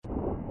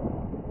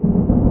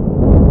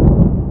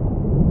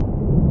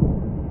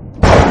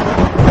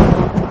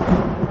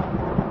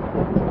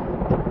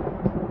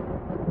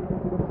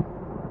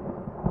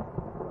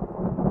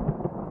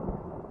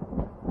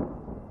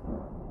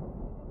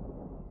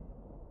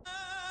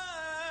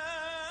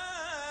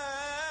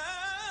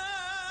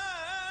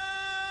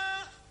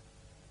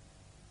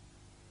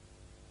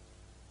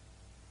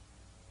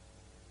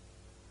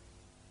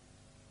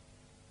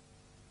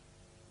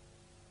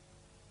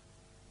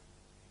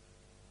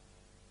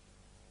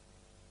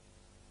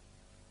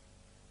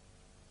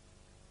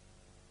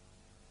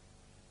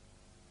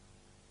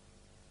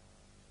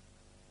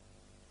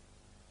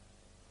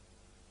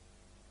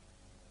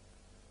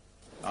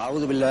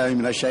أعوذ بالله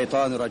من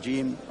الشيطان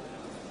الرجيم.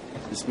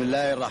 بسم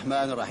الله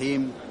الرحمن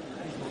الرحيم.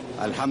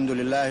 الحمد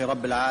لله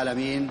رب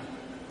العالمين،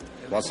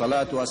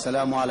 والصلاة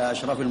والسلام على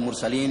أشرف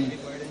المرسلين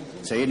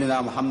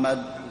سيدنا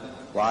محمد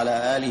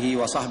وعلى آله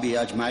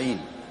وصحبه أجمعين.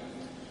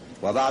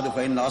 وبعد،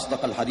 فإن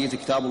أصدق الحديث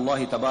كتاب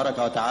الله تبارك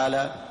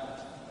وتعالى،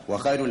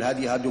 وخير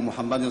الهدي هدي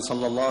محمد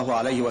صلى الله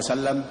عليه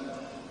وسلم،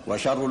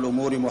 وشر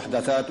الأمور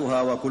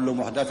محدثاتها، وكل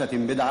محدثة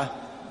بدعة،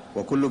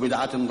 وكل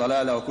بدعة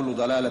ضلالة، وكل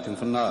ضلالة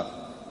في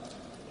النار.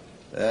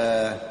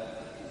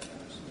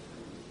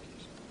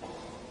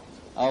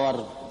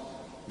 Our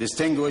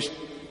distinguished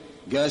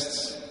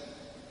guests,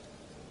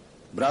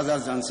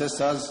 brothers and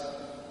sisters,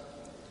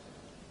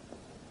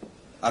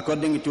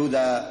 according to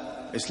the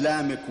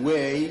Islamic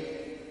way,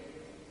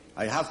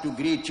 I have to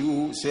greet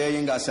you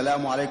saying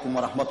Assalamu alaikum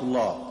wa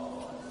rahmatullah.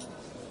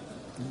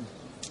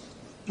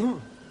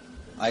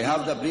 I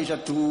have the pleasure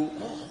to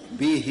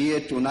be here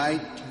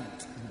tonight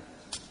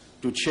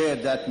to chair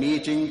that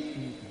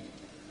meeting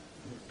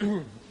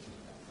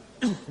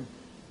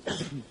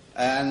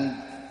and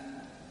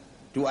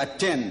to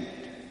attend,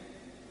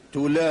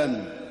 to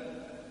learn,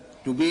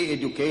 to be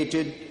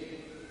educated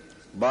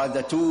by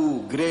the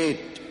two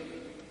great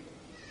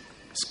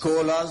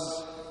scholars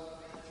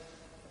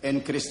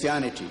in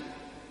Christianity.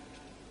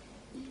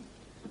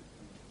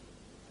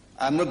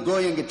 I'm not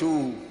going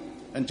to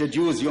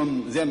introduce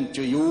them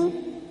to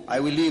you. I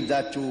will leave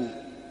that to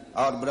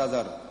our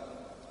brother,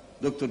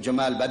 Dr.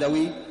 Jamal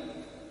Badawi.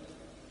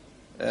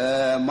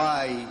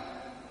 My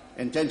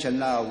intention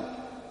now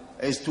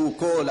is to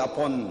call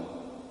upon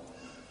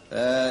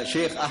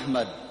Sheikh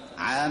Ahmed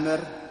Amir,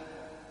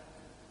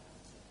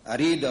 a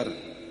reader,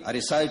 a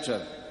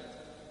reciter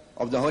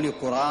of the Holy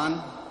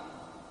Quran.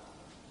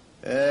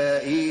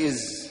 He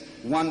is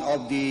one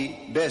of the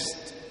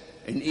best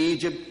in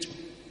Egypt,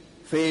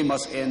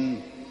 famous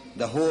in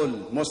the whole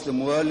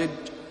Muslim world.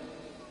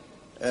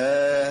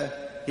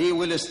 He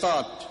will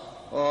start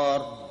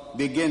or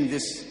begin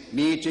this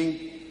meeting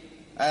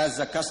as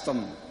a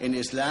custom in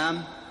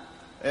Islam,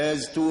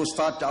 is to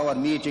start our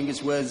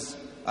meetings with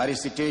a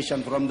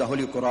recitation from the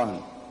Holy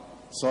Quran.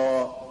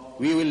 So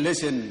we will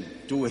listen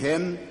to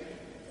him,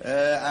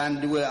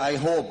 and I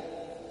hope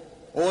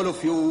all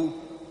of you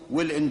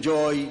will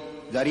enjoy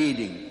the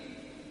reading.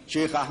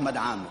 Sheikh Ahmed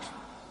Amir.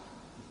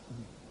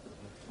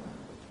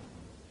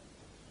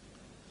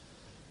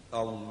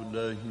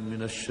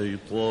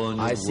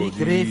 I seek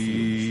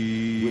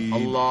refuge with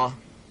Allah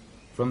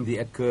from the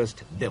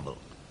accursed devil.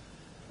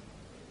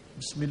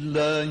 In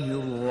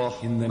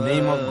the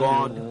name of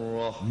God,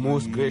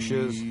 most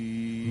gracious,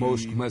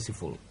 most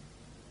merciful.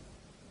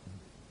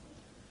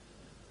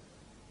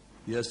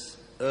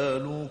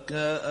 يسألك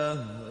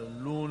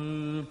أهل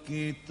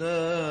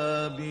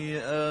الكتاب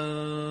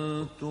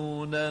أن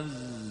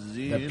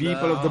تنزل The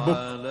people of the book,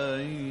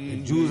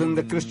 the Jews and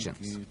the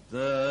Christians,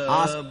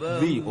 ask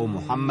thee, O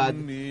Muhammad,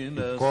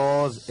 to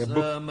cause a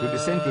book to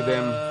descend to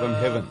them from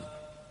heaven.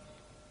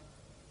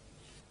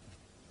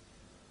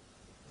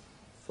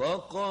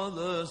 فقد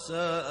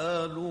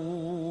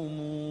سألوا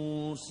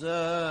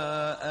موسى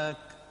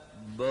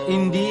أكبر.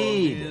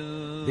 Indeed,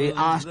 they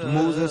asked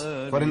Moses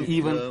for an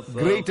even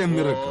greater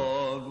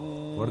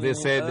miracle, for they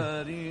said,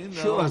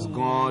 show us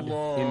God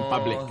in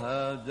public,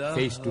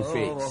 face to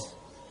face.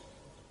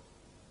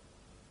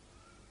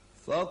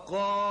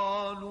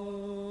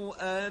 فقالوا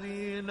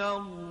أرنا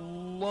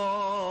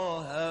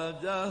الله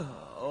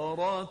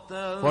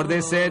جهرة. For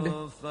they said,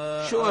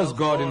 show us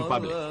God in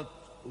public.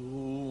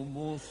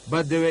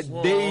 But they were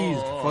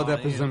dazed for their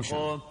presumption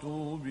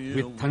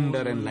with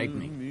thunder and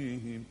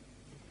lightning.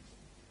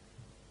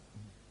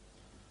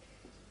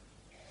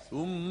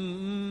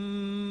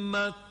 ثم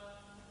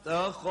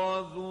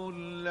اتخذوا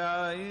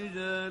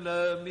العجل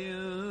من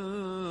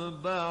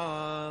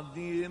بعد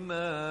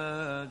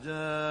ما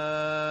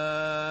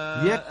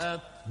جاءت.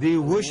 Yet they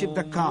worshipped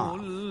the calf,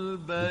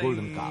 the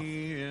golden calf,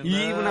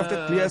 even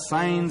after clear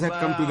signs had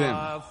come to them.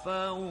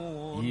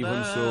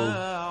 Even so,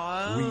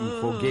 we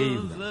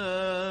forgave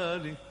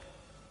them.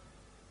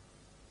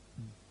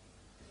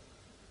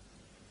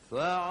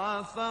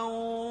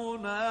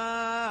 فعفونا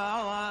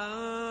عن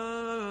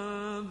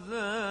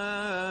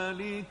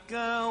ذلك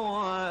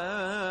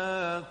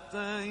وآتينا.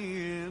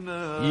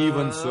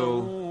 Even so,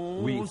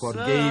 we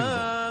forgave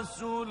them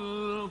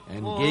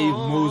and gave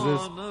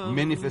Moses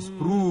manifest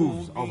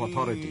proofs of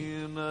authority.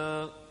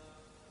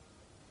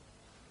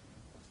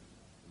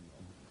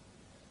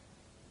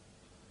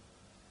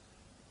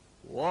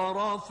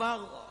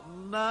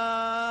 ورفعنا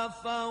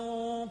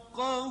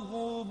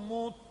فوقهم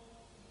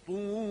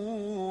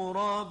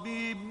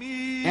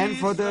And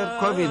for their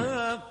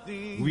covenant,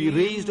 we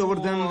raised over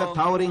them the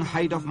towering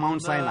height of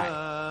Mount Sinai.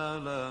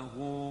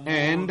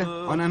 And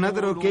on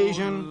another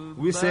occasion,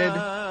 we said,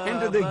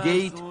 enter the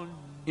gate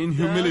in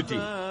humility.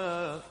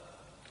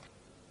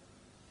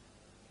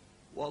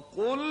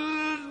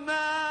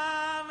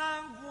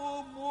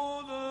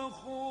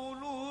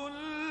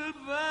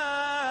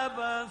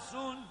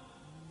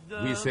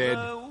 We said,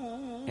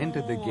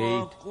 enter the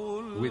gate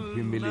with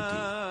humility.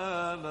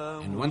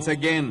 And once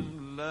again,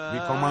 we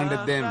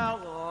commanded them,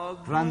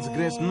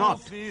 transgress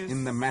not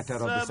in the matter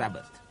of the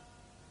Sabbath.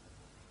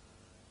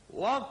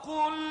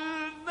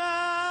 وقلنا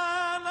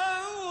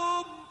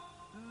لهم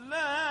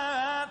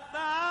لا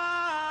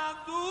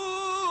تعدوا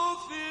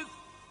في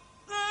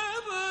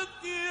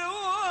السبت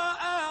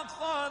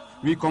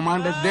وأخذنا We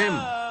commanded them,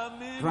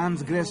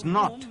 transgress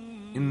not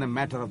in the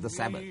matter of the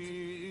Sabbath.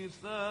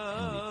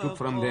 And we took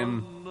from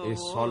them a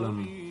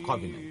solemn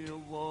covenant.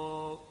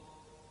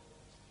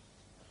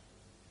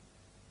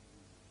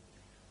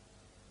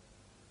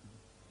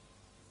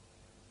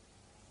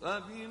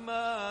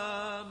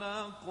 فبما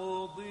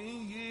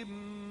نقضهم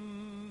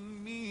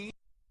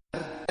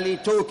He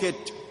took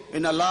it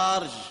in a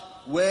large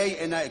way,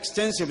 in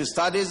extensive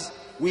studies.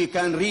 We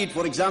can read,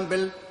 for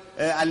example,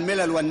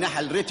 Al-Milal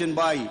wal-Nahal, written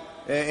by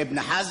Ibn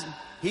Hazm.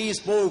 He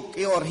spoke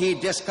or he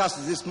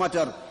discussed this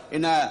matter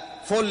in a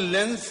full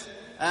length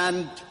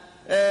and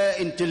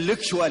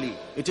intellectually.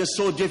 It is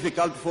so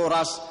difficult for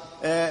us,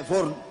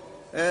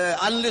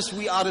 unless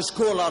we are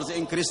scholars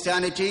in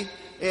Christianity,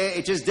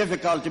 it is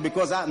difficult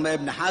because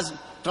Ibn Hazm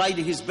tried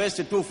his best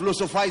to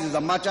philosophize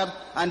the matter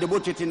and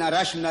put it in a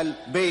rational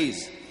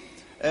base.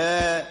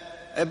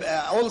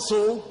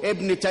 Also,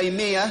 Ibn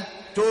Taymiyyah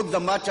took the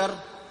matter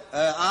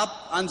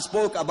up and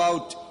spoke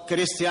about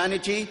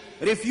Christianity,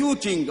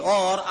 refuting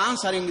or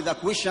answering the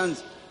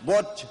questions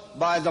both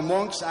by the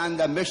monks and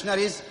the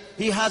missionaries.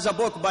 He has a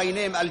book by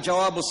name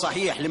Al-Jawab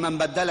al-Sahih liman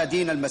baddala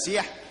din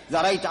al-Masih, the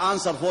right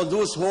answer for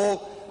those who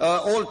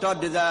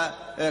altered the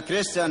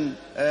Christian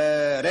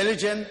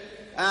religion,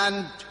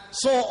 and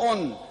so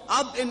on.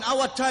 Up in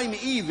our time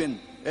even,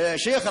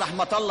 Sheikh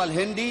Rahmatullah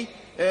al-Hindi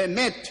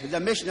met the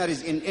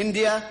missionaries in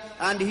India,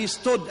 and he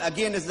stood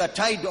against the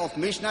tide of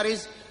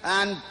missionaries,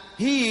 and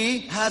he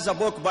has a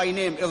book by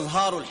name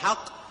Izhar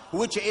al-Haq,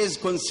 which is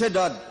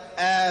considered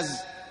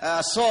as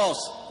a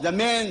source, the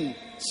main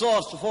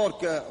source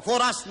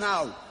for us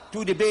now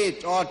to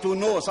debate or to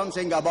know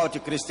something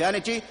about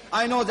Christianity.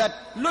 I know that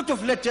a lot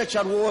of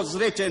literature was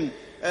written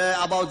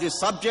about this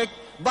subject,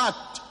 but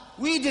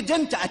we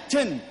didn't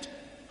attend.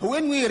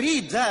 When we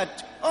read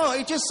that,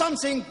 it is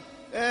something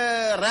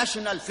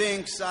rational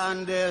things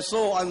and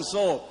so and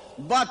so.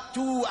 But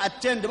to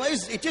attend,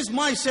 it is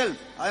myself.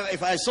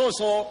 If I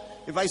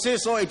say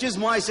so, it is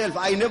myself.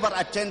 I never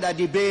attend a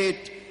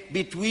debate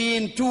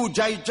between two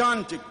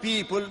gigantic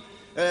people,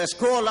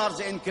 scholars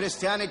in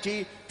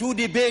Christianity, to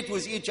debate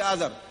with each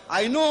other.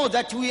 I know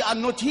that we are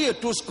not here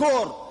to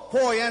score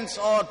points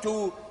or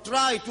to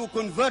try to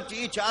convert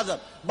each other,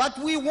 but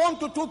we want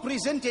to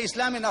present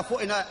Islam in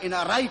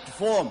a right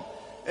form.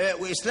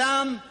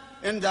 Islam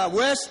in the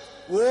West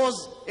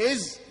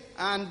is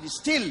and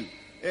still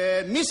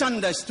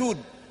misunderstood.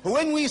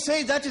 When we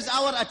say that is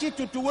our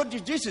attitude towards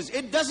Jesus,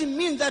 it doesn't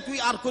mean that we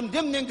are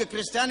condemning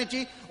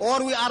Christianity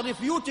or we are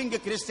refuting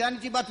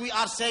Christianity, but we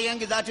are saying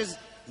that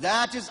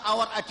is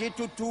our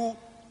attitude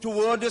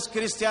towards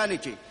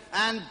Christianity.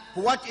 And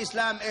what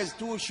Islam is,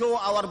 to show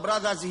our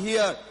brothers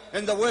here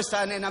in the West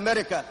and in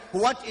America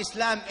what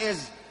Islam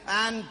is,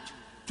 and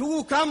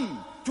to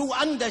come to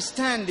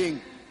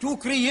understanding, to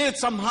create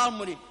some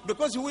harmony.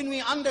 Because when we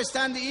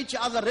understand each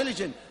other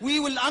religion, we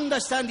will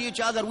understand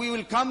each other, we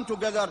will come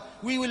together,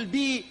 we will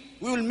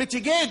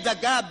mitigate the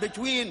gap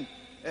between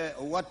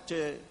what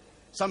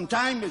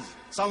sometimes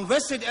some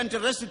vested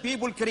interested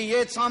people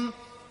create some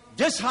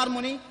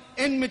disharmony,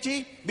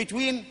 enmity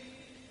between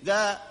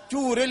the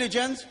two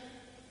religions.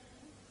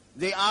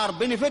 They are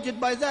benefited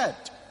by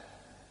that.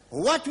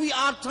 What we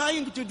are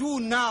trying to do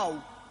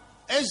now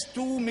is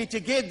to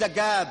mitigate the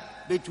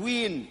gap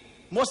between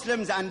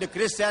Muslims and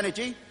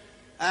Christianity,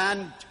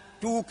 and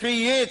to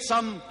create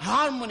some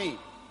harmony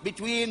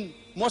between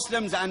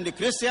Muslims and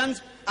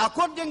Christians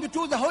according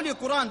to the Holy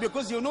Quran,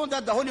 because you know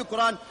that the Holy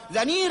Quran,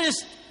 the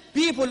nearest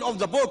people of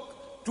the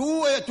book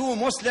to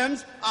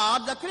Muslims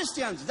are the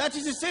Christians. That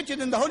is stated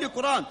in the Holy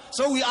Quran.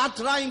 So we are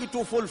trying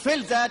to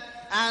fulfill that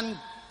and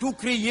to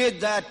create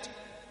that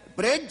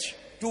bridge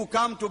to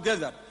come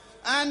together.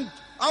 And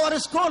our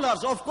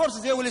scholars, of course,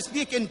 they will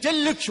speak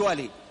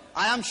intellectually.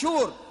 I am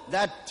sure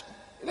that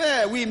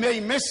we may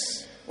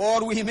miss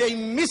or we may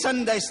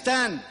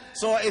misunderstand.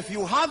 So if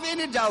you have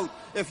any doubt,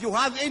 if you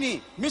have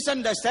any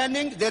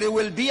misunderstanding, there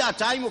will be a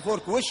time for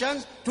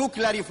questions to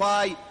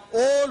clarify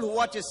all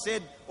what is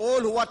said,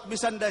 all what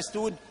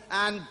misunderstood,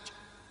 and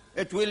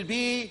it will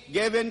be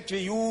given to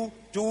you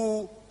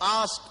to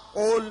ask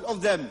all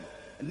of them.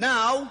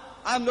 Now,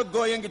 I'm not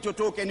going to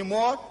talk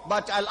anymore,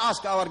 but I'll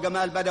ask our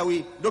Gamal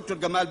Badawi, Dr.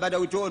 Gamal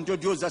Badawi, to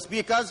introduce the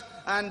speakers,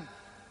 and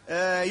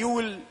you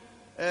will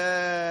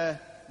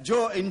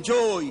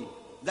enjoy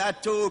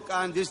that talk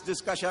and this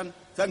discussion.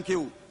 Thank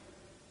you.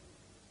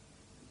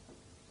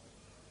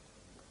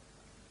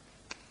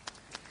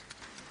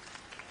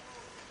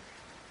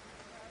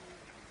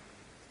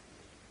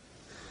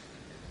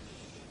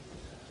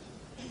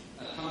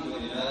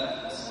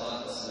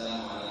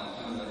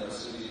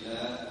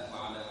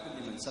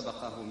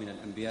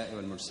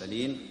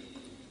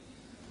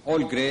 All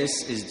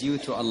grace is due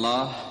to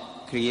Allah,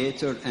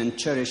 Creator and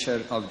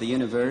Cherisher of the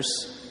universe,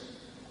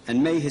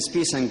 and may His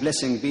peace and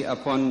blessing be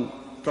upon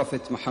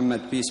Prophet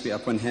Muhammad, peace be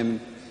upon him,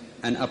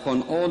 and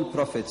upon all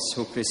prophets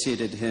who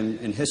preceded him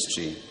in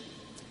history.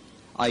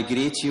 I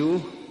greet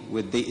you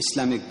with the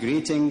Islamic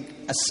greeting,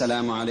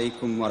 Assalamu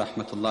alaikum wa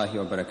rahmatullahi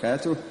wa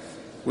barakatuh,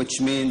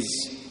 which means,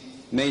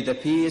 may the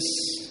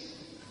peace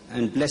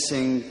and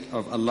blessing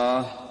of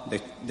Allah,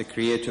 the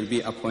Creator,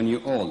 be upon you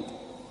all.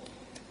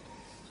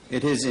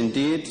 It is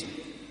indeed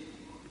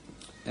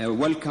a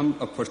welcome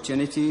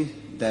opportunity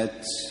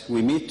that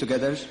we meet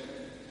together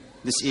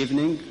this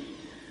evening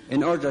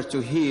in order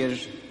to hear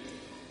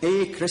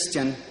a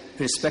Christian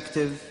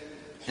perspective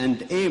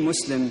and a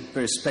Muslim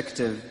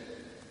perspective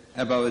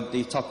about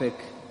the topic,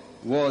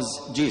 was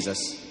Jesus,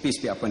 peace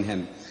be upon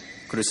him,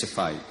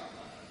 crucified?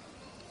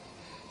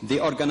 The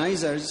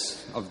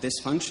organizers of this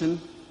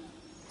function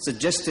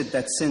suggested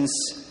that since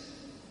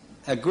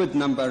a good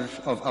number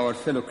of our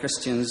fellow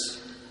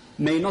Christians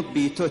may not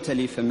be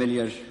totally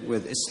familiar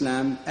with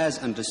Islam as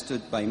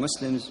understood by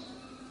Muslims,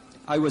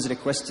 I was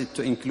requested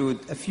to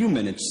include a few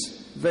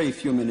minutes, very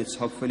few minutes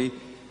hopefully,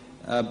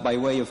 by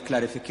way of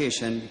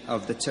clarification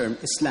of the term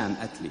Islam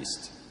at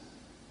least.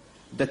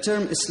 The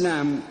term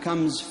Islam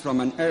comes from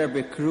an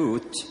Arabic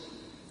root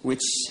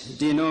which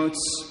denotes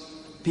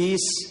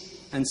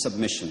peace and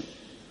submission.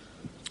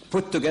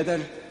 Put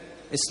together,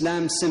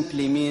 Islam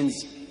simply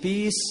means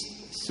peace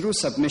through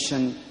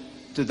submission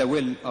to the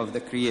will of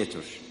the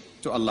Creator,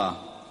 to Allah.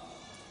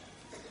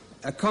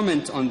 A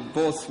comment on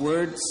both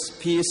words,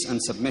 peace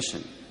and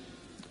submission.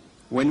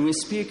 When we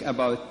speak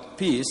about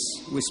peace,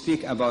 we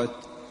speak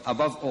about,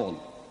 above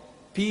all,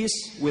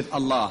 peace with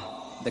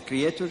Allah, the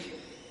Creator,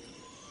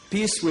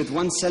 peace with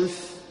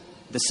oneself,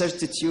 the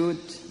certitude,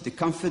 the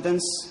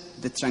confidence,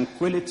 the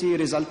tranquility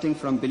resulting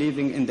from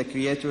believing in the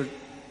Creator,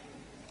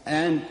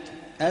 and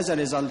as a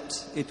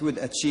result, it would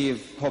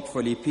achieve,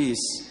 hopefully,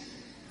 peace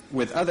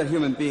with other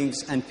human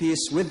beings and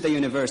peace with the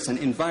universe and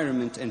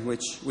environment in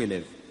which we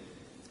live.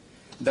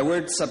 The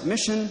word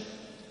submission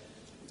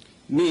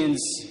means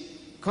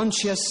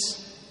conscious,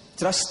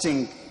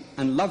 trusting,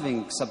 and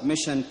loving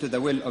submission to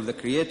the will of the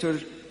Creator,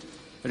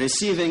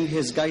 receiving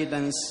His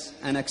guidance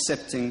and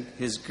accepting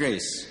His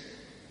grace.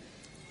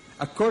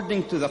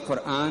 According to the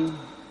Quran,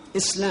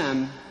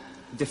 Islam,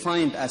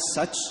 defined as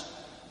such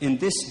in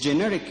this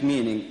generic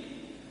meaning,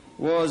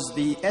 was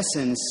the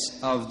essence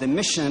of the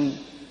mission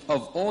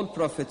of all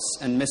prophets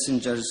and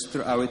messengers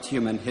throughout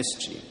human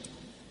history.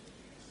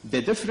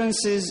 The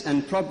differences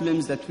and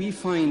problems that we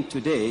find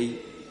today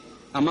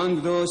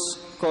among those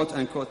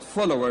quote-unquote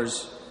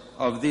followers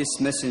of these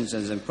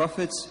messengers and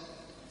prophets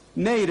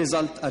may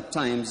result at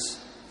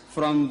times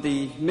from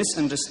the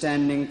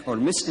misunderstanding or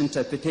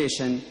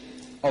misinterpretation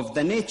of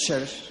the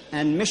nature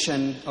and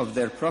mission of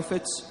their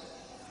prophets,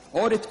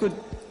 or it could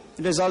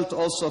result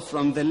also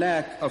from the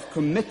lack of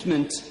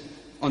commitment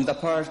on the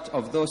part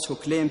of those who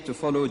claim to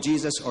follow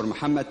Jesus or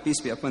Muhammad, peace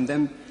be upon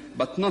them,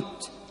 but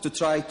not to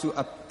try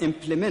to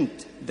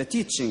implement the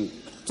teaching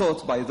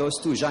taught by those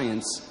two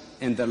giants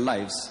in their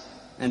lives.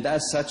 And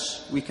as such,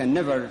 we can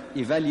never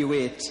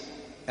evaluate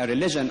a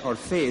religion or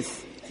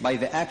faith by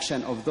the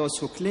action of those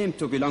who claim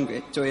to belong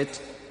to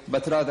it,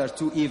 but rather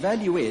to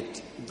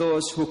evaluate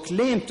those who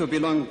claim to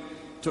belong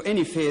to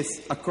any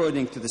faith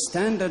according to the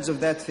standards of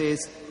that faith,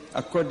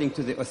 according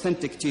to the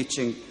authentic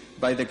teaching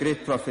by the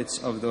great prophets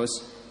of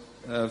those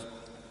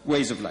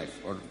ways of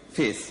life, or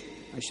faith,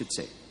 I should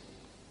say.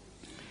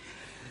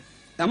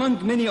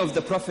 Among many of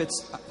the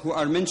prophets who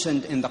are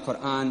mentioned in the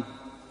Quran,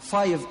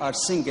 5 are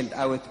singled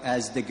out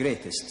as the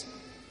greatest.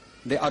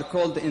 They are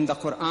called in the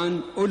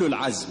Quran Ulul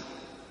Azm,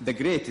 the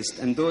greatest,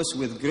 and those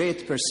with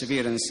great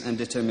perseverance and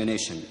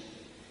determination.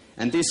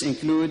 And these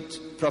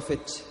include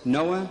Prophet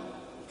Noah,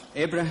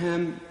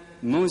 Abraham,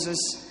 Moses,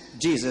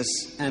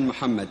 Jesus, and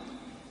Muhammad.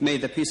 May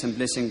the peace and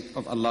blessing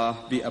of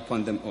Allah be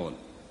upon them all.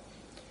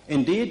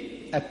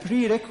 Indeed, a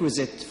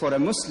prerequisite for a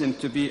Muslim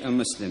to be a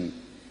Muslim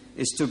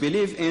is to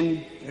believe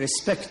in,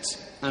 respect,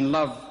 and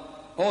love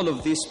all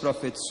of these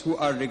prophets who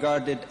are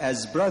regarded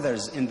as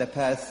brothers in the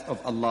path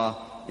of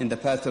Allah, in the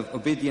path of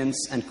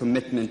obedience and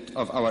commitment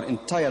of our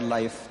entire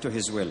life to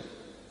His will.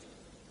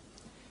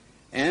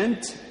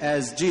 And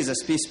as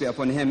Jesus, peace be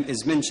upon him,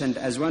 is mentioned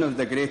as one of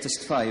the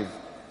greatest 5,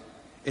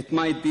 it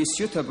might be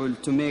suitable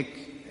to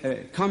make a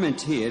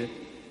comment here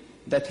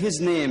that his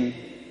name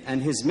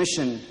and his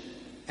mission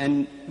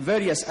and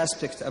various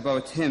aspects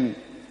about him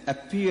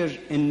appear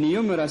in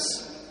numerous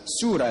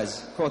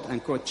surahs,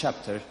 quote-unquote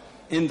chapter,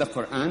 in the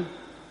Quran.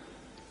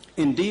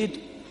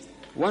 Indeed,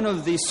 one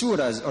of the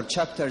surahs or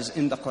chapters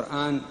in the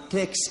Quran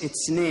takes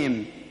its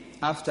name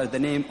after the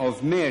name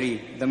of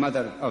Mary, the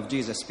mother of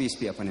Jesus, peace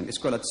be upon him. It's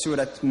called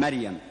Surah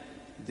Maryam,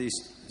 the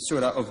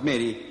surah of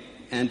Mary,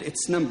 and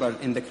its number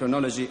in the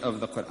chronology of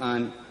the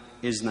Quran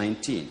is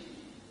 19.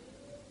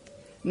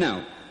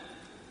 Now,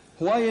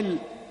 while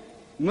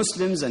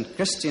Muslims and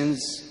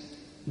Christians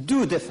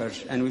do differ,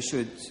 and we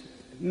should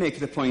make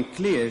the point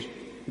clear,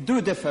 do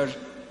differ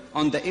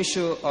on the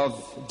issue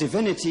of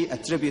divinity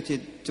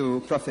attributed to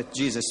Prophet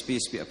Jesus,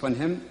 peace be upon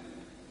him,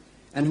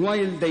 and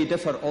while they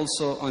differ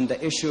also on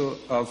the issue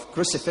of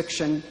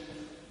crucifixion,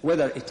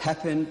 whether it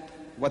happened,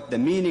 what the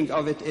meaning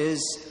of it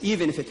is,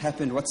 even if it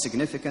happened, what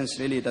significance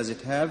really does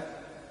it have.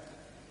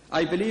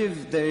 I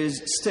believe there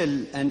is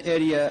still an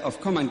area of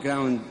common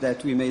ground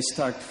that we may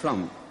start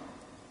from,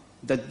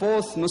 that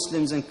both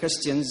Muslims and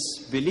Christians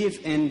believe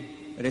in,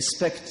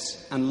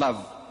 respect, and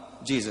love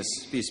Jesus,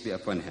 peace be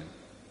upon him.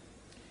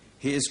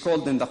 He is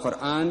called in the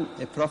Quran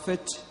a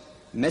prophet,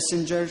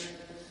 messenger,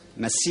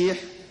 Masih,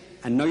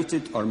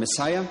 anointed or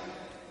Messiah.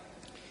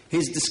 He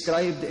is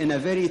described in a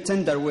very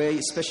tender way,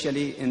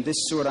 especially in this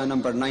surah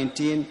number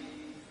 19,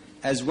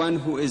 as one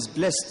who is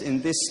blessed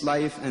in this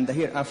life and the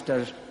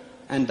hereafter,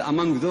 and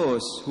among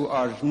those who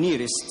are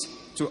nearest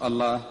to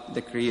Allah,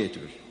 the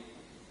Creator.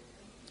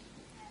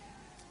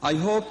 I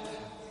hope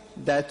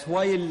that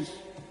while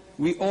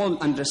we all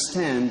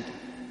understand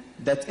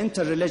that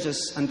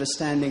interreligious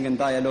understanding and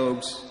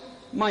dialogues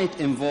might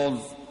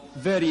involve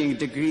varying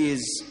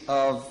degrees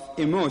of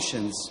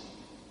emotions,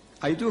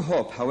 I do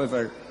hope,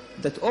 however,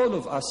 that all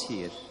of us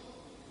here,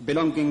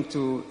 belonging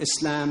to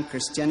Islam,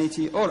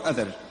 Christianity, or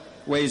other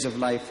ways of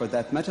life for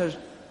that matter,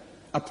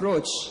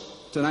 approach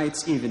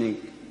tonight's evening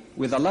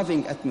with a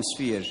loving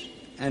atmosphere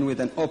and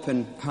with an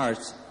open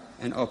heart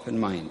and open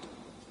mind.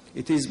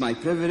 It is my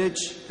privilege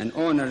and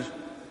honor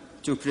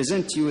to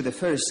present to you the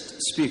first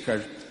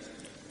speaker,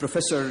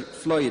 Professor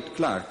Floyd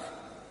Clark.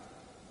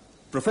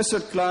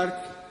 Professor Clark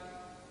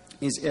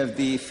is of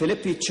the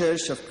Philippi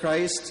Church of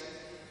Christ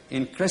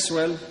in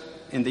Creswell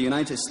in the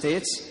United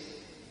States.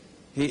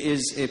 He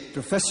is a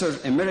professor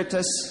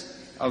emeritus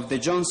of the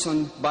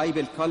Johnson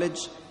Bible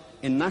College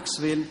in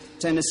Knoxville,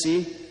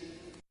 Tennessee.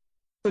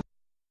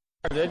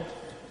 Back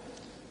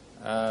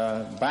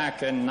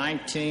in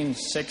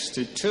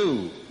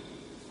 1962.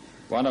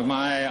 One of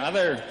my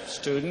other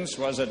students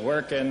was at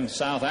work in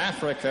South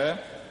Africa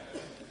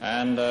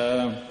and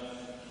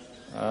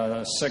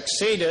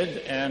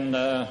succeeded in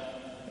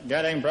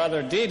getting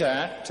Brother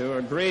Deedat to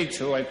agree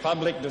to a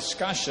public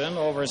discussion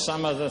over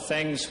some of the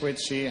things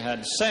which he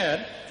had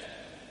said.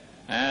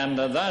 And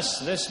thus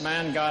this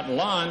man got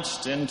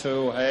launched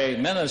into a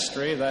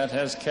ministry that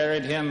has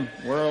carried him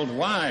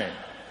worldwide.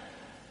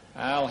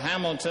 Al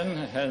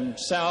Hamilton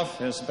himself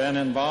has been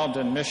involved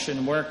in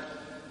mission work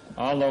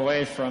all the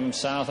way from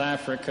South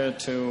Africa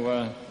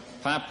to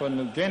Papua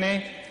New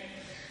Guinea,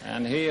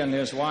 and he and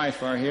his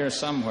wife are here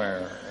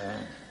somewhere.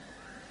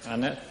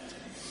 Annette?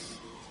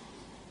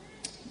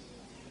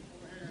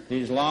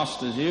 He's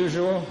lost as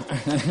usual.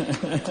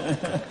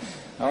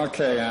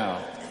 Okay,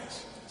 Al.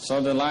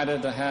 So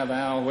delighted to have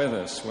Al with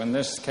us. When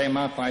this came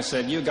up, I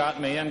said, you got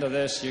me into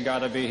this, you got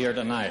to be here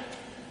tonight.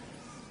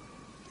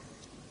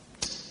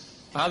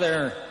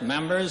 Other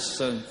members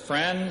and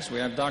friends, we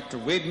have Dr.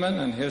 Wiedman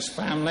and his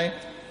family.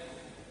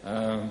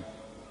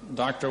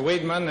 Dr.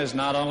 Wiedman is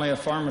not only a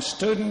former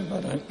student,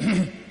 but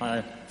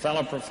a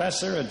fellow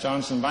professor at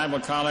Johnson Bible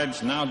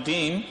College, now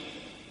dean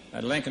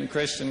at Lincoln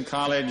Christian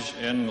College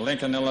in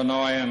Lincoln,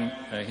 Illinois, and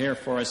here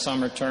for a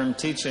summer term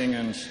teaching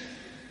in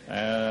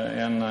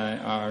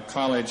our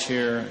college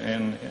here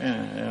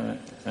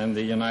in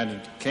the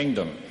United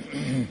Kingdom.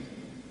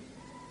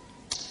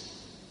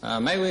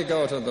 May we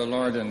go to the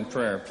Lord in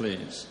prayer,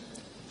 please.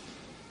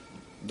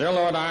 Dear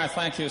Lord, I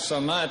thank you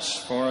so much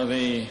for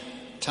the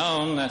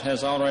tone that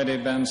has already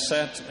been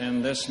set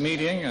in this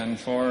meeting and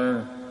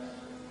for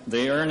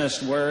the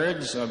earnest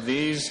words of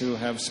these who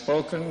have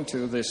spoken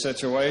to the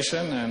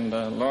situation. And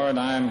Lord,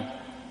 I'm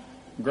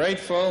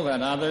grateful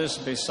that others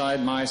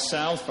beside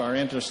myself are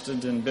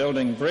interested in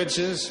building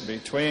bridges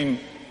between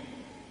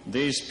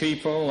these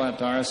people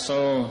that are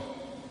so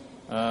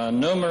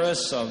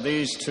numerous of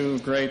these two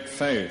great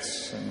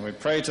faiths. And we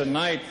pray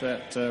tonight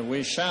that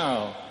we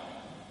shall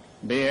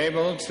be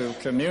able to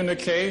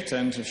communicate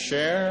and to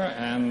share,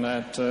 and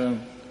that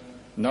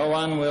no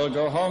one will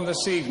go home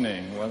this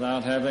evening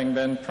without having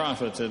been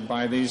profited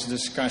by these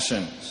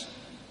discussions.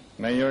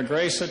 May your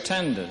grace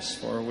attend us,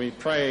 for we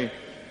pray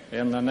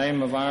in the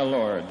name of our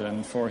Lord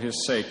and for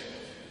his sake.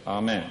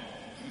 Amen.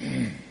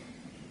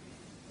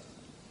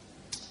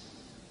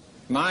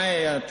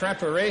 My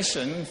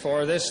preparation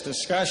for this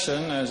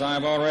discussion, as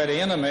I've already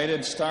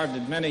intimated,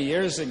 started many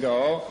years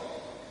ago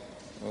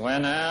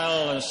when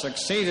Al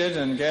succeeded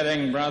in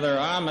getting Brother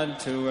Ahmed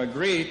to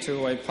agree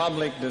to a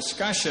public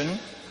discussion.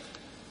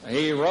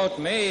 He wrote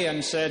me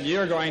and said,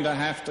 you're going to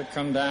have to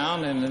come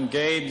down and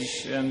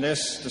engage in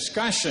this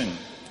discussion.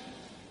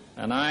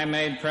 And I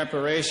made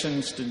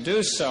preparations to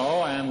do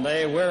so, and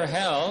they were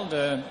held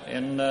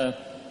in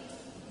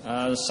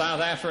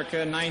South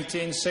Africa in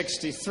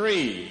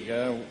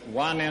 1963,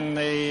 one in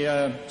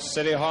the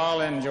City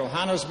Hall in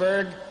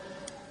Johannesburg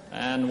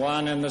and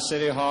one in the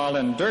City Hall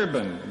in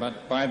Durban.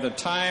 But by the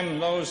time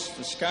those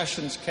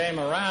discussions came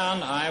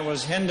around, I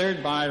was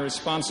hindered by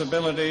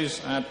responsibilities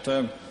at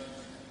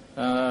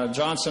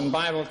Johnson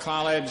Bible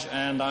College,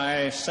 and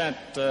I sent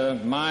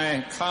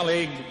my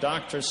colleague,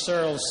 Dr.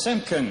 Cyril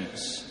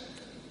Simpkins,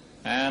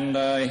 and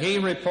he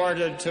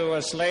reported to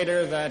us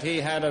later that he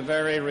had a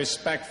very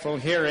respectful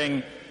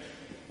hearing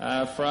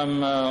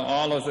from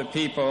all of the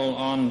people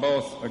on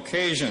both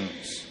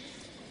occasions.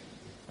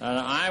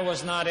 I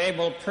was not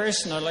able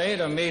personally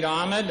to meet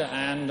Ahmed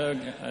and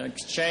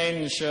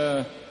exchange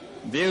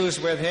views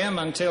with him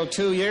until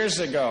 2 years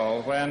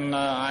ago when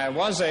I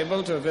was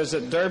able to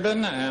visit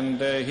Durban,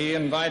 and he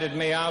invited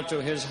me out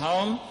to his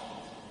home,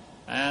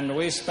 and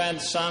we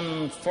spent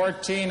some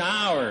 14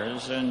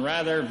 hours in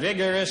rather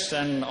vigorous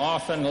and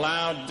often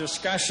loud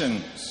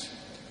discussions.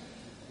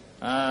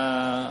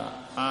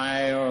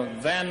 I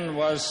then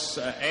was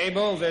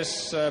able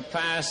this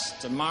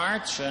past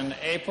March and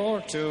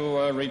April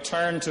to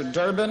return to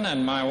Durban,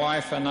 and my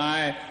wife and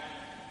I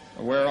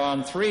were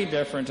on 3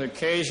 different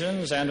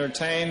occasions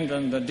entertained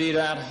in the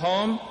Deedat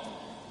home,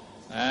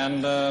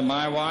 and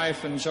my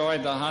wife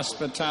enjoyed the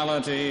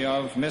hospitality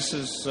of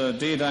Mrs.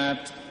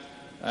 Deedat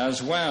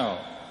as well.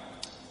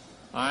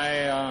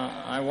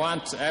 I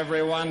want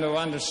everyone to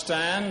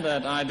understand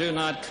that I do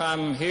not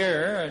come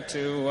here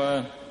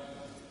to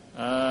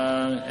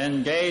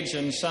engage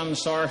in some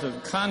sort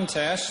of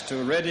contest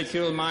to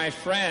ridicule my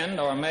friend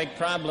or make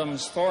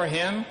problems for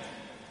him.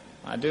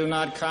 I do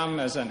not come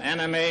as an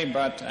enemy,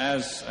 but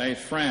as a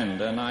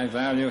friend, and I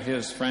value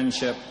his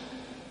friendship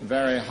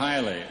very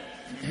highly.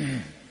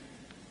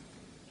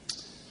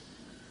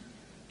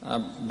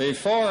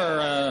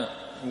 Before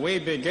we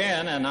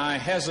begin, and I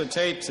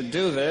hesitate to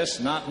do this,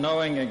 not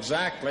knowing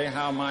exactly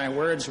how my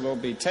words will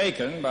be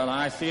taken, but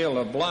I feel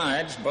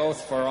obliged,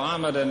 both for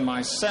Ahmed and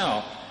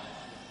myself,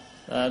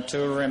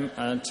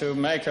 to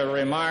make a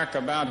remark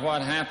about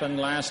what happened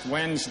last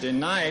Wednesday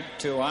night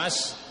to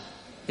us,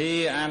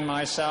 he and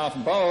myself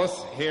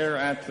both, here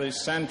at the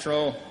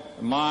Central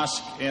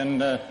Mosque in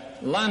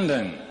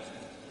London.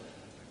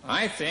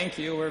 I think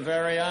you were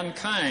very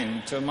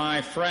unkind to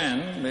my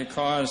friend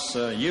because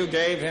you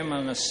gave him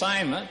an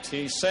assignment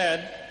he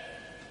said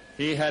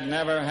he had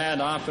never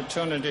had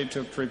opportunity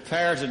to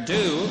prepare to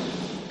do,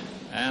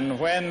 and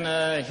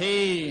when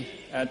he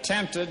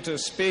attempted to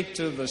speak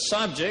to the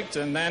subject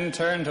and then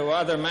turned to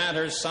other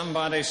matters,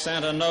 somebody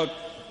sent a note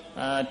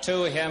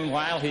to him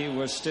while he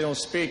was still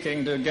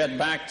speaking to get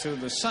back to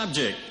the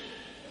subject.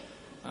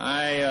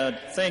 I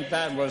think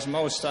that was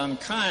most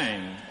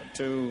unkind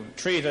to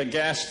treat a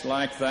guest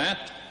like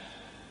that.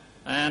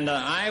 And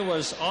I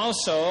was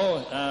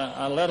also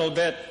a little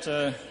bit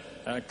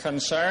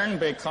concerned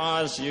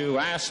because you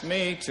asked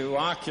me to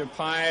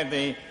occupy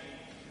the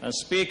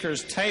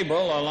speaker's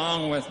table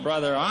along with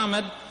Brother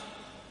Ahmed,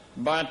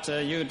 but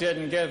you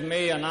didn't give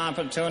me an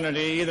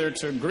opportunity either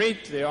to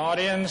greet the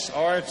audience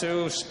or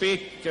to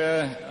speak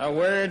a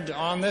word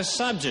on this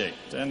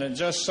subject. And it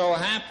just so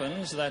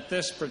happens that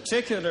this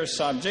particular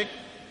subject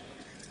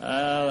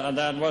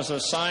that was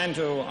assigned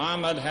to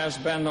Ahmed has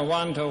been the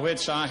one to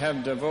which I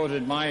have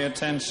devoted my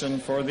attention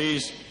for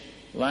these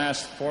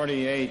last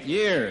 48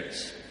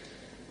 years.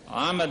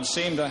 Ahmed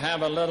seemed to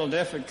have a little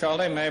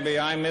difficulty, maybe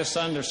I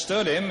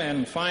misunderstood him,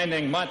 in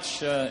finding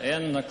much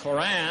in the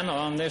Quran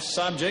on this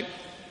subject.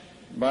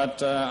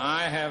 But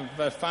I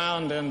have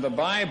found in the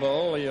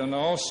Bible,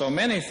 so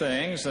many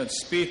things that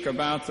speak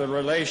about the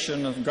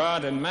relation of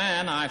God and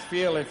man. I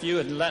feel if you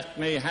had let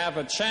me have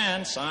a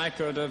chance, I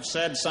could have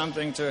said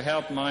something to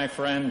help my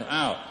friend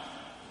out.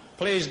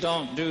 Please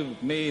don't do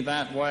me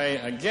that way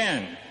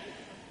again,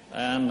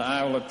 and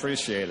I will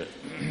appreciate it.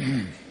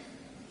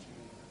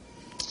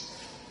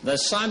 The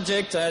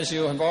subject, as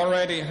you have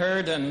already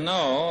heard and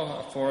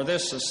know, for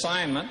this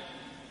assignment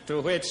to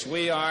which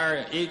we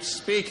are each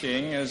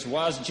speaking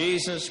was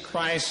Jesus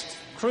Christ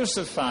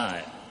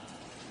crucified?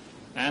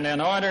 And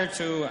in order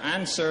to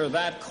answer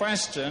that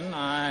question,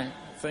 I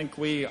think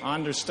we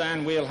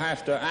understand we'll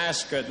have to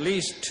ask at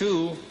least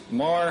 2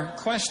 more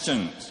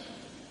questions.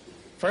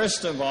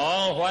 First of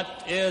all,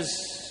 what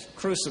is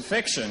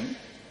crucifixion?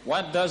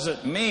 What does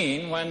it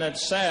mean when it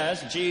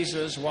says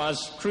Jesus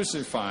was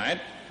crucified?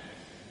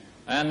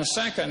 And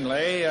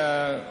secondly,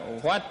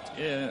 what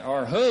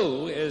or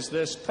who is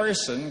this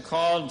person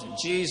called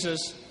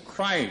Jesus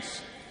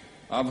Christ,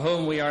 of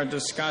whom we are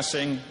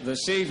discussing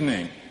this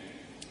evening?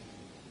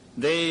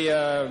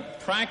 The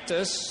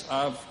practice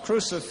of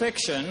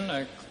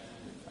crucifixion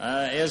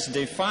is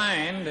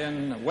defined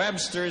in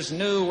Webster's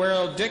New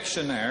World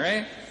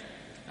Dictionary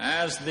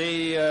as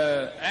the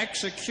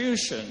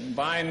execution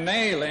by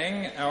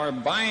nailing or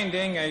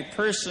binding a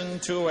person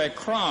to a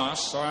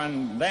cross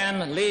and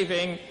then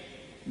leaving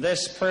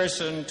this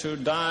person to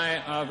die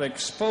of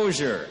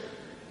exposure.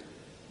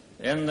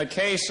 In the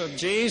case of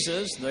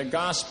Jesus, the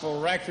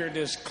gospel record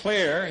is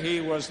clear.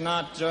 He was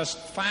not just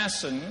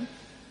fastened,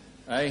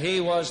 he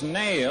was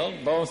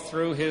nailed both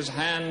through his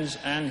hands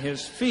and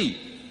his feet.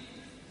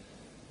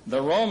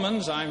 The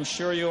Romans, I'm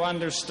sure you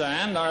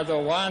understand, are the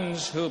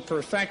ones who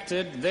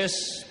perfected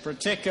this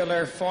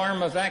particular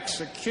form of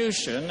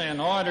execution in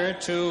order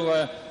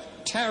to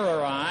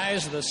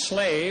terrorize the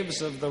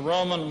slaves of the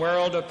Roman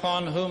world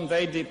upon whom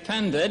they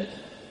depended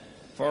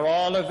for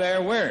all of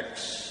their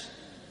works.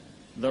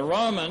 The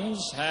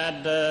Romans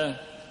had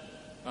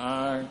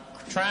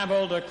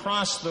traveled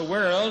across the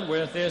world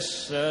with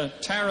this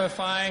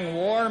terrifying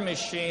war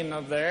machine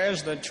of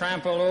theirs that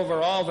trampled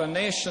over all the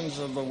nations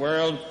of the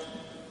world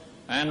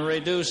and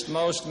reduced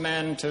most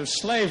men to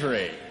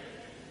slavery.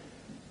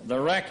 The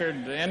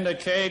record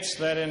indicates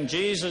that in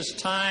Jesus'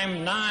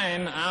 time,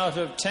 9 out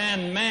of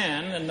 10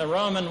 men in the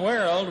Roman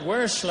world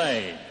were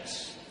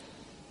slaves.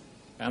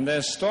 And the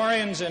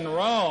historians in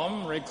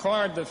Rome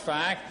record the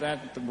fact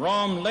that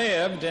Rome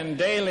lived in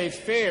daily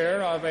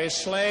fear of a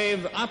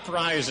slave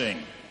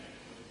uprising.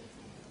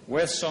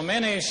 With so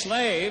many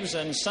slaves,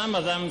 and some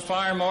of them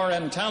far more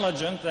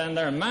intelligent than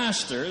their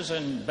masters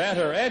and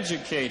better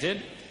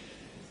educated,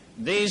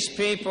 these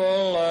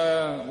people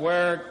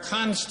were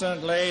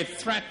constantly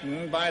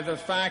threatened by the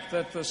fact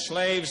that the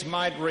slaves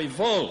might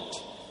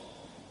revolt.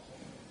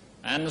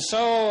 And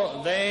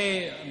so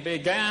they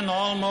began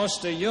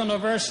almost a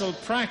universal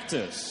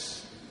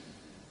practice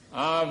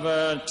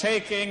of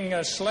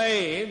taking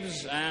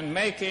slaves and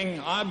making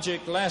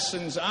object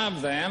lessons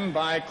of them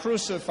by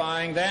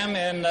crucifying them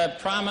in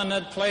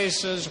prominent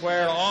places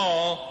where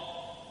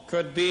all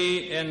could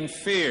be in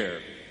fear.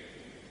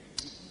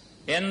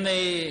 In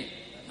the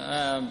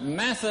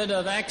method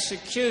of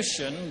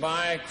execution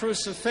by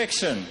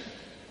crucifixion,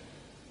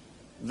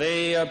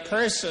 the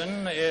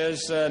person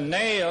is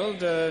nailed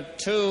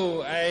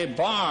to a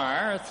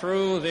bar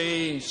through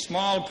the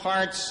small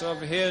parts of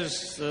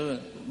his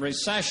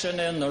recession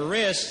in the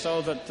wrist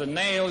so that the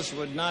nails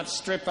would not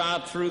strip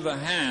out through the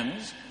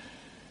hands.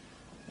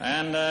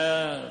 And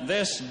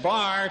this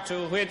bar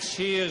to which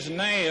he is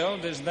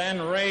nailed is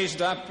then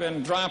raised up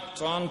and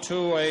dropped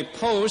onto a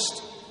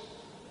post.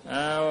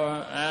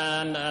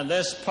 And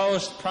this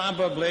post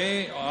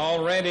probably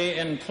already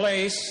in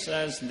place,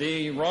 as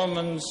the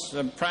Romans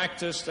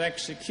practiced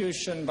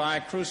execution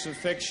by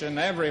crucifixion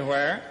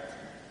everywhere.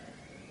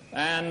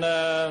 And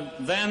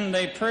then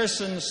the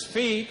person's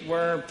feet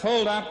were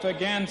pulled up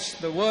against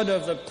the wood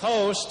of the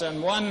post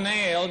and one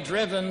nail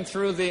driven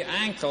through the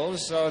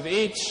ankles of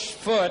each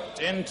foot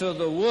into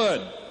the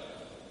wood,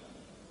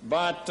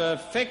 but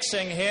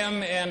fixing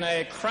him in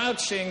a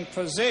crouching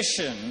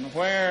position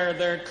where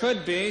there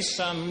could be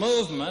some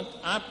movement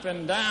up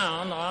and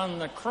down on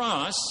the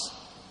cross,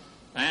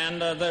 and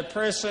the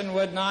person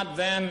would not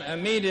then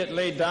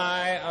immediately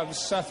die of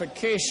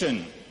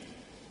suffocation.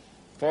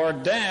 For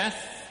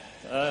death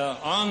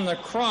on the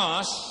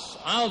cross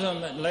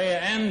ultimately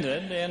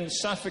ended in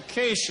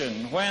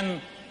suffocation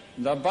when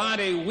the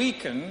body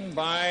weakened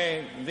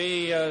by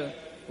the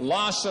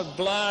loss of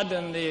blood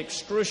and the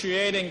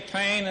excruciating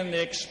pain and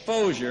the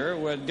exposure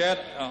would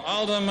get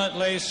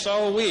ultimately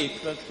so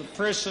weak that the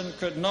person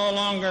could no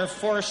longer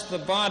force the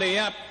body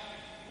up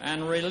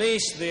and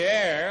release the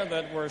air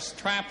that was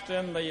trapped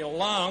in the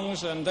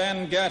lungs and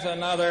then get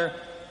another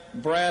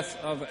breath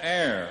of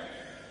air.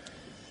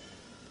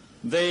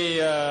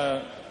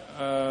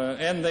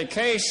 In the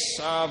case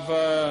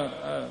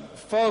of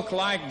folk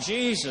like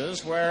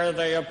Jesus, where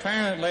they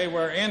apparently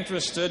were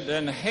interested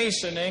in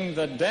hastening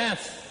the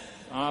death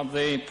of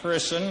the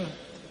person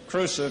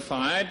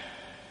crucified,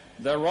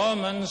 the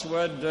Romans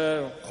would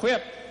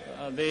whip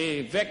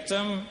the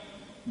victim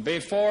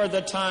before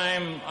the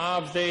time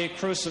of the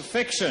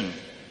crucifixion.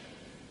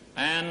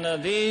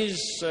 And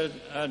these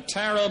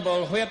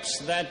terrible whips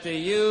that they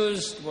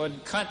used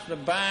would cut the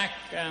back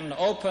and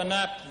open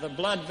up the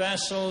blood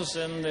vessels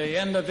in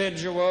the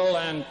individual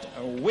and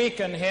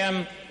weaken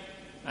him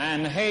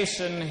and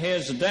hasten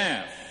his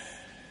death.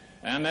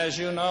 And as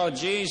you know,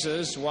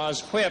 Jesus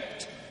was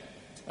whipped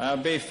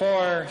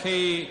before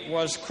he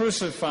was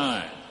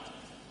crucified.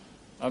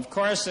 Of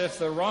course, if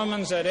the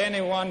Romans at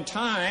any one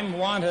time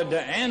wanted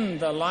to end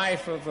the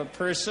life of a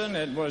person,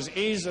 it was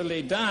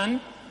easily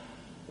done.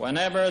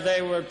 Whenever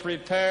they were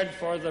prepared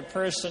for the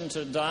person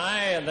to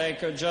die, they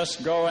could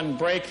just go and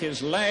break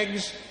his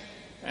legs,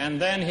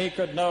 and then he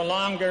could no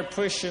longer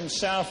push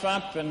himself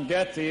up and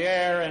get the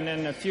air, and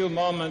in a few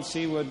moments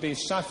he would be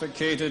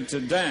suffocated to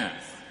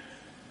death.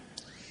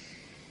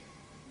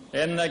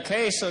 In the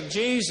case of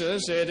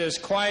Jesus, it is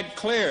quite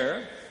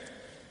clear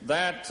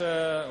that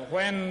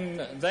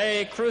when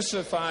they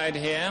crucified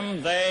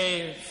him,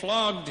 they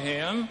flogged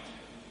him,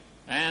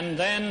 and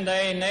then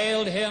they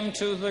nailed him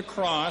to the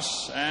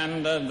cross,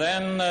 and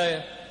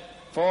then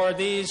for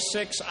these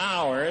 6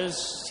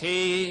 hours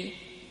he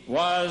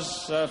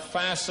was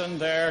fastened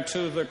there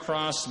to the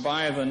cross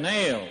by the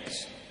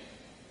nails.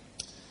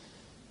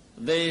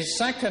 The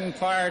second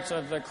part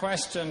of the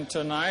question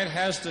tonight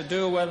has to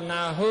do with,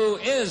 now, who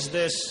is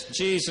this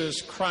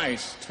Jesus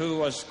Christ who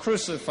was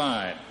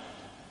crucified?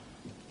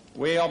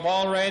 We have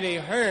already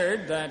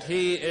heard that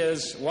he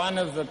is one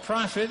of the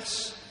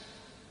prophets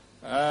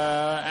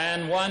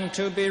and one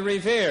to be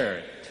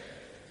revered.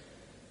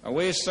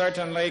 We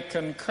certainly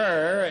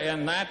concur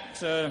in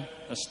that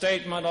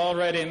statement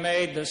already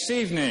made this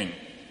evening.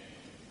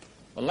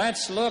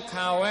 Let's look,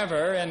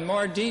 however, in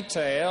more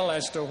detail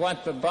as to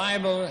what the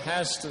Bible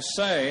has to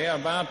say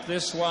about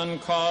this one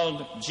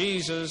called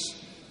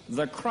Jesus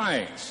the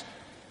Christ.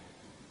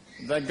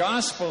 The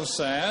Gospel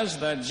says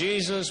that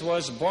Jesus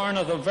was born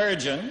of a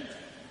virgin,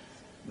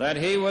 that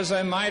he was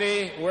a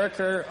mighty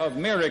worker of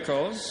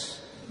miracles,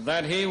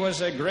 that he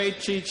was a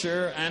great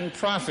teacher and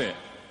prophet.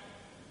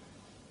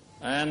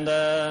 And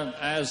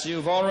as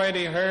you've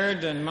already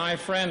heard, and my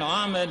friend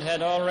Ahmed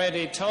had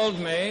already told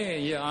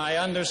me, I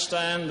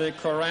understand the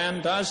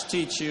Quran does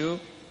teach you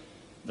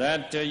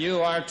that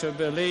you are to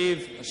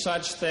believe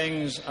such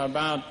things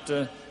about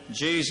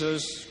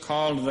Jesus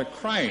called the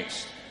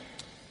Christ.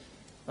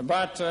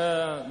 But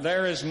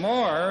there is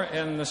more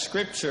in the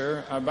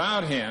scripture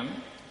about him.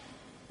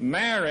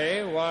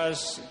 Mary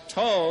was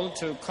told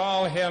to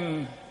call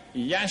him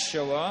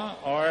Yeshua,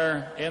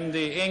 or in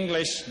the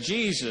English,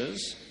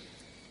 Jesus,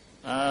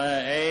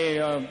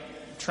 a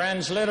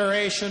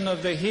transliteration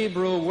of the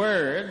Hebrew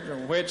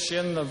word, which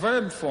in the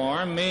verb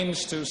form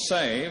means to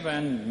save.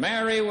 And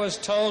Mary was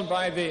told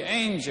by the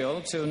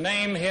angel to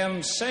name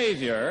him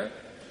Savior,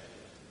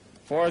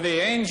 for the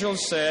angel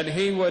said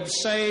he would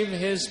save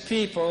his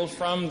people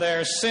from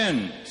their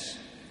sins.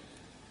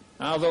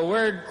 Now, the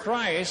word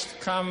Christ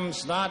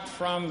comes not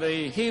from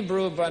the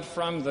Hebrew but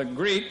from the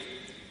Greek,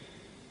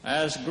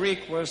 as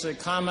Greek was the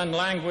common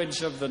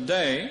language of the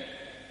day,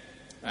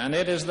 and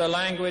it is the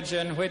language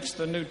in which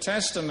the New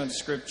Testament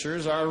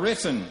scriptures are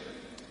written.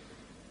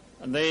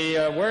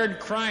 The word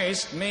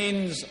Christ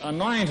means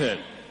anointed.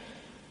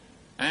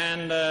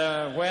 And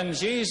when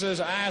Jesus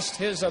asked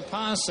his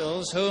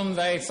apostles whom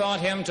they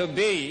thought him to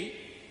be,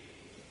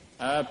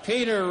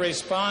 Peter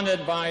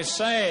responded by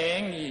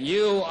saying,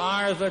 "You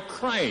are the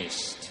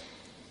Christ."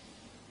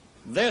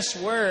 This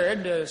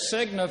word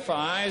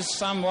signifies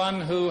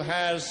someone who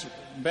has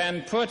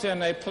been put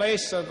in a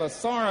place of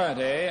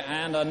authority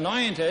and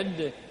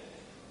anointed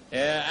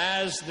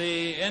as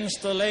the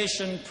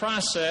installation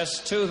process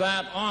to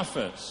that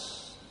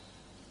office.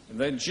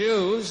 The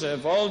Jews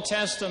of Old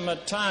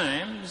Testament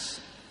times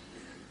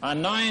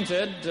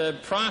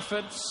anointed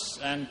prophets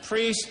and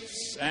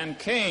priests and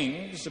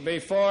kings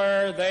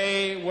before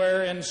they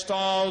were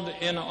installed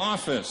in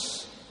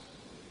office.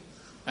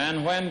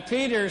 And when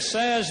Peter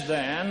says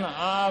then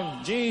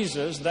of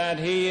Jesus that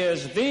he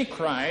is the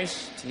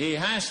Christ, he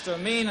has to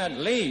mean at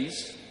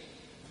least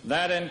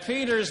that in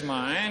Peter's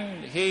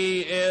mind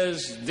he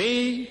is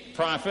the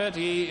prophet,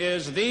 he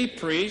is the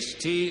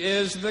priest, he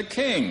is the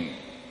king.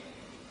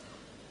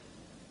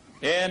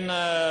 In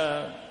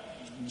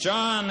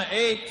John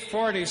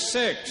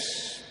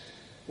 8:46,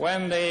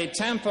 when the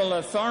temple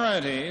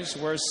authorities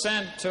were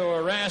sent to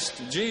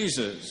arrest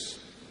Jesus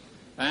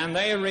and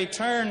they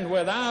returned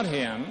without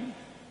him,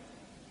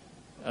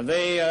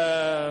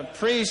 the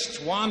priests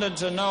wanted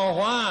to know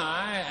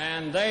why,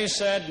 and they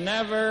said,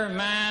 "Never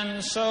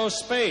man so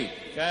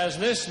spake as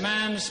this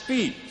man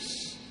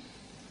speaks."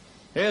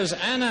 His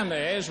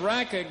enemies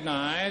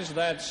recognized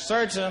that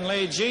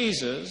certainly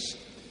Jesus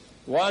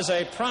was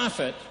a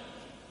prophet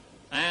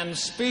and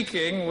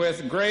speaking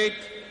with great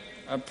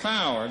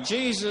power.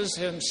 Jesus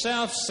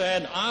himself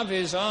said of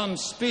his own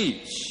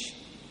speech,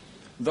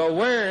 "The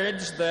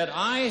words that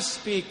I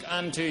speak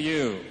unto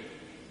you,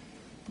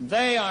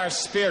 they are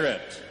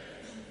spirit,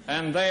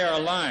 and they are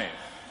life."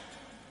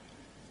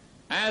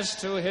 As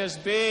to his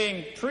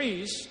being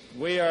priest,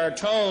 we are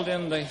told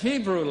in the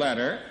Hebrew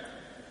letter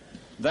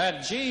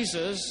that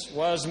Jesus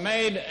was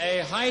made a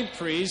high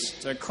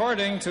priest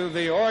according to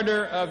the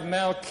order of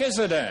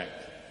Melchizedek.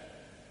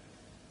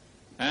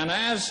 And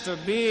as to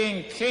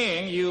being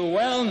king, you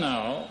well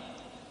know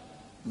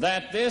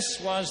that this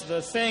was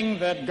the thing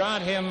that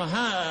got him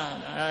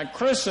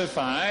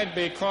crucified,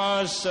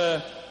 because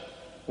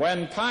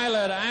when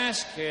Pilate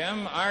asked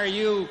him, "Are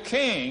you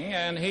king?"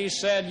 and he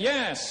said,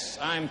 "Yes,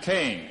 I'm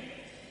king."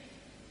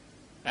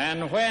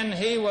 And when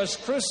he was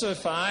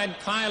crucified,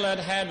 Pilate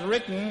had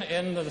written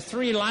in the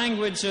three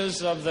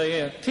languages of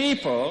the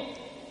people,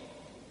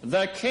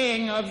 "The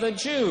King of the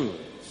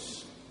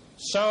Jews."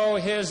 So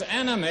his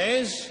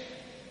enemies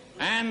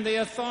and the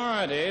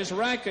authorities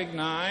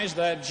recognized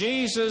that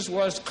Jesus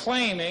was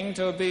claiming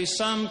to be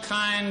some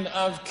kind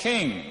of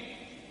king.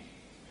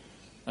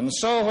 And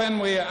so when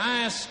we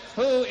ask,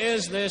 who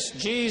is this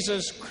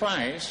Jesus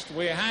Christ,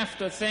 we have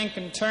to think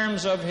in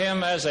terms of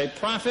him as a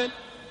prophet,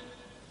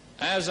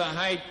 as a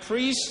high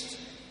priest,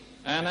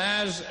 and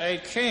as a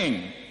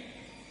king.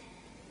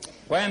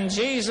 When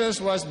Jesus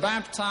was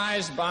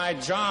baptized by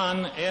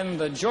John in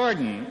the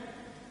Jordan,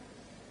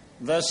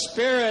 the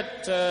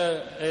Spirit,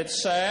 it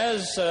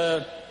says,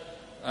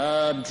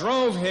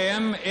 drove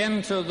him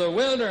into the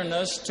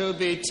wilderness to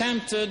be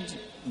tempted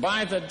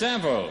by the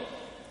devil.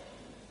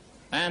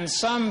 And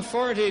some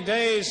 40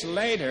 days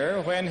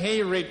later, when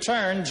he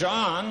returned,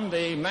 John,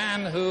 the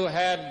man who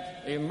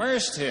had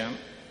immersed him,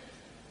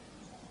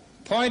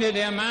 pointed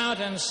him out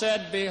and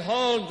said,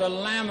 "Behold the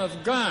Lamb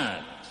of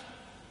God."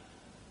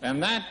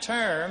 And that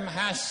term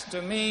has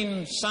to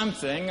mean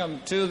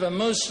something to the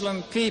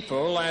Muslim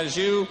people as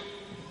you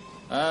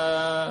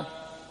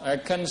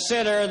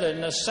consider the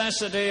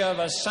necessity of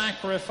a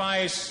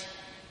sacrifice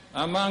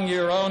among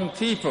your own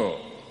people.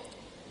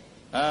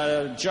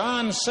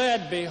 John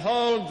said,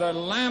 "Behold the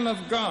Lamb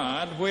of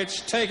God,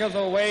 which taketh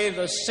away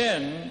the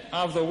sin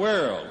of the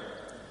world."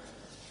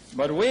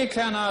 But we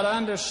cannot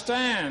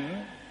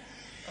understand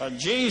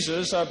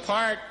Jesus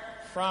apart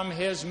from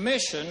his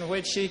mission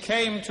which he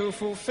came to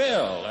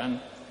fulfill.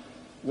 And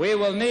We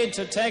will need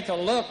to take a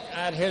look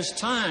at his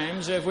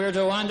times if we're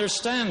to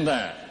understand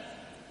that.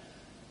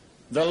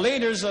 The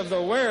leaders of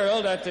the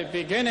world at the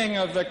beginning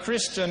of the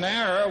Christian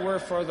era were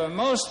for the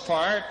most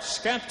part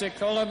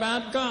skeptical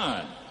about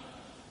God.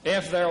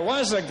 If there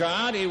was a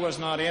God, he was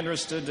not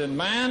interested in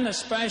man,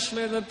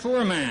 especially the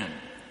poor man.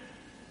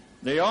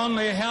 The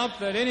only help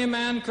that any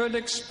man could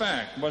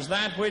expect was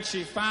that which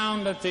he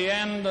found at the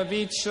end of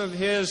each of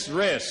his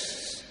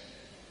wrists.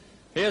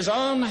 His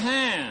own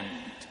hand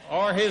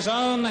or his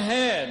own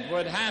head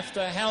would have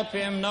to help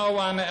him, no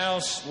one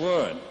else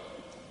would.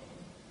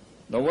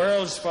 The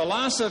world's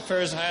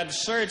philosophers had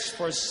searched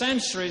for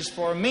centuries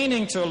for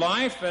meaning to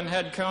life and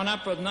had come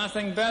up with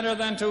nothing better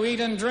than to eat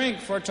and drink,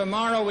 for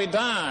tomorrow we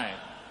die.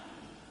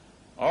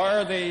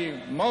 Or the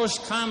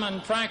most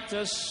common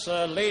practice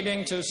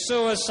leading to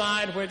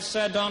suicide, which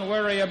said, don't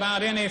worry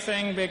about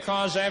anything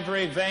because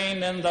every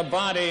vein in the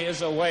body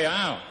is a way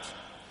out.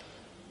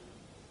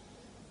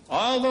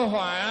 All the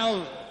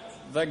while,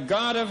 the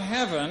God of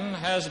heaven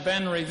has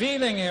been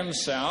revealing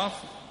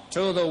himself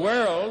to the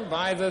world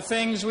by the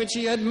things which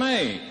he had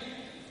made.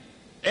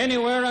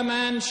 Anywhere a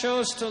man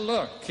chose to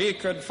look, he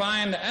could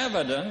find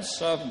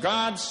evidence of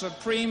God's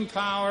supreme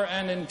power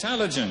and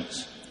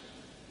intelligence.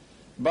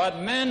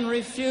 But men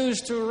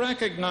refused to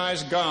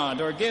recognize God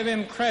or give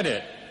him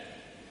credit.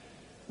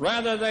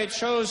 Rather, they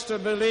chose to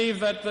believe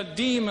that the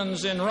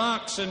demons in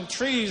rocks and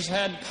trees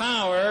had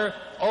power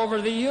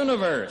over the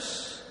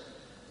universe.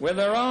 With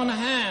their own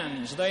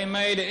hands, they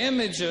made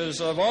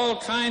images of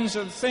all kinds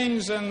of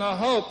things in the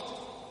hope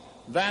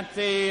that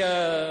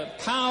the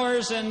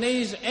powers in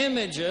these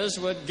images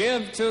would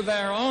give to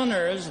their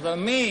owners the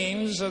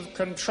means of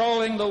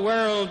controlling the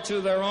world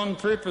to their own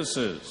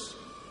purposes.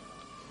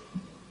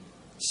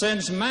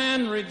 Since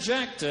man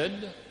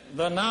rejected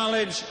the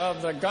knowledge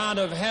of the God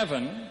of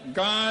heaven,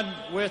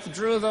 God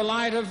withdrew the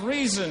light of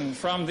reason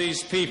from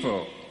these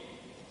people,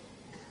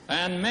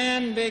 and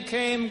men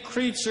became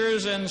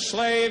creatures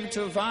enslaved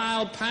to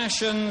vile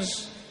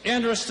passions,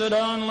 interested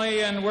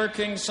only in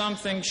working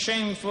something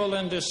shameful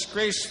and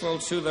disgraceful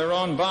to their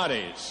own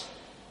bodies.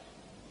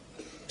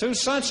 To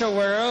such a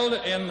world,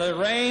 in the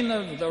reign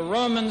of the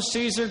Roman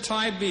Caesar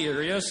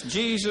Tiberius,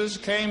 Jesus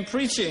came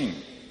preaching.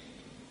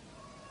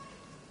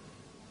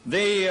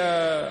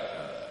 Now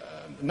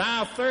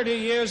 30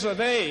 years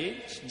of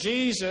age,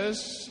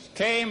 Jesus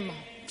came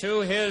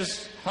to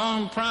his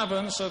home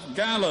province of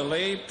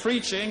Galilee,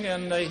 preaching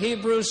in the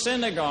Hebrew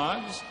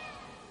synagogues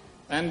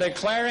and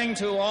declaring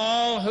to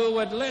all who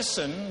would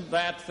listen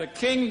that the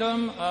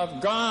kingdom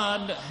of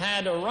God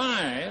had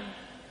arrived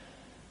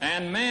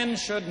and men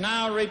should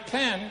now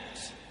repent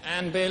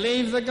and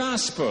believe the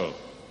gospel.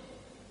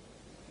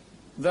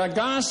 The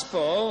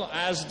gospel,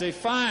 as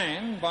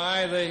defined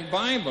by the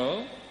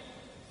Bible,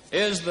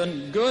 is the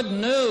good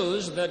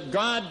news that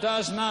God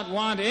does not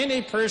want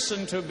any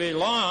person to be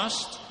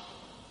lost,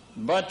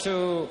 but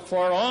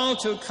for all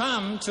to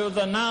come to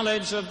the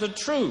knowledge of the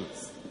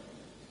truth.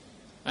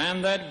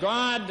 And that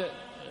God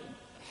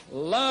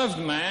loved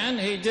man.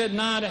 He did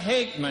not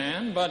hate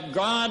man, but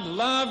God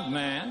loved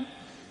man.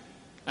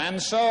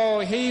 And so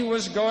he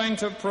was going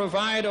to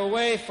provide a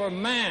way for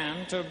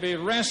man to be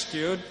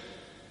rescued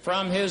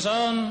from his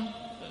own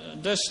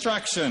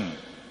destruction.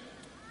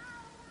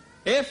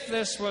 If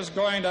this was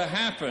going to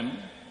happen,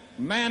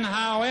 men,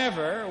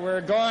 however,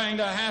 were going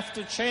to have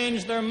to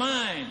change their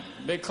mind,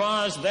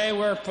 because they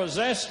were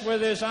possessed with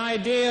this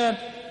idea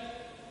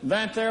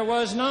that there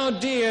was no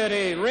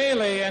deity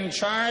really in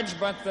charge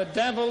but the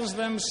devils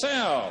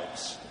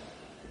themselves.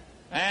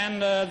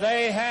 And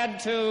they had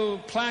to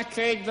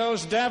placate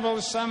those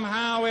devils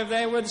somehow if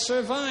they would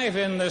survive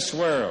in this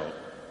world.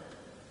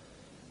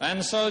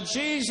 And so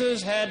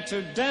Jesus had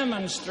to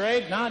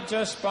demonstrate, not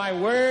just by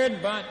word,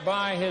 but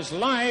by his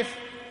life,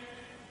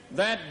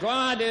 that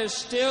God is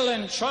still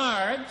in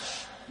charge,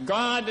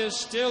 God is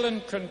still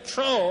in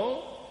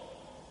control,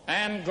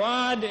 and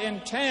God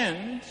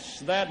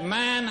intends that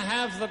man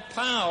have the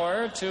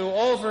power to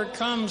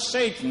overcome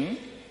Satan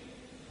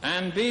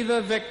and be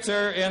the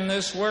victor in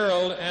this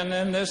world and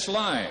in this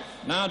life.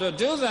 Now, to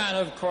do that,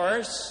 of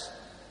course,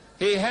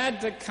 he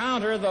had to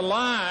counter the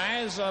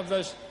lies of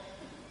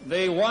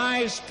the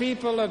wise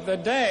people of the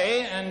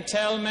day and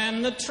tell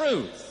men the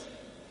truth,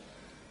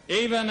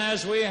 even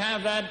as we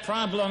have that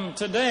problem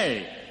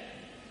today.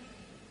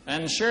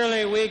 And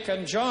surely we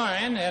can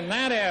join in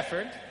that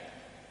effort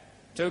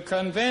to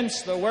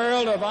convince the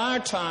world of our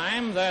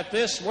time that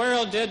this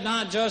world did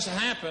not just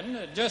happen,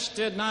 it just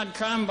did not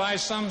come by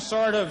some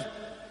sort of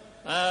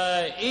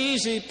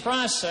easy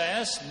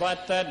process,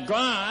 but that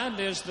God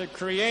is the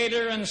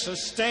creator and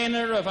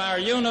sustainer of our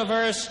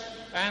universe,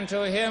 and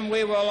to him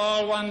we will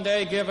all one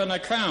day give an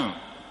account.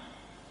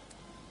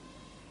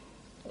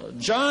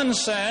 John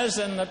says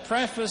in the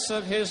preface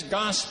of his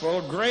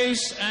gospel,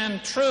 grace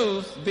and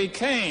truth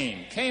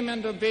came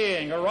into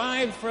being,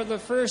 arrived for the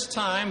first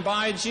time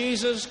by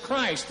Jesus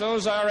Christ.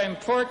 Those are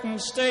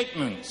important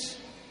statements.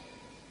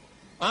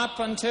 Up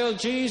until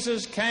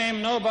Jesus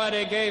came,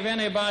 nobody gave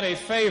anybody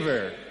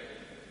favor.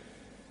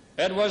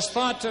 It was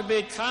thought to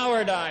be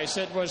cowardice.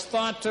 It was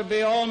thought to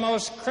be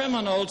almost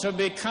criminal to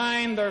be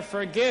kind or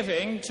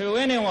forgiving to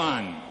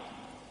anyone.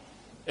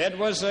 It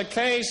was a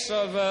case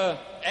of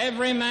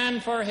every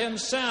man for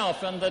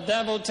himself and the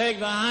devil take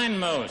the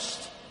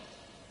hindmost.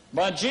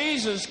 But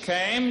Jesus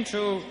came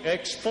to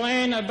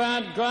explain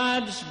about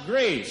God's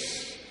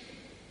grace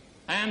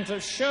and to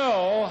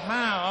show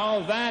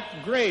how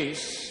that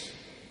grace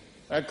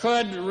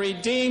could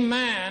redeem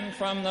man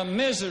from the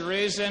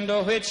miseries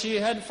into which he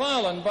had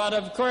fallen. But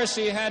of course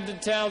he had to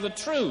tell the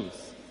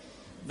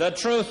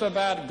truth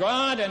about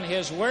God and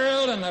his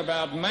world and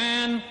about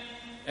man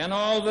and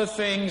all the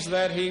things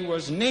that he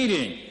was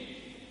needing.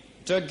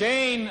 To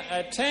gain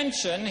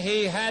attention,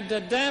 he had to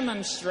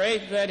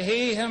demonstrate that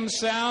he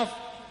himself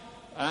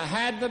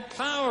had the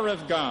power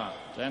of God.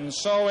 And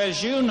so,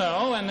 as you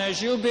know and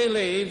as you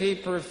believe, he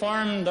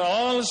performed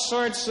all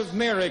sorts of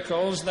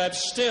miracles that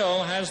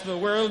still has the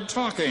world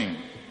talking.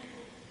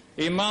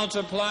 He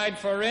multiplied,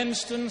 for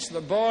instance, the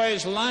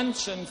boys'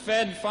 lunch and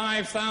fed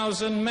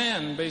 5,000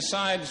 men,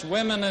 besides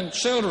women and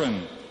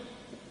children.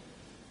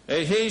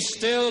 He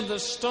stilled the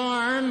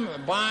storm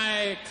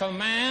by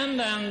command,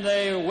 and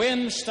the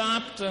wind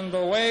stopped and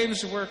the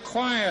waves were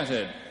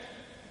quieted.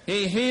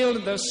 He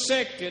healed the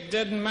sick. It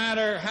didn't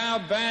matter how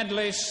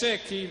badly sick.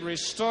 He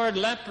restored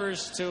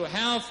lepers to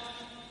health.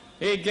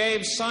 He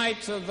gave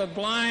sight to the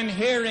blind,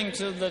 hearing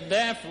to the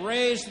deaf,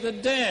 raised the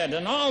dead,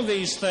 and all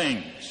these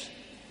things.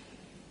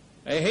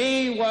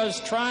 He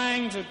was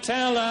trying to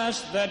tell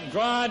us that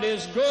God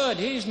is good.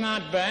 He's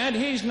not bad.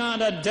 He's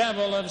not a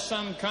devil of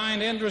some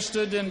kind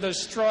interested in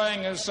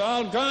destroying us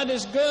all. God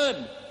is good.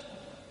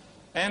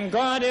 And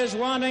God is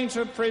wanting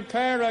to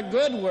prepare a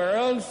good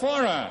world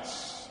for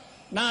us,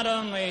 not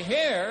only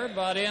here,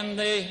 but in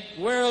the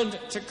world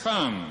to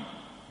come.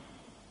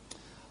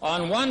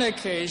 On one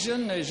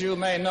occasion, as you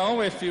may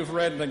know if you've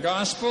read the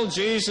gospel,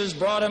 Jesus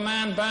brought a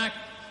man back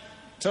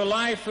to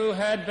life who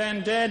had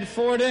been dead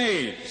 4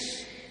 days.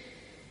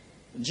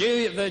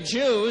 The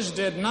Jews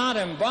did not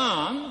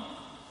embalm.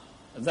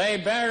 They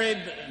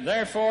buried,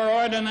 therefore,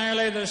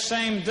 ordinarily the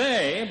same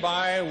day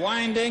by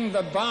winding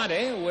the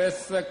body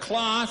with the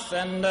cloth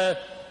and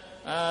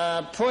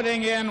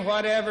putting in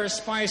whatever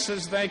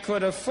spices they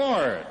could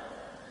afford.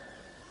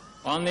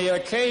 On the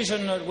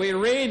occasion that we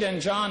read in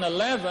John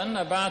 11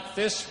 about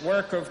this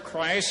work of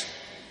Christ,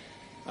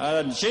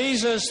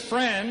 Jesus'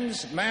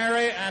 friends,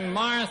 Mary and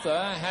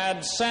Martha,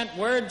 had sent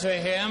word to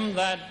him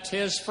that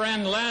his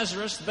friend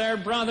Lazarus, their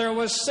brother,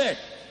 was sick.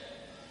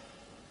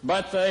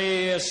 But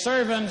the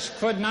servants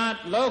could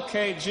not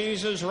locate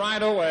Jesus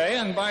right away,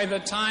 and by the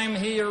time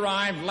he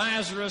arrived,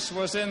 Lazarus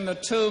was in the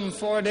tomb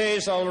 4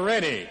 days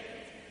already.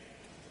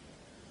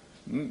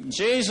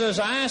 Jesus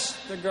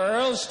asked the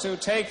girls to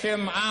take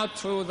him out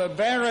to the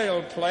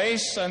burial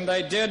place, and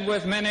they did,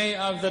 with many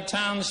of the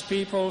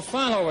townspeople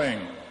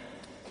following.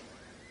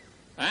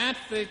 At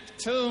the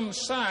tomb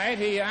site,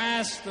 he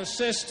asked the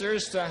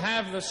sisters to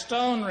have the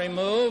stone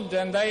removed,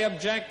 and they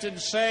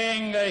objected,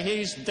 saying,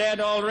 he's dead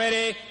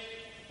already,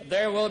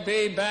 there will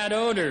be bad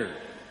odor.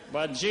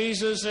 But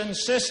Jesus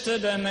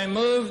insisted, and they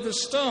moved the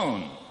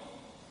stone.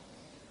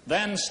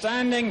 Then,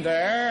 standing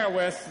there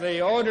with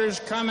the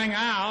odors coming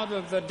out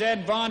of the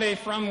dead body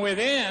from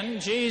within,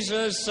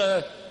 Jesus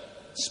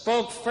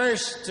spoke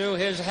first to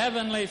his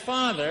heavenly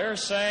Father,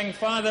 saying,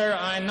 Father,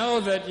 I know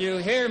that you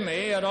hear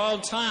me at all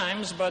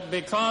times, but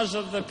because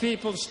of the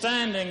people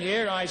standing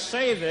here, I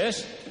say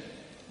this,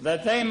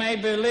 that they may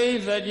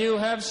believe that you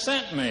have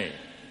sent me.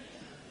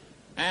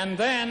 And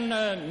then,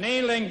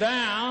 kneeling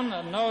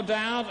down, no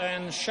doubt,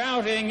 and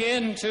shouting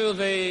into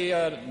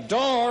the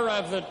door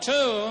of the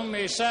tomb,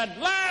 he said,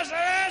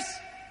 Lazarus,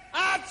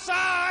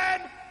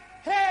 outside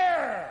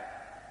here!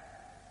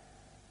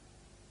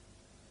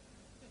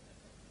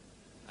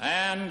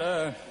 And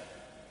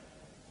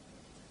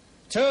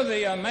to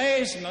the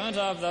amazement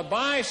of the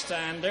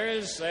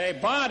bystanders, a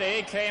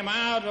body came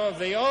out of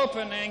the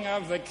opening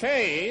of the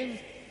cave.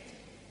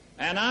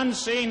 An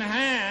unseen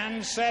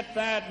hand set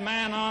that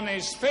man on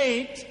his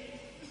feet,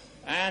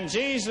 and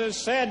Jesus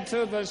said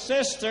to the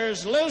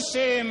sisters, loose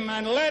him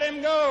and let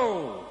him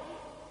go.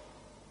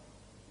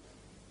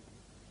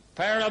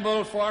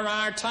 Parable for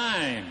our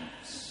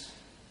times.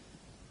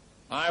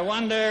 I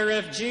wonder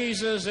if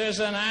Jesus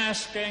isn't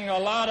asking a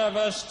lot of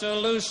us to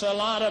loose a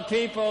lot of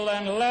people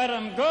and let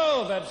them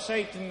go that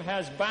Satan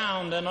has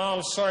bound in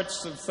all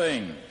sorts of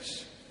things.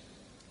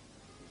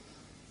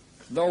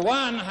 The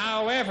one,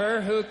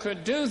 however, who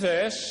could do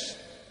this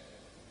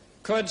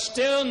could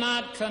still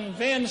not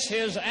convince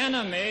his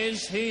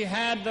enemies he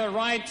had the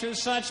right to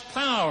such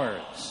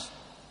powers.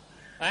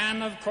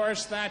 And, of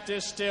course, that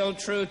is still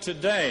true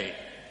today.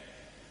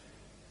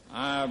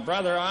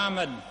 Brother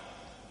Ahmed,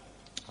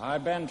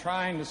 I've been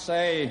trying to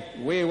say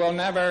we will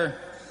never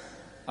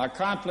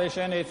accomplish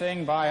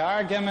anything by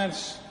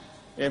arguments.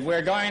 If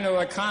we're going to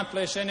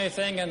accomplish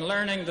anything in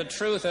learning the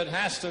truth, it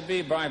has to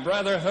be by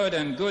brotherhood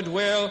and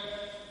goodwill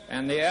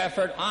and the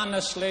effort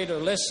honestly to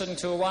listen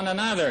to one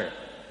another.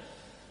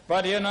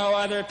 But you know,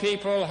 other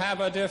people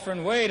have a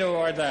different way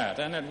toward that,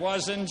 and it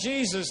was in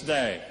Jesus'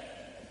 day.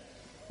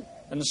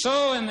 And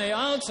so in the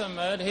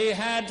ultimate, he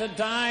had to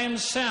die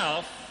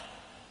himself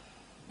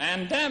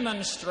and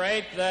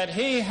demonstrate that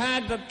he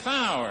had the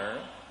power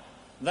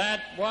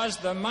that was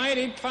the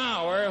mighty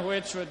power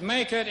which would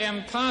make it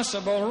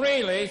impossible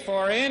really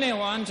for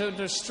anyone to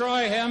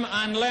destroy him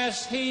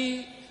unless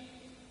he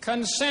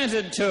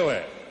consented to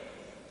it.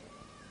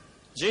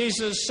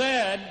 Jesus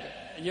said,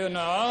 you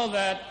know,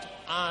 that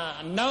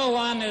no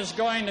one is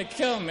going to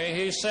kill me.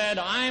 He said,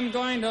 I'm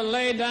going to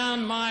lay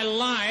down my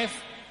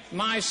life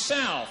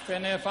myself,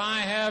 and if I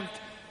have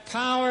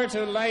power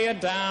to lay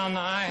it down,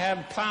 I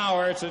have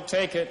power to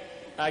take it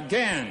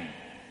again.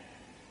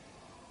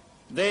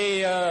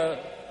 The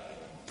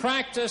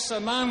practice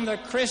among the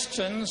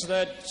Christians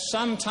that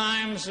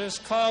sometimes is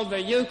called the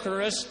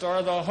Eucharist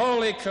or the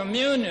Holy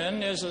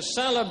Communion is a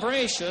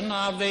celebration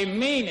of the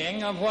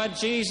meaning of what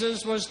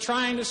Jesus was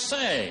trying to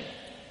say.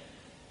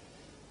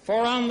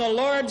 For on the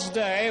Lord's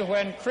Day,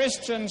 when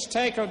Christians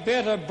take a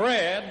bit of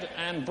bread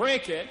and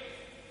break it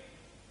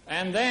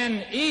and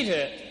then eat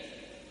it,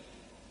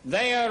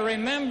 they are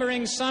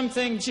remembering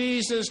something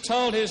Jesus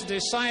told his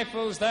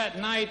disciples that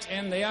night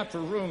in the upper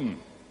room,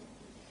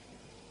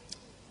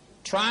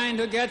 trying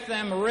to get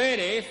them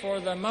ready for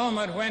the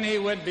moment when he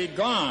would be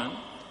gone,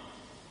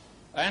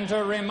 and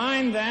to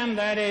remind them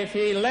that if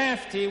he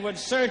left, he would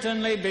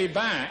certainly be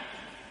back.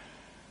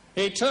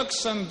 He took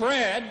some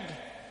bread,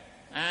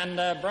 and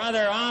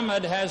Brother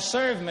Ahmed has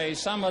served me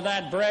some of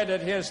that bread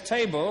at his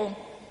table,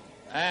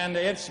 and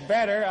it's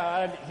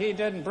better. He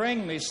didn't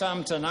bring me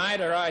some tonight,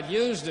 or I'd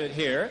used it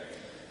here.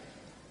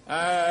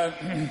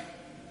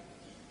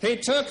 He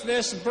took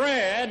this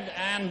bread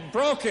and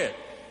broke it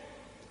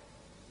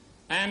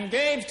and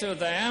gave to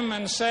them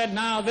and said,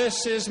 now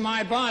this is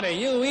my body.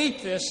 You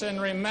eat this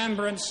in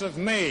remembrance of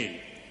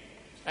me.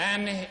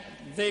 And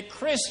the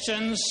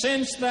Christians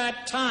since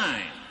that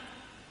time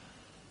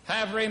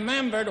have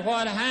remembered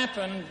what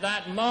happened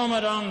that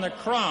moment on the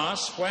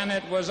cross when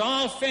it was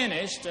all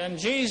finished and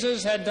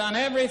Jesus had done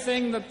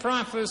everything the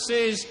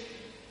prophecies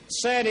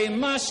said he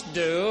must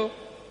do.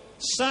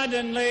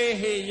 Suddenly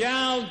he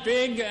yelled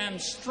big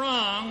and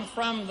strong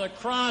from the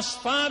cross,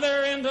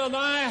 Father, into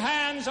thy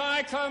hands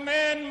I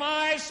commend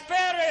my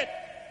spirit.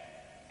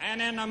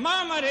 And in a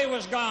moment he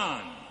was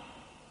gone.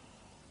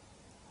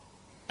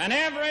 And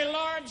every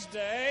Lord's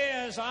Day,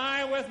 as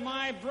I with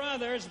my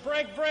brothers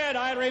break bread,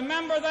 I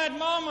remember that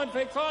moment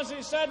because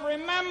he said,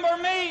 remember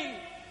me.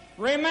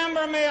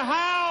 Remember me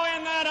how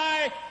in that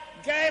I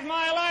gave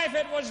my life.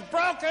 It was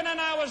broken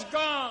and I was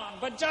gone.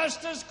 But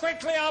just as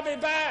quickly I'll be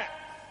back.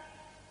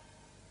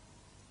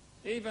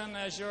 Even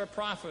as your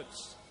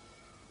prophets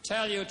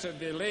tell you to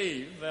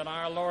believe that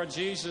our Lord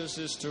Jesus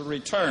is to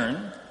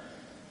return,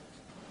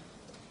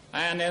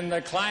 and in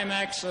the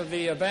climax of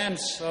the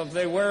events of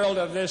the world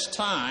of this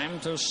time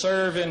to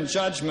serve in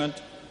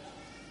judgment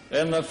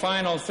in the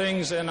final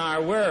things in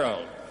our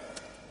world.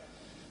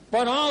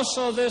 But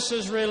also this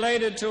is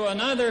related to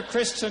another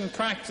Christian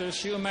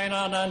practice you may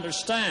not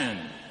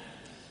understand.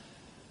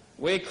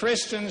 We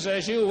Christians,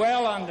 as you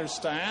well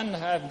understand,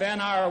 have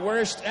been our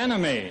worst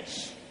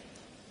enemies.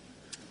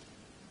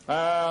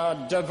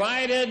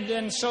 Divided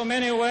in so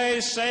many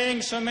ways,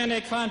 saying so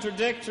many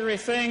contradictory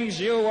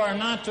things, you are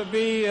not to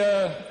be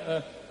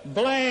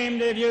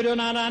blamed if you do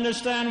not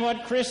understand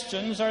what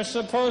Christians are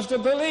supposed to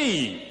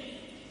believe.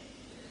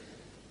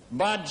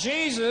 But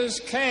Jesus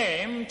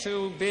came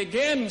to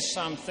begin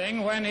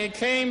something when he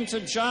came to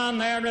John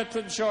there at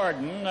the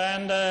Jordan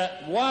and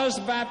was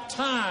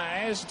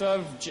baptized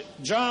of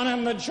John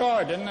in the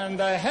Jordan, and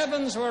the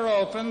heavens were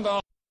opened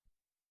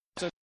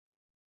to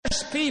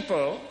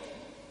people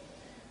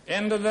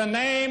into the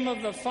name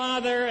of the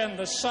Father and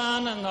the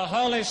Son and the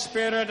Holy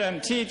Spirit,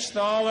 and teach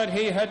all that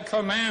he had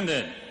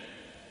commanded.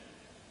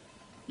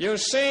 You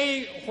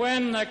see,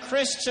 when the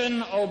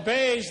Christian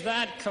obeys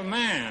that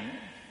command,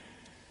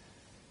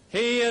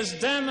 he is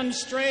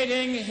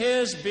demonstrating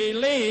his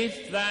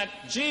belief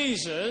that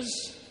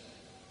Jesus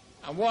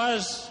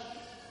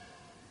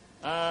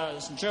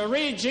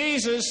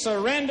Jesus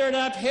surrendered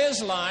up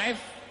his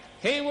life,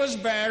 he was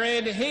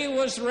buried, he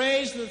was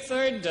raised the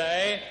third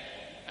day,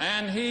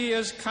 and he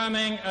is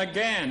coming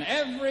again.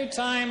 Every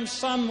time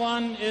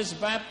someone is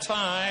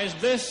baptized,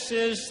 this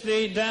is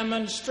the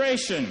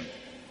demonstration.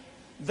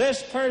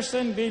 This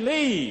person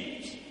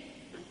believes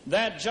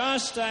that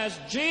just as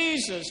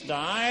Jesus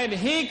died,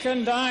 he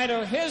can die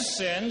to his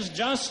sins.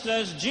 Just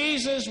as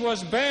Jesus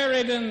was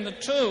buried in the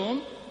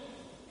tomb,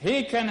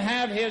 he can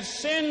have his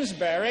sins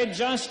buried.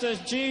 Just as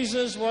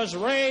Jesus was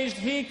raised,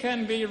 he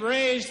can be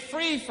raised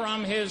free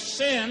from his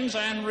sins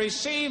and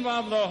receive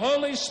of the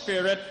Holy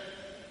Spirit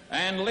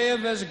and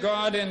live as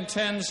God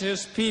intends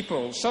his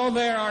people. So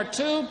there are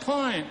 2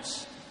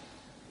 points.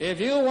 If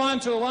you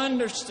want to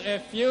understand,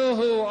 if you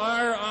who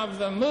are of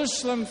the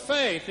Muslim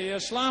faith, the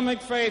Islamic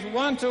faith,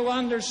 want to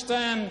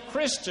understand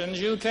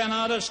Christians, you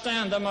cannot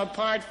understand them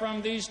apart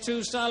from these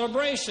 2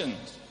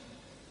 celebrations: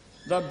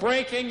 the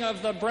breaking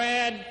of the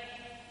bread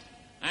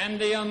and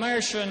the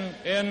immersion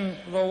in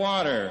the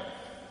water.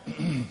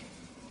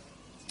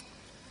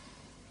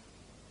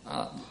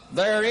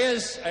 There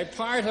is a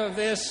part of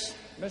this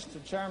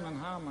Mr. Chairman,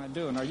 how am I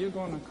doing? Are you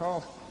going to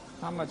call?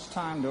 How much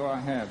time do I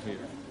have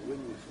here?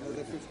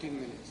 Another 15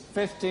 minutes.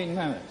 15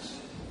 minutes.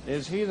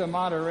 Is he the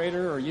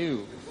moderator or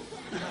you?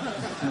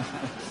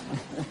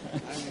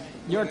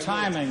 You're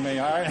timing me,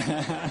 all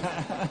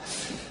right?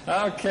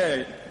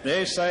 Okay.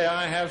 They say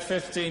I have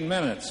 15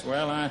 minutes.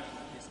 Well,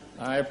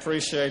 I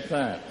appreciate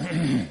that.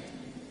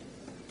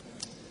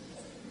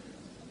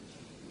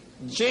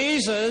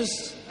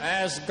 Jesus,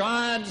 as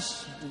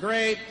God's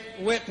great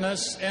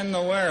witness in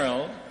the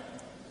world,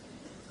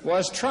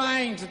 was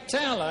trying to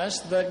tell us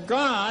that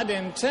God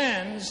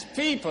intends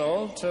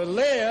people to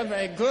live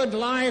a good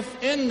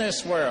life in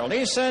this world.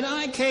 He said,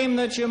 I came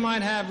that you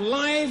might have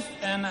life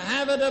and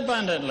have it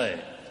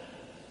abundantly.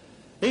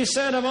 He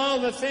said, of all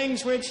the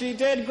things which he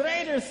did,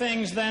 greater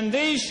things than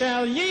these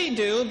shall ye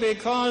do,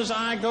 because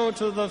I go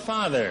to the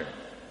Father.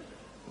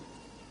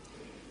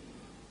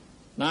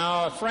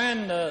 Now,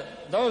 friend,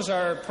 those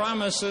are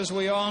promises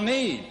we all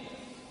need.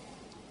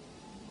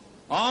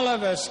 All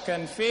of us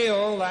can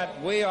feel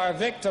that we are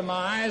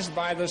victimized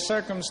by the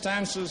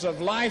circumstances of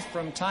life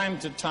from time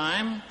to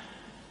time,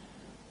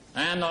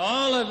 and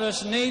all of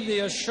us need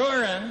the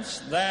assurance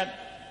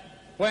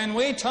that when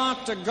we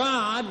talk to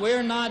God,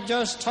 we're not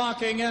just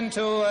talking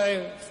into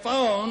a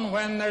phone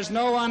when there's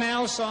no one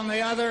else on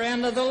the other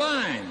end of the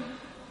line.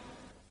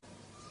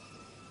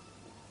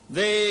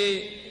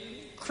 The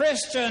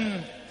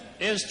Christian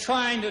is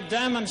trying to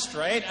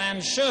demonstrate,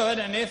 and should,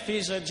 and if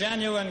he's a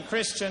genuine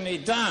Christian, he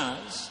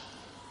does,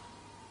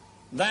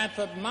 that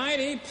the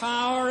mighty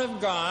power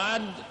of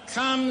God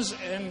comes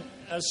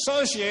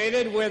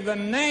associated with the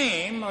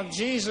name of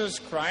Jesus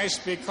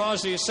Christ,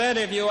 because he said,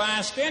 if you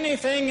ask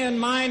anything in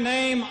my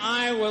name,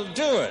 I will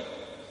do it.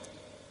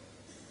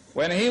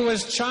 When he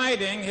was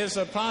chiding his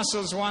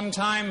apostles one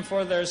time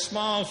for their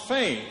small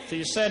faith,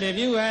 he said, if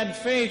you had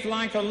faith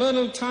like a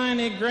little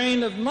tiny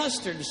grain of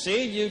mustard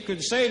seed, you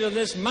could say to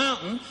this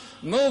mountain,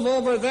 move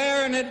over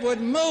there, and it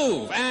would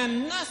move,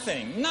 and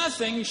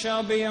nothing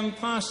shall be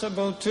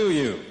impossible to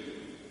you.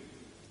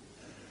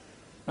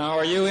 Now,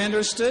 are you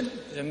interested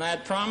in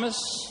that promise?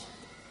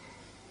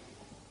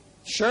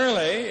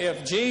 Surely,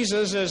 if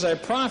Jesus is a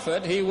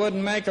prophet, he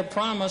wouldn't make a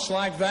promise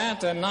like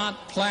that and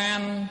not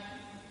plan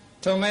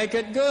to make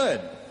it good.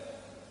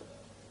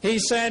 He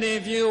said,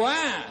 if you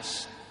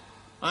ask,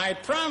 I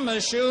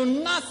promise you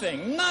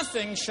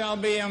nothing shall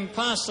be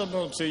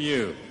impossible to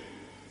you.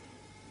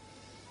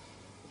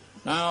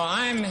 Now,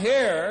 I'm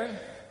here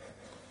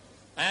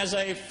as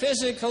a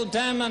physical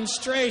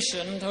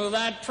demonstration to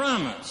that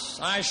promise.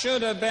 I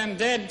should have been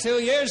dead 2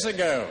 years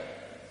ago.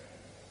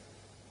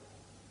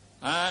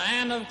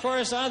 And of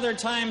course other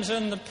times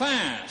in the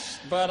past.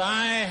 But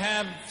I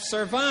have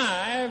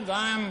survived,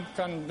 I'm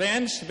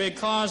convinced,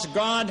 because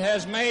God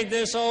has made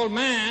this old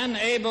man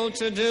able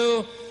to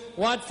do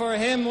what for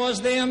him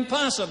was the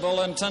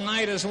impossible, and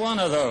tonight is one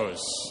of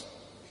those.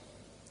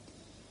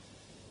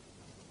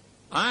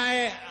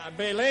 I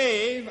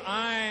believe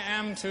I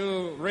am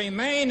to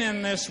remain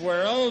in this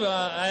world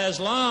as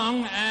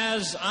long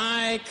as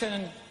I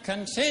can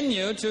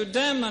continue to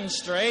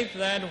demonstrate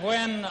that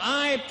when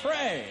I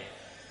pray,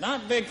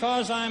 not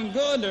because I'm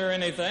good or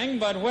anything,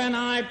 but when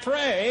I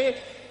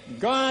pray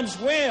God's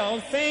will,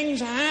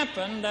 things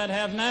happen that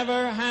have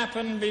never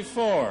happened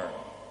before.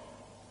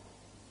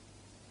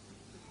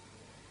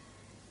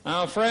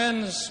 Now,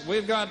 friends,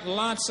 we've got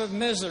lots of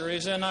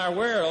miseries in our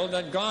world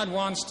that God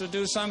wants to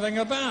do something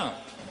about.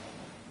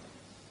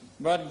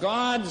 But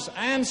God's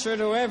answer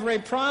to every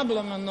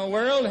problem in the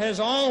world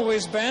has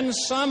always been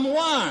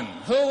someone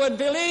who would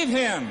believe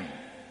him.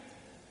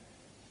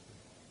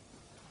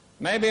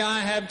 Maybe I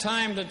have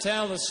time to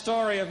tell the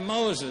story of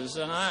Moses,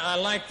 and I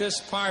like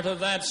this part of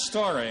that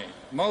story.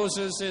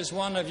 Moses is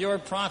one of your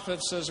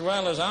prophets as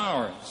well as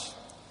ours.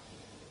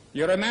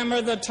 You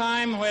remember the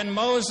time when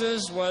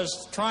Moses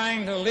was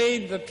trying to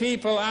lead the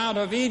people out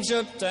of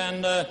Egypt,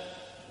 and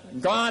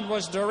God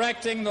was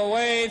directing the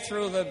way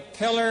through the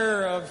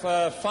pillar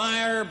of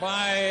fire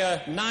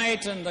by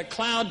night and the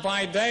cloud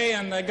by day,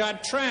 and they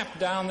got trapped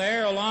down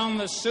there along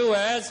the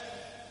Suez,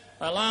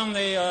 along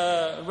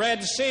the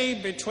Red Sea,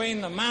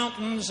 between the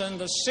mountains and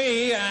the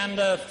sea, and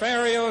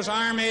Pharaoh's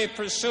army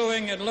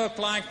pursuing. It looked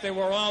like they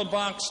were all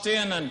boxed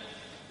in, and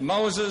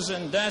Moses,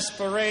 in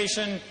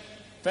desperation,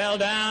 fell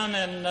down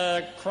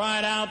and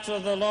cried out to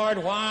the Lord,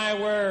 why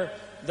were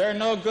there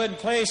no good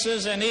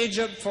places in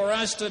Egypt for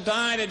us to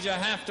die? Did you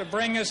have to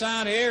bring us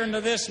out here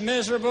into this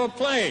miserable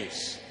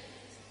place?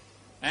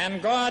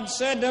 And God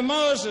said to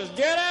Moses,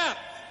 get up,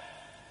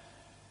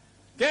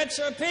 get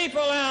your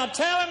people out,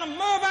 tell them to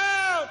move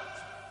out.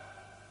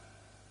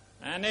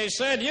 And he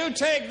said, you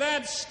take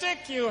that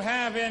stick you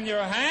have in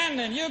your hand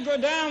and you go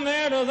down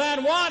there to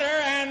that water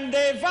and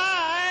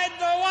divide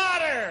the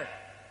water.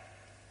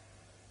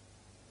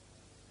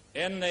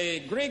 In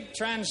the Greek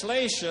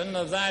translation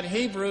of that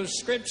Hebrew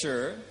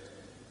scripture,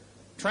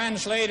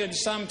 translated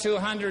some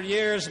 200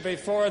 years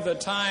before the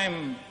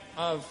time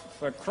of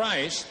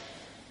Christ,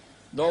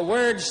 the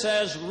word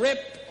says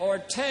rip or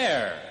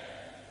tear.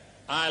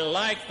 I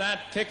like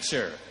that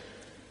picture.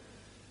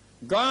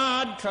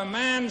 God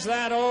commands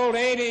that old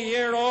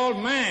 80-year-old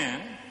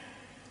man.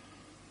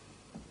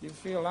 You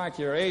feel like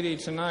you're 80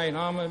 tonight,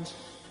 Ahmed?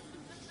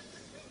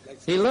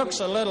 He looks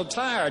a little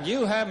tired.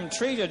 You haven't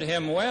treated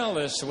him well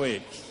this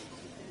week.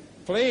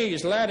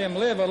 Please let him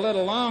live a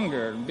little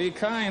longer. Be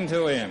kind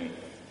to him.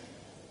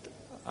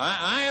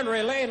 I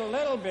relate a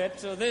little bit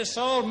to this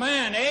old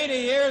man, 80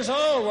 years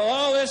old, with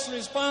all this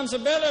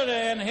responsibility,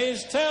 and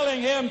he's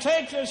telling him,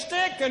 take your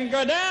stick and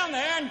go down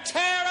there and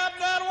tear up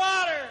that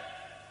water.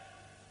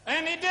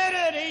 And he did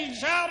it. He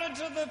shouted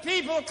to the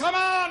people, come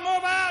on,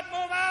 move out,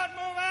 move out,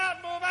 move out,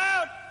 move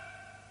out.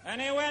 And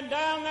he went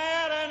down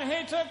there and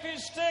he took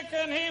his stick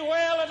and he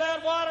wailed at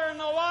that water, and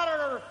the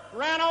water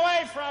ran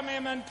away from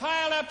him and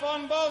piled up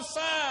on both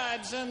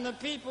sides, and the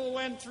people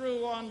went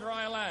through on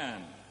dry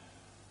land.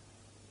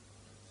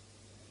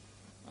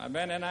 I've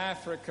been in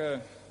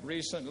Africa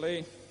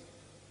recently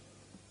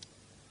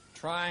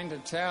trying to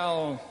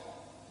tell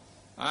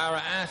our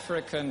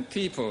African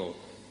people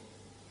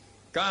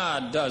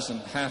God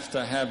doesn't have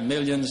to have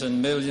millions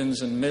and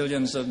millions and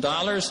millions of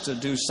dollars to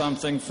do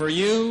something for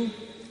you.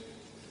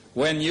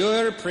 When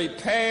you're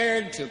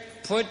prepared to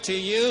put to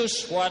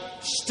use what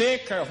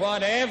stick or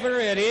whatever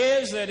it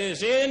is that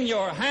is in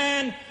your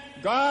hand,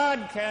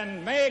 God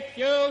can make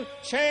you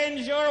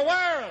change your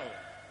world.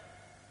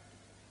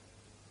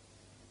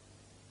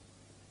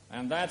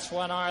 And that's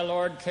what our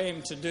Lord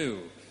came to do.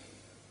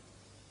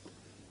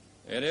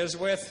 It is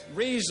with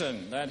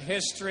reason that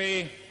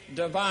history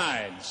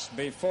divides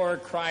before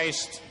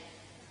Christ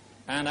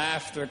and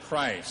after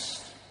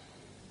Christ,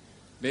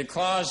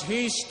 because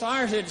he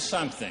started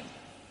something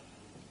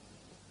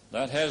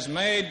that has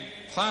made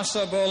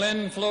possible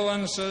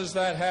influences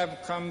that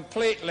have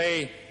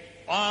completely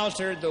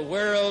altered the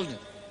world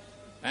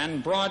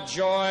and brought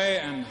joy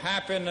and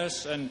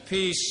happiness and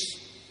peace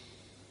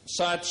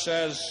such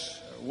as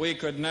we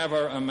could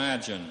never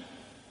imagine.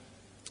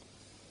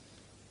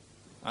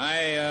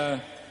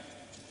 I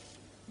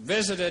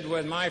visited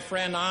with my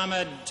friend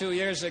Ahmed 2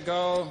 years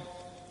ago,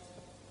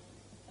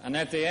 and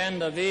at the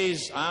end of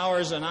these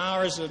hours and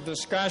hours of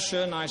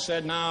discussion, I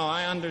said, now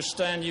I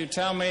understand you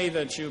tell me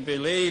that you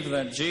believe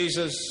that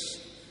Jesus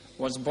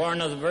was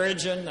born of the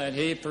Virgin, that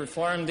he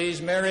performed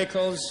these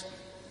miracles,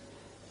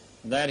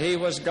 that he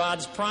was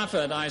God's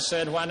prophet. I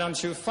said, why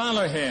don't you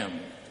follow him?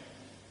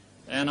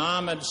 And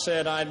Ahmed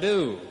said, I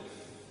do.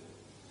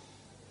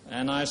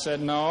 And I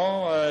said,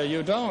 no,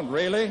 you don't,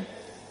 really.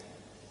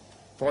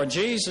 For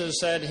Jesus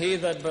said, he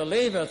that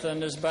believeth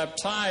and is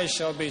baptized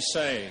shall be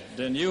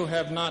saved, and you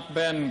have not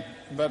been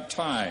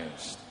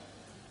baptized.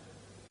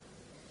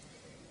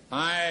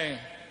 I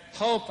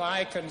hope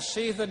I can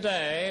see the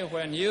day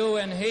when you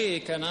and he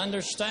can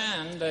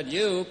understand that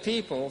you,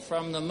 people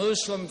from the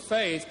Muslim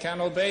faith, can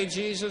obey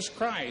Jesus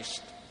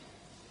Christ.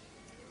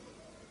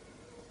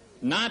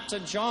 Not to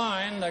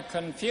join the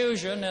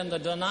confusion in the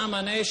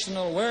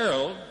denominational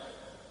world,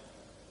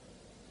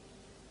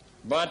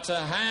 but to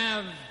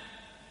have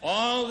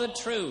all the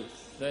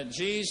truth that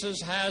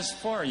Jesus has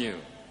for you.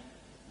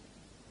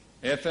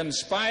 If in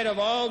spite of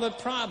all the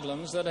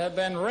problems that have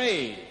been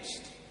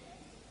raised,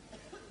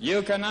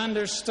 you can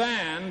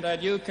understand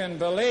that you can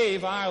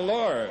believe our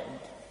Lord,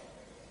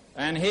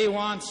 and he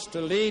wants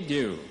to lead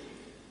you.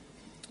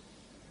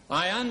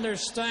 I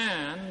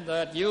understand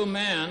that you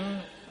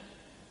men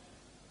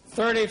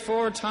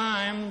 34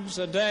 times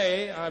a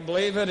day, I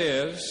believe it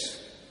is,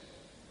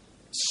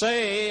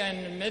 say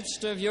in the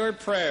midst of your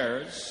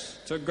prayers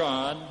to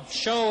God,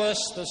 show us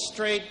the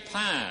straight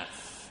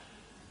path.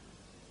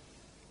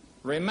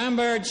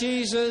 Remember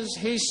Jesus,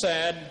 he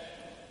said,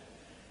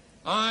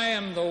 I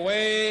am the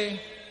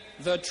way,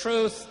 the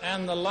truth,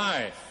 and the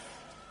life.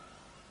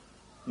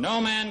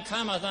 No man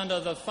cometh unto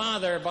the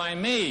Father by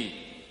me.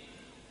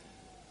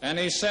 And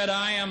he said,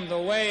 I am the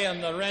way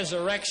and the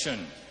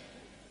resurrection.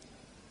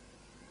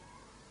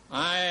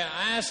 I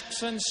ask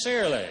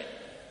sincerely,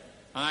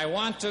 I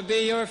want to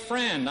be your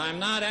friend. I'm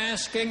not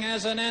asking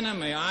as an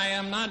enemy. I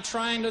am not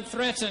trying to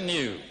threaten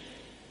you.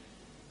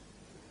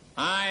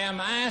 I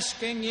am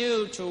asking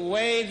you to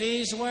weigh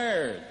these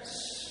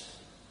words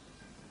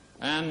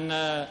and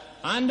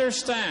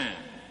understand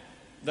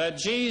that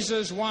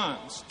Jesus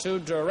wants to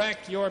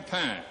direct your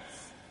path.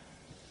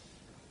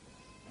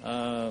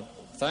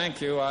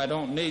 Thank you. I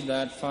don't need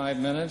that 5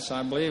 minutes.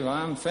 I believe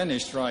I'm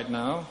finished right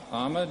now.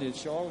 Ahmed,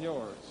 it's all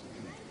yours.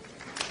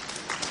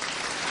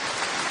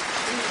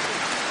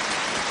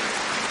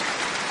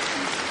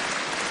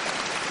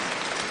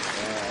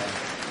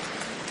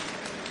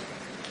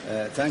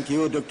 Thank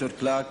you, Dr.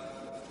 Clark.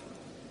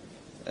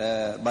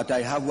 But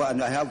I have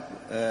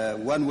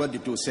one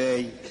word to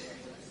say.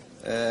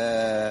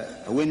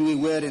 When we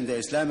were in the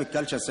Islamic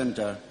Culture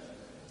Center,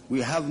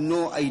 we have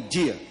no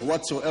idea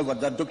whatsoever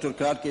that Dr.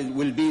 Clark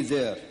will be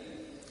there.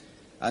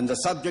 And the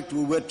subject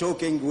we were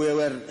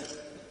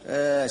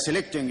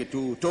selecting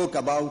to talk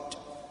about,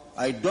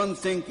 I don't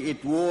think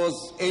it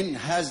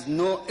has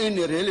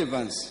any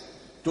relevance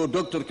to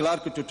Dr.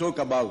 Clark to talk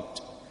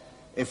about.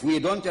 If we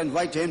don't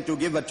invite him to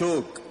give a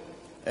talk,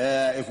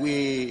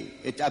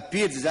 it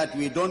appears that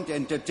we don't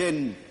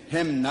entertain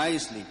him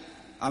nicely.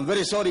 I'm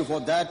very sorry for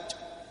that.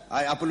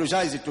 I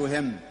apologize to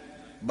him.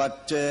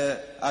 But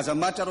as a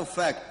matter of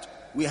fact,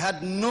 we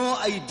had no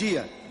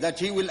idea that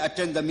he will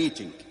attend the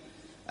meeting.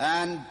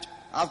 And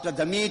after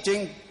the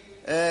meeting,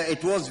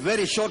 it was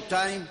very short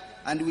time,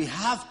 and we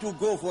have to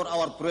go for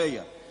our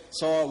prayer.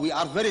 So we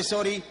are very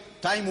sorry.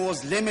 Time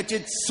was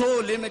limited, so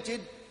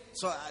limited.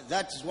 So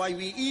that's why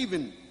we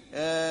even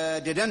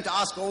didn't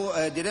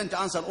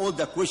answer all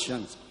the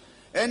questions.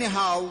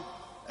 Anyhow,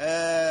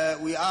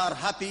 we are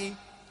happy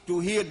to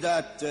hear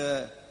that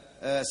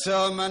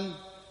sermon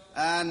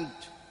and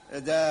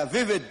the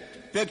vivid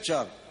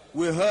picture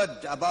we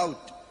heard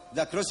about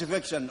the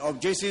crucifixion of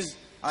Jesus.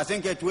 I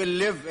think it will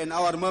live in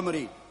our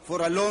memory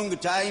for a long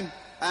time.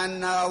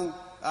 And now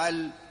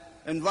I'll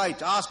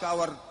ask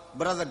our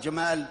brother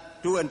Jamal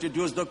to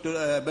introduce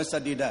Mr.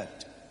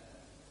 Deedat.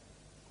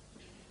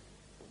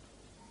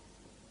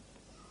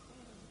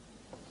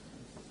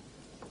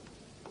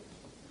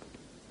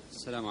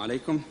 Assalamu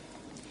alaikum.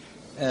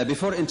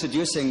 Before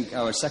introducing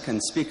our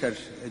second speaker,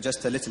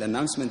 just a little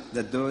announcement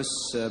that those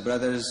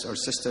brothers or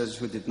sisters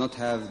who did not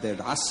have their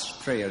Asr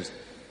prayers,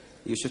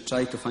 you should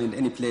try to find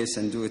any place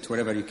and do it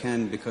wherever you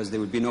can, because there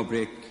will be no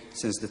break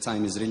since the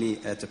time is really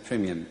at a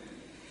premium.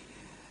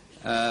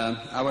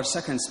 Our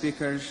second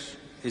speaker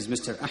is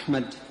Mr.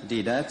 Ahmed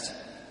Deedat.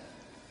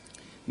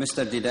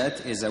 Mr.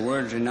 Deedat is a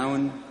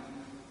world-renowned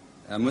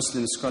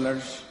Muslim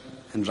scholar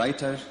and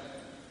writer.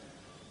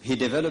 He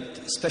developed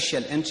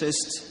special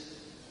interest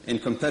in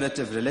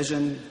comparative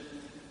religion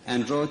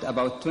and wrote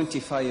about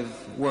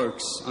 25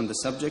 works on the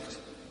subject.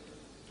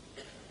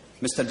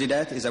 Mr.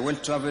 Deedat is a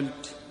well-traveled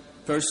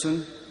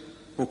person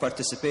who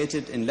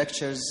participated in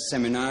lectures,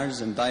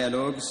 seminars, and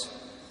dialogues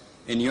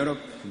in Europe,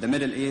 the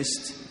Middle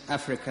East,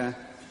 Africa,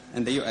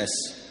 and the US.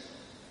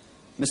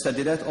 Mr.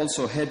 Deedat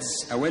also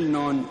heads a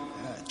well-known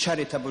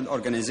charitable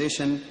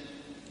organization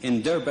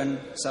in Durban,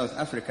 South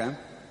Africa.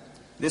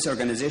 This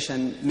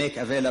organization makes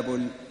available,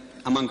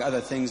 among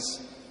other things,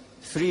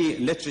 free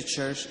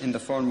literature in the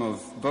form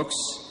of books,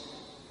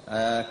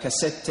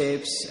 cassette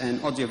tapes, and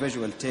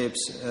audiovisual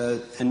tapes,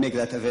 and make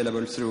that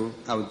available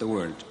throughout the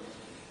world.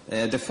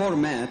 The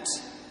format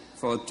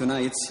for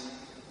tonight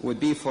would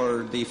be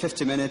for the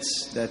 50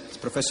 minutes that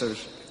Professor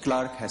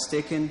Clark has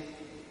taken.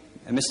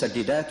 Mr.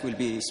 Deedat will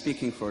be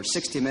speaking for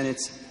 60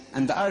 minutes,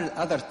 and the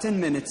other 10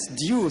 minutes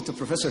due to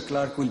Professor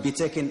Clark will be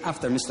taken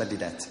after Mr.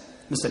 Deedat.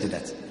 Mr.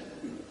 Deedat.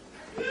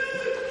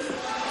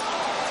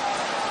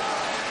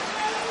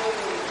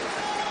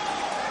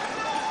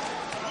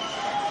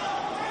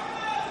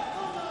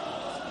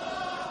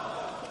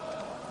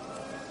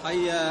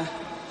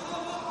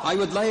 I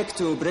would like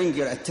to bring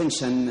your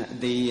attention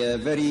the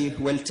very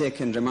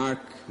well-taken remark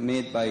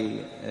made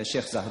by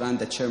Sheikh Zahran,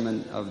 the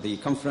chairman of the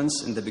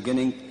conference, in the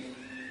beginning,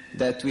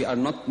 that we are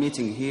not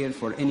meeting here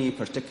for any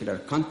particular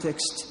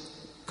contest,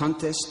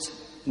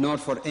 nor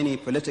for any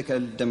political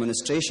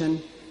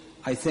demonstration.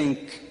 I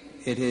think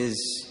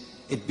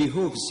it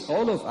behooves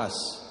all of us,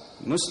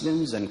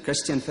 Muslims and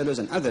Christian fellows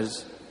and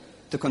others,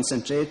 to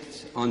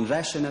concentrate on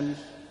rational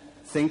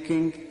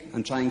thinking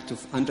and trying to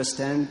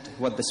understand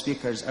what the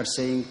speakers are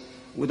saying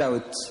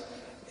without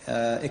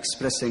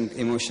expressing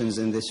emotions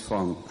in this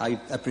form. I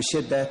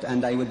appreciate that,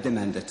 and I would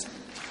demand it.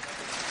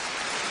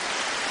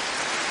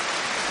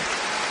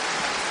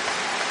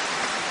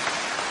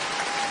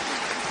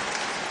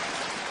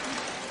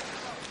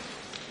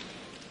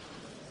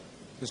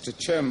 Mr.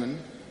 Chairman,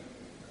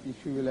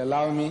 if you will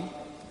allow me,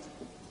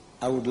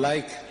 I would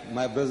like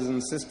my brothers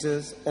and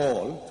sisters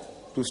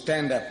all to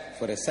stand up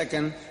for a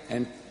second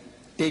and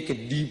take a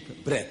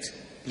deep breath.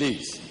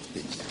 Please.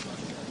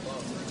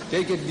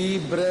 Take a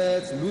deep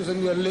breath,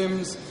 loosen your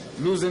limbs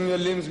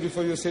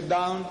before you sit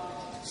down,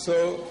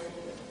 so,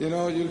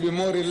 you'll be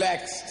more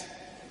relaxed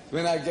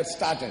when I get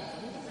started.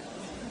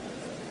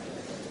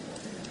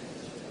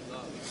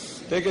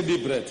 Take a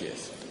deep breath,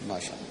 yes.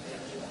 MashaAllah.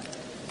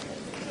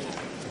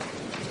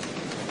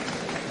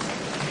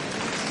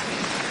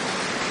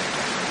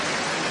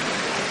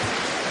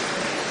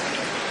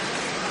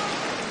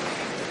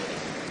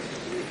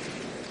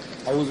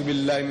 أعوذ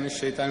بالله من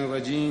الشيطان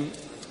الرجيم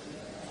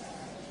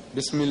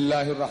بسم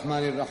الله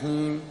الرحمن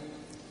الرحيم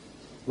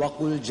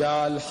وقل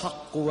جاء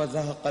الحق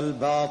وزهق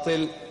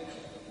الباطل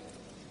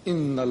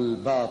إن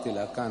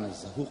الباطل كان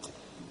زهوقا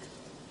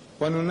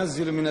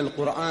وننزل من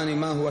القرآن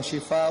ما هو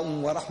شفاء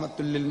ورحمة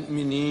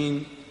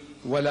للمؤمنين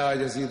ولا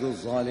يزيد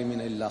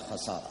الظالمين إلا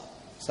خسارا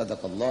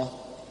صدق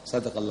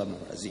الله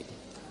العظيم.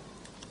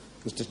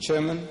 Mr.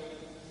 Chairman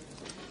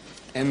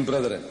and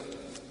brethren,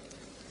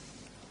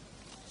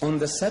 on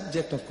the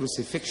subject of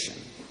crucifixion,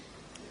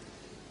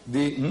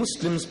 the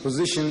Muslim's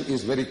position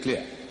is very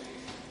clear.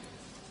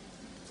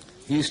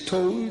 He is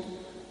told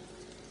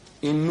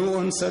in no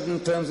uncertain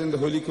terms in the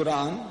Holy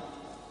Quran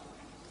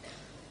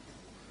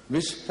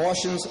which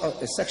portions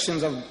of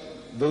sections of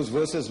those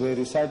verses were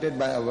recited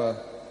by our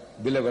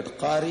beloved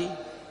Qari,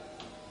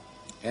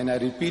 and I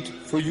repeat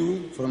for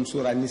you from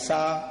Surah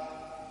Nisa,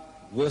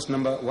 verse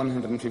number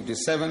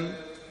 157,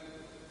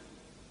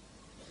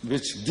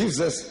 which gives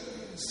us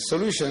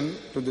solution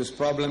to this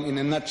problem in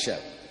a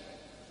nutshell.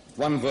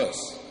 one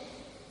verse.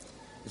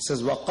 It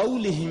says,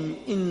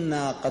 وَقَوْلِهِمْ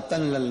إِنَّا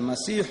قَتَلْنَا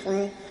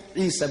الْمَسِيحُ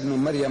عِيسَى بْنُ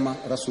مَرْيَمَ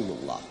رَسُولُ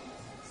اللَّهِ.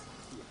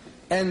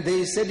 And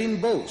they said in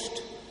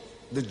boast,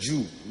 the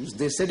Jews,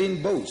 they said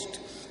in boast,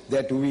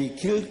 that we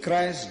killed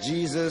Christ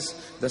Jesus,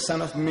 the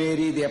son of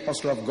Mary, the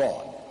apostle of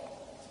God.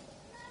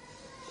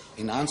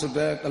 In answer to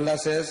that, Allah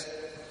says,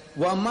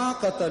 وَمَا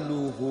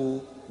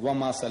قَتَلُوهُ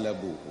وَمَا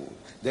صَلَبُوهُ.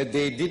 That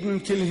they didn't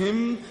kill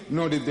him,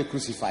 nor did they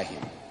crucify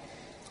him.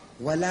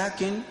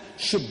 وَلَكِنْ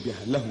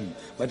شُبِّهَ لَهُمْ.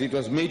 But it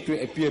was made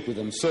to appear to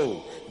them.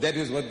 So, that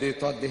is what they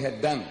thought they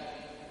had done.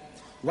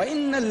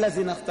 وَإِنَّ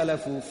الَّذِينَ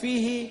اخْتَلَفُوا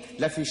فِيهِ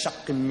لَفِي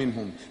شَقٍّ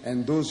مِّنْهُمْ.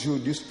 And those who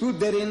dispute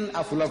therein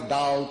are full of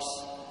doubts.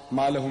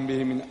 مَا لَهُمْ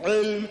بِهِ مِنْ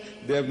عِلْمٍ.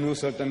 They have no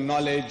certain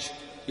knowledge.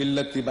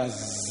 إِلَّا اتِّبَاعَ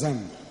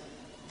الظَّنِّ.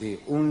 They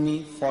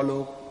only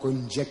follow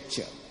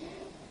conjecture,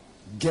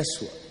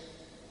 guesswork,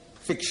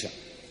 fiction.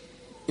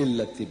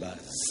 إِلَّا اتِّبَاعَ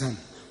الظَّنِّ.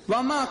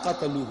 وَمَا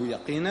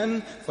قَتَلُوهُ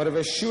يَقِينًا. For of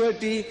a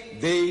surety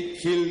they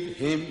killed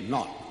him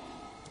not.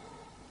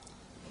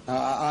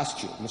 I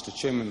ask you, Mr.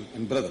 Chairman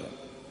and brethren,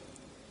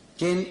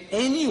 can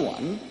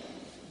anyone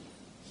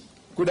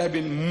could have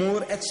been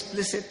more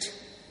explicit,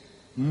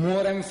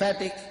 more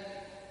emphatic,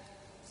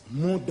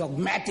 more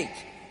dogmatic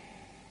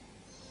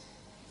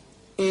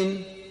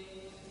in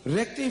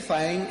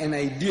rectifying an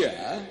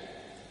idea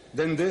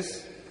than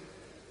this?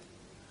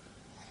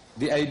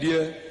 The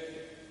idea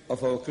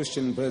of our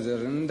Christian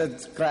brethren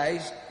that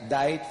Christ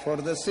died for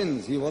the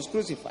sins. He was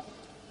crucified.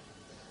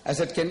 I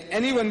said, can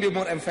anyone be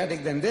more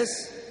emphatic than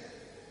this?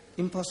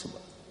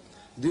 Impossible.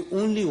 The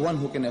only one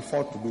who can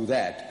afford to do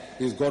that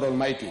is God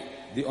Almighty,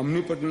 the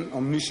omnipotent,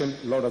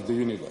 omniscient Lord of the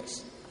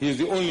universe. He is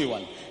the only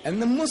one.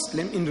 And the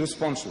Muslim, in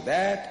response to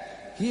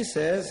that, he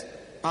says,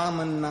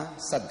 Amanna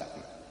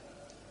Saddaqna.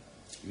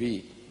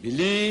 We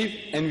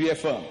believe and we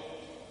affirm.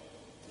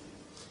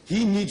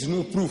 He needs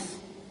no proof.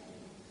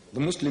 The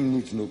Muslim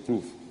needs no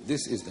proof.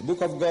 This is the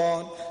book of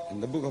God,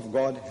 and the book of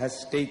God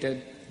has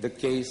stated the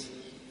case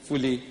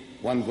fully,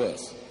 one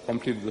verse,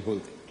 completed the whole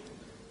thing.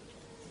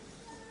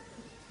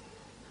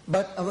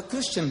 But our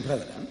Christian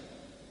brethren,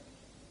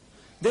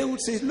 they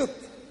would say, look,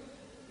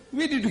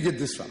 where did you get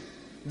this from?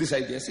 This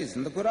idea is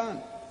in the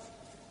Quran.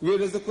 Where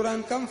does the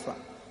Quran come from?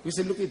 We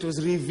say, look, it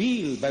was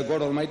revealed by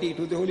God Almighty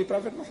to the Holy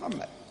Prophet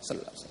Muhammad.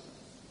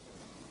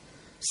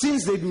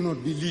 Since they do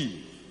not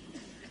believe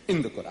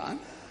in the Quran,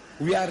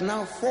 we are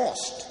now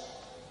forced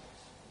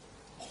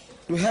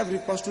to have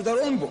recourse to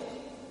their own book,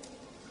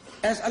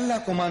 as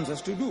Allah commands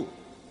us to do.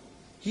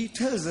 He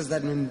tells us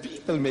that when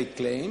people make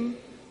claim,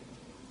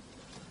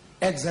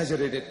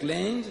 exaggerated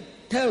claims,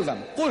 tell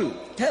them,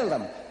 tell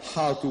them,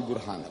 hatu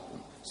burhanakum.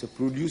 So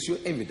produce your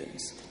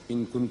evidence.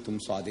 In kuntum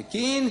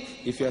sadiqeen,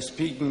 if you are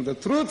speaking the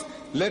truth,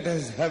 let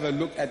us have a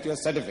look at your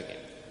certificate.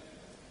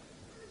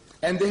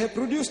 And they have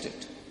produced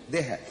it.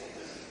 They have.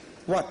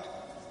 What?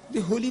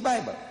 The Holy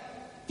Bible.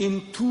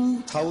 In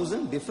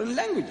 2,000 different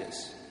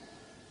languages.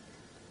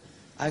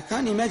 I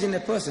can't imagine a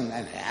person,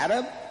 an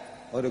Arab,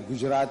 or a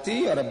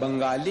Gujarati, or a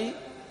Bengali,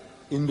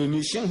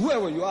 Indonesian,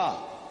 whoever you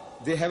are,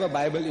 they have a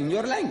Bible in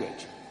your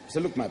language. So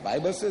look, my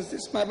Bible says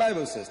this, my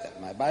Bible says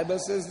that, my Bible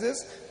says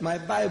this, my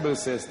Bible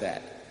says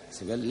that.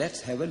 So well,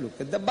 let's have a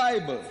look at the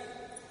Bible.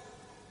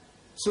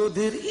 So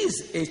there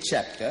is a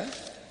chapter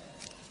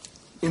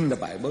in the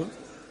Bible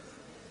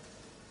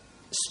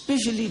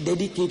specially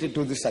dedicated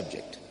to the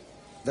subject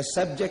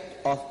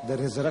of the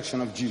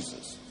resurrection of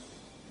Jesus.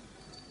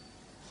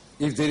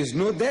 If there is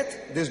no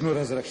death, there is no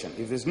resurrection.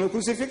 If there is no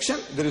crucifixion,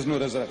 there is no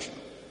resurrection.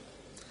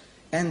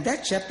 And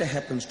that chapter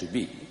happens to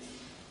be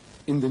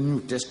in the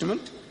New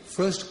Testament,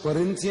 1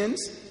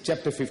 Corinthians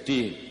chapter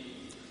 15.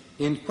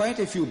 In quite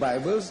a few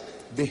Bibles,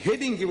 the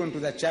heading given to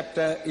that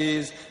chapter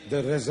is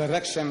the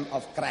resurrection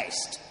of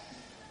Christ.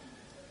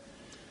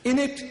 In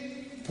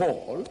it,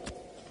 Paul,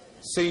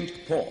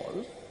 Saint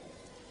Paul,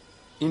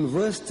 in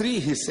verse 3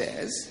 he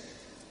says,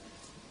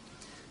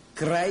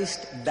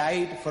 Christ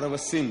died for our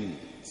sins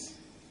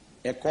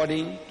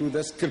according to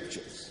the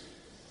scriptures.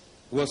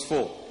 Verse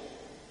 4,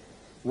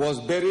 was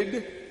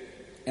buried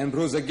and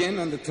rose again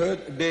on the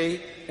third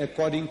day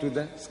according to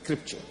the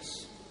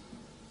scriptures.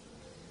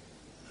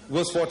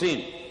 Verse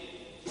 14,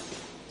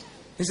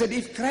 he said,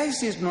 if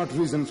Christ is not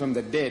risen from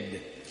the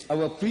dead,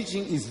 our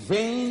preaching is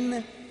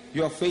vain,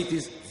 your faith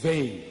is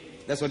vain.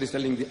 That's what he's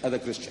telling the other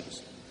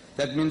Christians.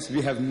 That means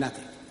we have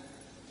nothing.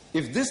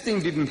 If this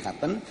thing didn't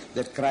happen,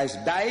 that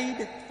Christ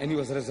died and he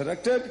was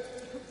resurrected,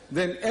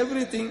 then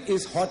everything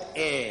is hot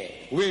air,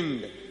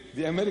 wind.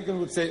 The American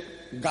would say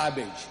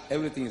garbage.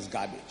 Everything is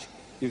garbage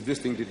if this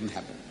thing didn't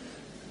happen.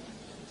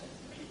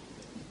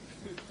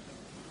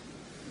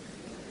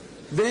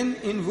 Then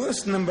in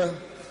verse number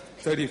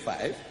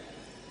 35,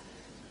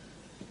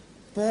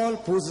 Paul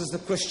poses the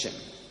question.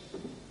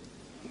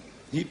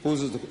 He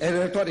poses a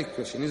rhetoric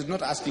question. He's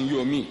not asking you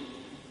or me.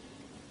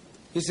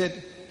 He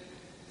said,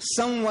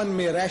 someone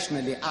may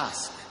rationally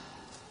ask,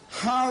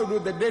 how do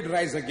the dead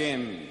rise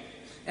again?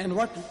 And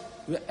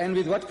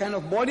with what kind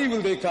of body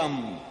will they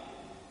come?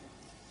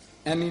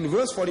 And in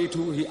verse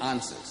 42 he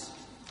answers.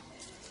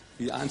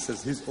 He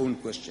answers his own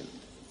question.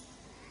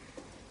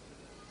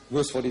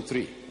 verse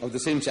 43 of the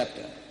same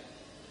chapter.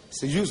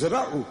 So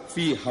yuzra'u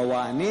fi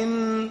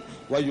hawanin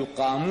wa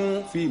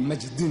yuqamu fi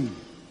majdin.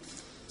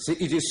 So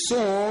it is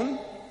sown,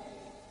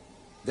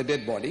 the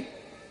dead body,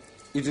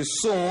 it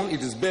is sown,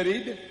 it is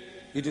buried,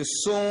 it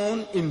is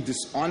sown in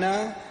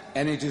dishonor,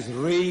 and it is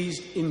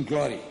raised in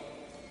glory.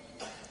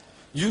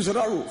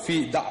 Yuzra'u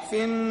fi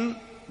da'fin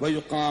wa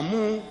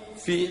yuqamu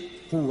fi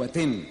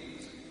quwwatin.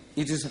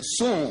 It is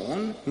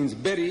sown, means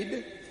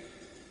buried,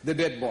 the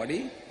dead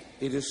body.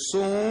 It is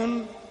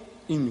sown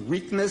in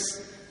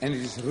weakness, and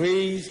it is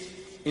raised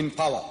in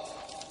power.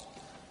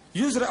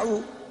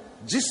 Yuzra'u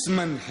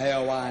jisman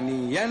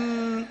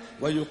hayawaniyan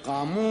wa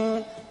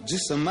yuqamu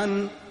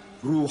jisman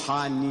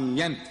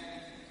ruhaniyan.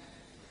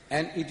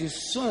 And it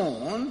is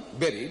sown,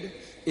 buried,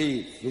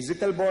 a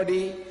physical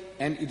body,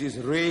 and it is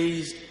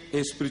raised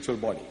a spiritual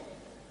body.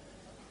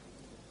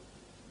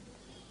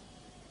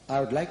 I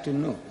would like to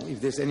know if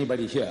there's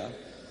anybody here,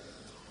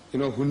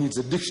 who needs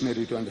a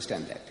dictionary to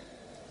understand that.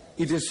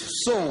 It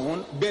is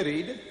sown,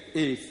 buried,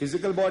 a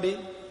physical body,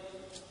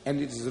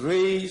 and it is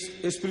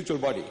raised a spiritual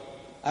body.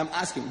 I'm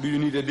asking, do you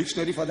need a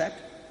dictionary for that?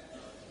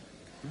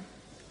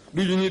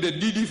 Do you need a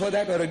DD for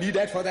that or a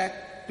DDAT for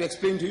that to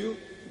explain to you?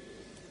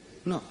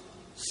 No.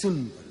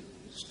 Simple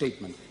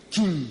statement.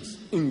 King's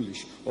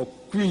English or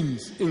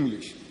Queen's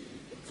English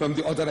from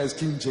the authorized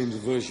King James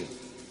Version.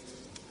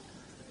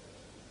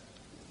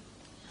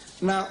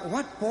 Now,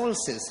 what Paul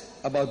says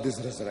about this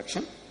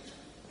resurrection,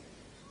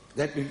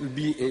 that it will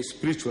be a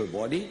spiritual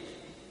body,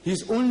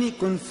 he's only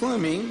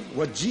confirming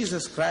what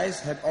Jesus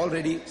Christ had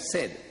already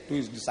said to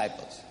his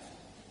disciples,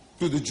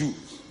 to the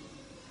Jews.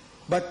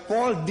 But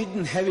Paul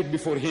didn't have it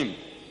before him,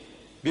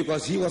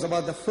 because he was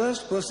about the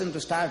first person to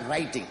start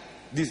writing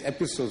these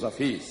epistles of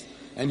his.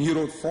 And he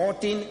wrote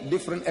 14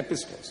 different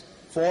epistles,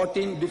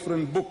 14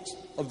 different books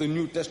of the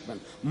New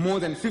Testament, more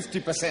than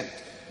 50%.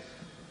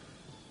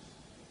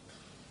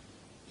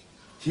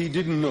 He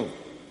didn't know,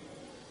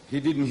 he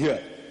didn't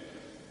hear,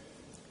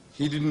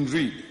 he didn't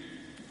read.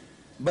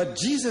 But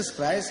Jesus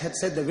Christ had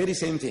said the very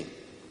same thing.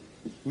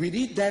 We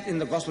read that in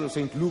the Gospel of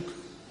St.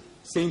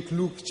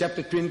 Luke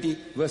chapter 20,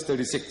 verse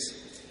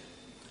 36.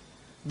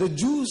 The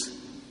Jews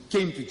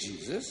came to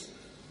Jesus.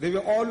 They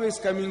were always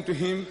coming to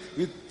him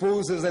with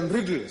poses and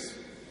riddles.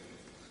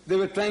 They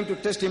were trying to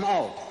test him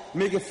out,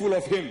 make a fool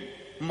of him.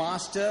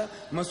 Master,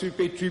 must we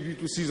pay tribute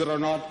to Caesar or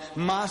not?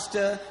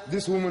 Master,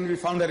 this woman, we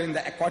found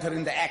her caught her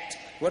in the act.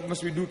 What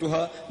must we do to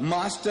her?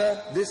 Master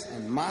this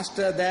and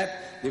master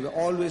that. They were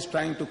always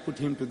trying to put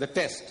him to the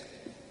test.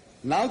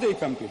 Now they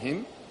come to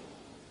him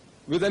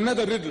with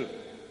another riddle.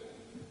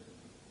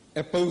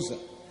 A poser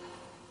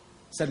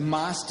said,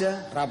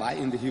 Master, Rabbi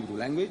in the Hebrew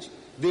language,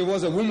 there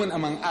was a woman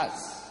among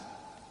us,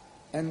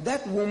 and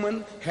that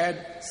woman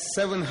had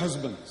 7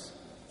 husbands,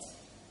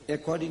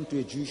 according to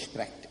a Jewish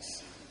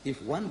practice. If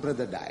one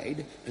brother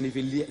died, and if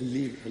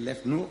he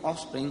left no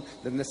offspring,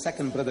 then the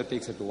second brother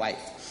takes her to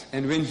wife.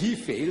 And when he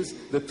fails,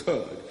 the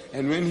third.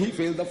 And when he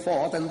fails, the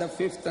fourth, and the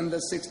fifth, and the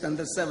sixth, and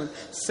the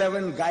seventh.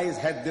 7 guys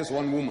had this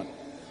one woman.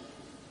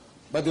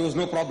 But there was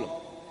no problem,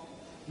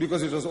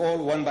 because it was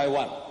all one by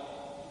one.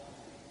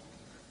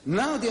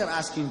 Now they are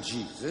asking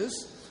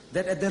Jesus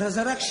that at the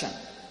resurrection,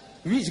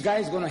 which guy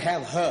is going to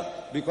have her?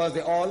 Because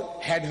they all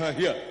had her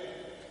here.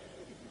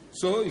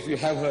 So if you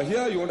have her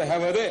here, you want to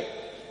have her there.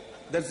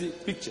 That's the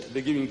picture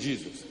they're giving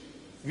Jesus.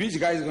 Which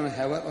guy is going to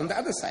have her on the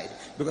other side?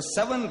 Because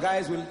 7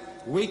 guys will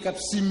wake up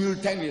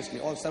simultaneously,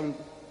 all 7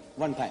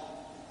 one time.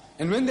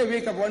 And when they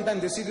wake up one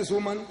time, they see this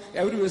woman,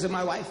 everybody says,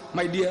 my wife,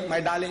 my dear,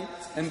 my darling,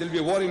 and there'll be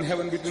a war in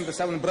heaven between the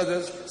 7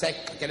 brothers. Say,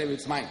 get away,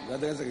 it's mine. The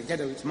others say, get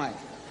away, it's mine.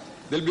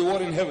 There'll be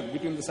war in heaven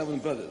between the 7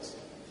 brothers.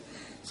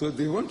 So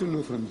they want to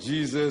know from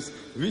Jesus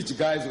which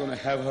guy is going to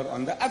have her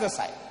on the other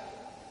side.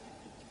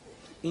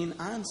 In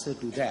answer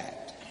to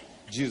that,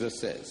 Jesus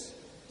says,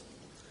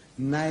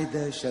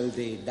 neither shall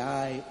they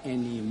die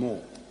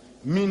anymore.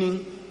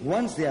 Meaning,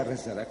 once they are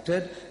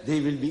resurrected, they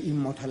will be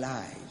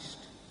immortalized.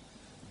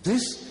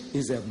 This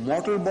is a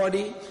mortal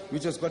body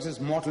which has got its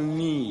mortal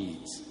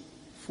needs.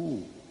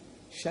 Food,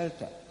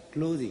 shelter,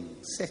 clothing,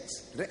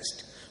 sex,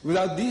 rest.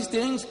 Without these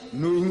things,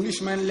 no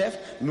Englishman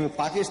left, no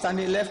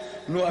Pakistani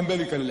left, no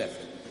American left.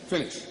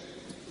 Finish.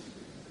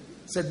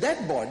 So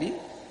that body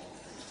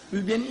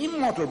will be an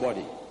immortal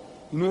body.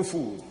 No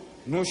food,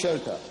 no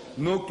shelter,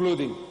 no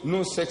clothing,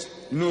 no sex,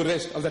 no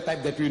rest of the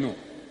type that we know.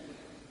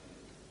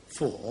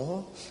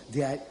 For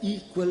they are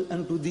equal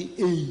unto the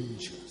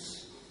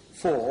angels.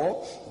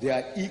 For they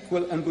are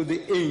equal unto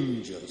the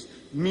angels.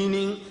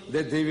 Meaning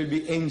that they will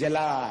be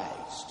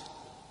angelized.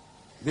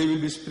 They will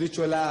be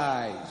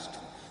spiritualized.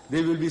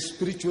 They will be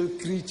spiritual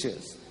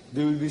creatures.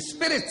 They will be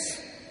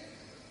spirits.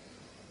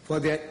 For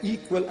they are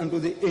equal unto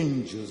the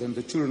angels and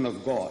the children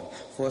of God.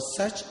 For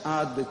such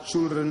are the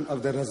children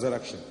of the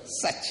resurrection.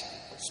 Such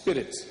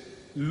spirits.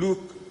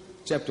 Luke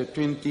chapter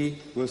 20,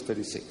 verse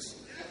 36.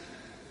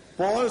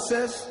 Paul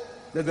says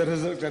that the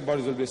resurrected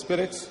bodies will be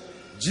spirits.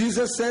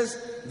 Jesus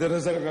says the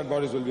resurrected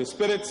bodies will be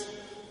spirits.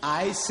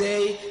 I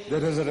say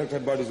the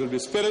resurrected bodies will be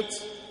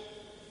spirits.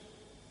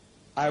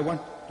 I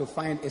want to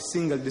find a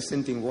single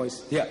dissenting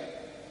voice here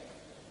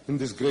in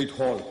this great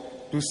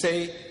hall to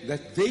say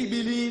that they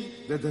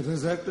believe that the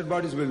resurrected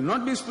bodies will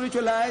not be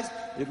spiritualized,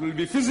 it will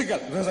be physical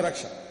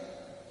resurrection.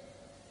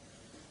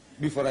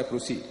 Before I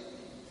proceed,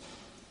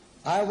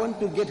 I want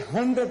to get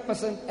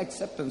 100%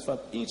 acceptance from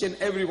each and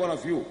every one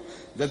of you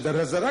that the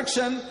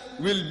resurrection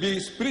will be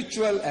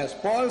spiritual as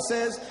Paul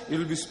says, it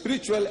will be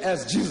spiritual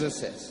as Jesus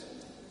says,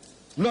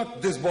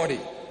 not this body.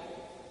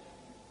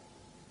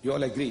 You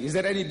all agree? Is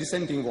there any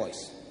dissenting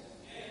voice?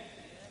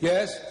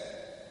 Yes?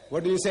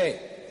 What do you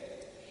say?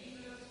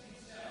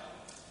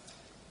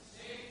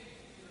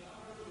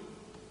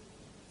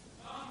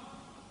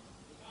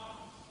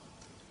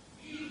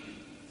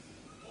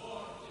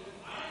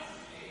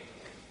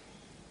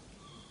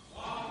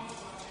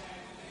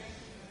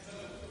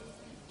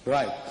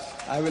 Right.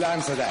 I will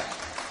answer that.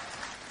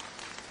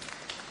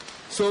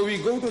 So we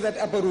go to that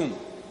upper room,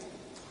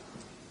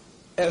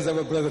 as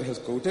our brother has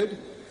quoted.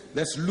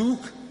 That's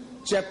Luke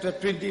chapter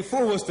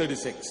 24, verse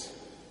 36.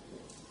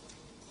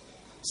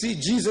 See,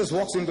 Jesus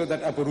walks into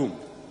that upper room.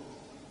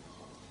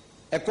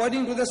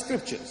 According to the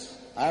scriptures,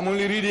 I'm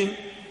only reading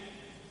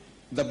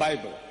the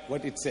Bible,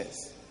 what it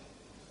says.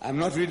 I'm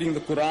not reading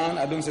the Quran.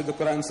 I don't say the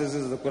Quran says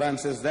this, the Quran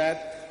says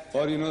that.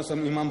 Or,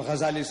 some Imam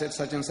Ghazali said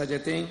such and such a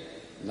thing.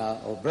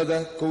 Now, our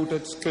brother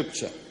quoted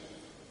scripture.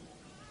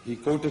 He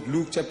quoted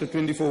Luke chapter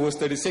 24, verse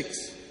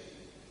 36.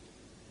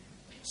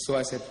 So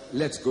I said,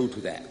 let's go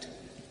to that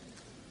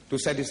to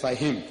satisfy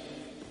him.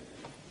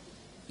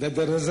 That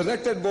the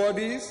resurrected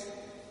bodies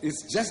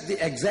is just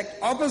the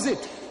exact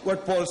opposite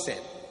what Paul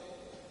said.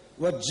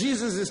 What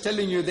Jesus is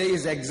telling you there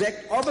is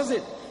exact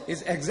opposite.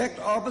 It's exact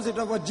opposite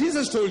of what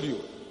Jesus told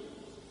you.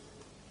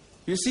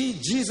 You see,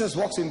 Jesus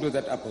walks into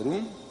that upper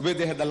room where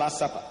they had the Last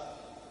Supper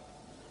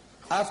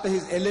after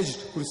his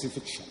alleged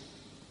crucifixion.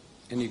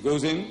 And he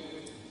goes in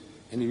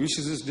and he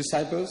wishes his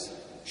disciples,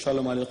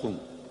 Shalom Alaikum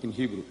in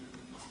Hebrew.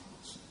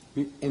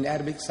 In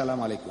Arabic, Salam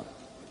Alaikum.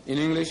 In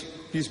English,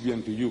 peace be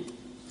unto you.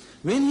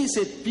 When he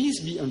said,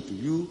 peace be unto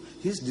you,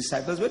 his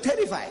disciples were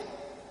terrified.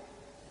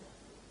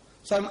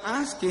 So I'm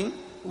asking,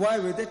 why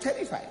were they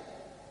terrified?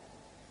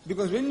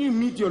 Because when you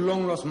meet your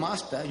long-lost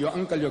master, your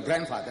uncle, your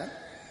grandfather,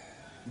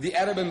 the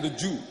Arab and the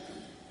Jew,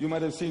 you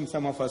might have seen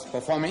some of us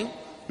performing,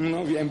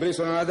 we embrace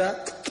one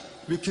another,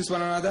 we kiss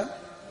one another.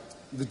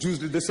 The Jews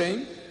did the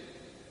same.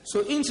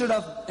 So instead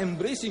of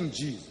embracing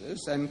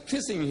Jesus and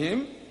kissing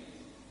him,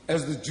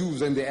 as the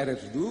Jews and the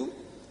Arabs do,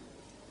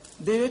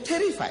 they were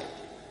terrified.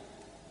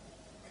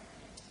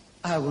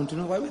 I want to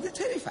know, why were they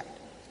terrified?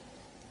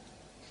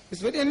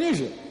 It's very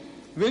unusual.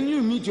 When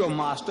you meet your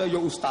master,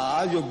 your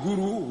ustad, your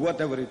guru,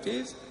 whatever it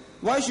is,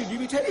 why should you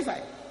be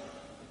terrified?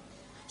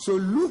 So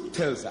Luke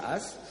tells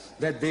us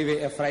that they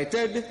were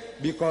affrighted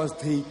because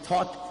they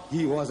thought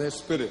he was a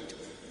spirit.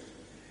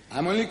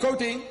 I'm only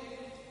quoting.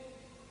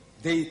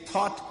 They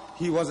thought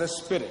he was a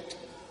spirit.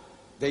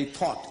 They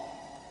thought.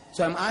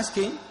 So I'm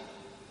asking,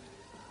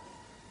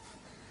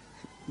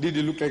 did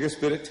he look like a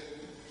spirit?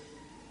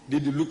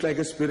 Did he look like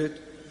a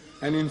spirit?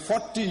 And in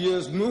 40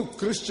 years, no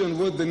Christian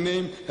worth the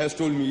name has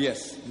told me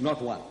yes,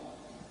 not one.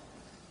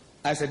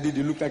 I said, did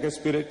he look like a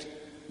spirit?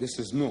 They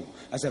says no.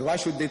 I said, why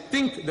should they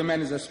think the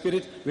man is a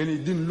spirit when he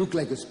didn't look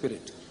like a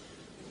spirit?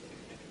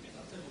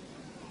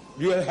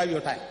 You will have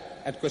your time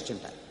at question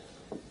time.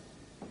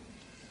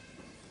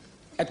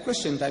 At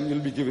question time, you'll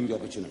be given the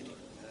opportunity.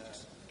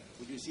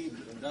 Would you see,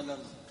 brothers,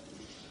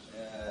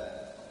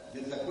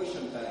 there is a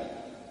question time.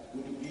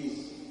 Would you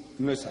please...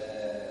 No, sir.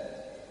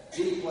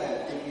 Be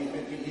quiet till he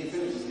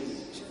finishes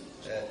his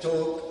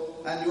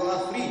talk, and you are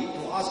free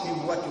to ask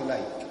him what you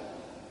like.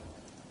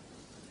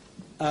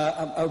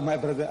 My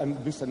brother, I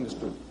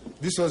misunderstood.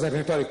 This was a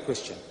rhetoric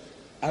question.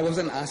 I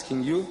wasn't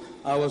asking you,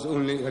 I was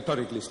only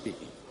rhetorically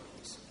speaking.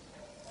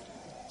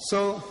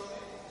 So,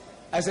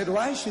 I said,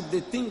 why should they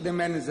think the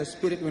man is a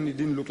spirit when he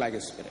didn't look like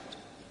a spirit?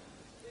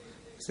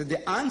 So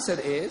the answer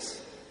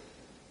is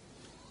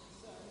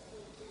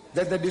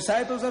that the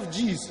disciples of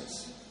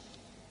Jesus,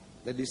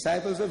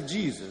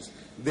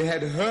 they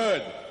had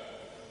heard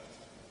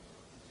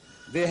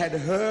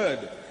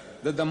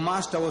that the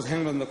master was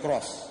hanged on the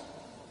cross.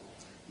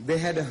 They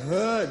had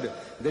heard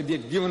that he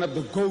had given up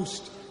the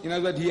ghost. In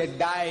other words, he had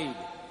died.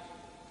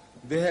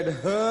 They had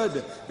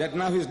heard that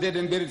now he's dead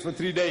and buried for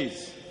 3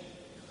 days.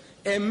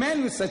 A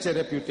man with such a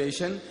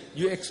reputation,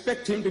 you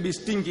expect him to be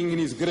stinking in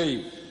his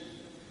grave.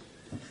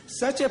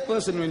 Such a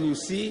person, when you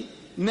see,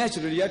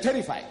 naturally you are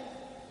terrified.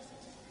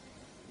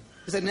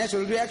 It's a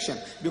natural reaction,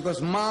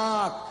 because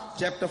Mark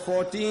chapter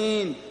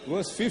 14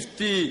 verse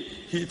 50,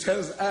 he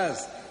tells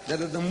us that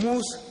at the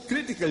most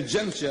critical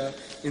juncture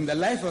in the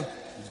life of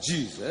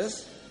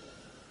Jesus,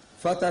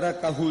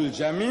 فَتَرَكَهُ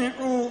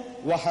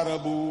الْجَمِيعُ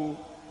وَهَرَبُوا,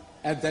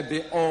 and that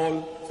they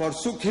all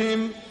forsook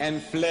him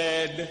and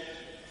fled.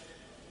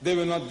 They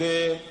were not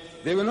there.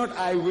 They were not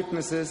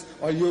eyewitnesses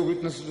or your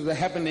witnesses to the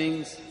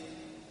happenings.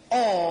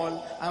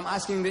 I'm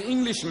asking the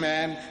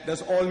Englishman,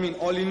 does all mean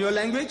all in your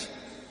language?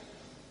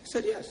 He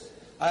said yes.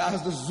 I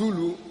asked the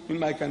Zulu in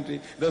my country,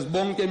 does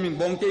bonke mean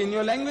bonke in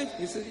your language?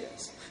 He said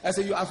yes. I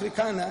said, you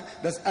Afrikaner,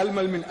 does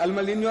almal mean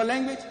almal in your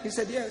language? He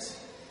said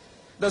yes.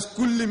 Does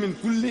kulli mean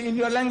kulli in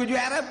your language, you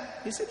Arab?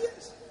 He said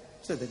yes.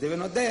 So that they were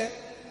not there.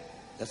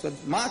 That's what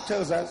Mark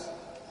tells us.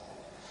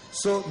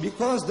 So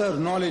because their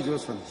knowledge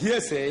was from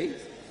hearsay,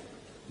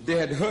 they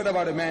had heard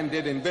about a man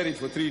dead and buried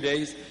for 3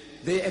 days,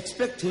 they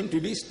expect him to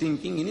be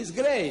stinking in his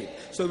grave.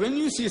 So when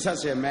you see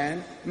such a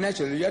man,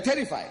 naturally you are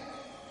terrified.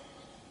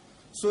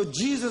 So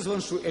Jesus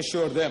wants to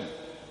assure them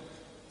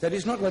that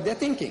is not what they're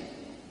thinking.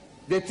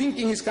 They're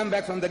thinking he's come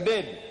back from the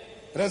dead,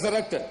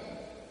 resurrected.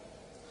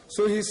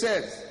 So he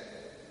says,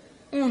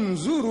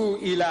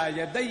 Unzuru ila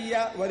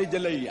yadayya wa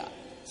rijlayya.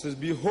 Says,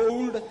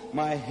 behold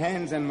my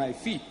hands and my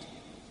feet.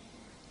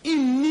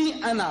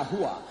 Inni ana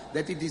huwa,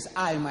 that it is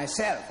I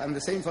myself. I'm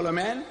the same fellow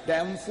man.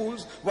 Damn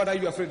fools, what are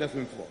you afraid of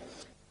him for?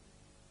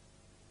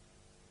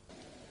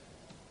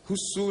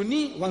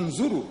 Husuni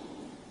wanzuru,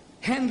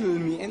 handle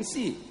me and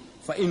see.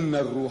 For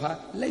inna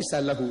ruha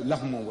laysa lahu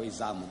lahmun wa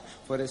izamun.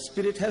 For a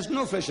spirit has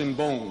no flesh and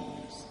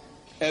bones,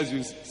 as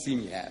you see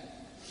me have.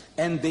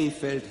 And they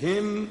felt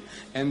him,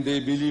 and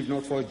they believed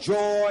not for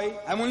joy.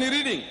 I'm only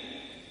reading.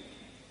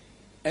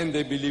 And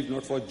they believed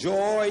not for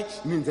joy,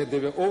 means that they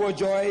were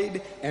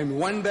overjoyed and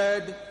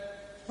wondered,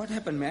 what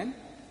happened, man?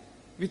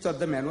 We thought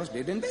the man was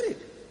dead and buried.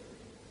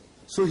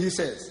 So he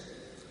says,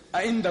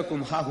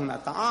 Aindakum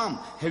hahuna ta'am,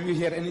 have you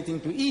here anything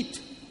to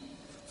eat?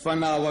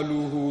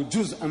 فَنَاوَلُوهُ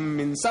جُزْءًا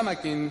مِّن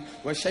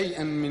سَمَكٍ وَشَيْئًا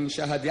مِّن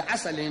شَهَدِ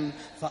عَسَلٍ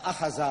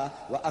فَأَخَذَ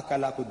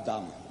وَأَكَلَ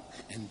قُدَّامَهُ.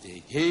 And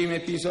they gave him a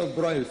piece of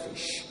broiled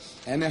fish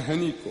and a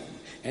honeycomb,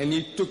 and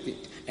he took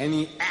it and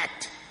he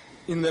ate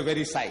in the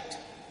very sight.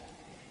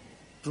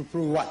 To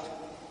prove what?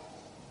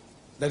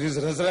 That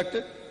is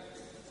resurrected?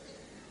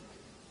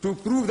 To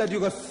prove that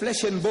you got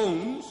flesh and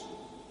bones,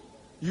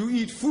 you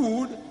eat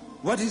food.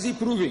 What is he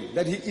proving?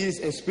 That he is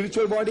a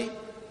spiritual body?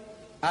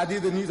 Are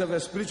these the needs of a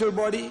spiritual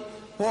body?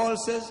 Paul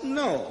says,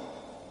 no.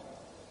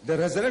 The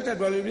resurrected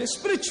body is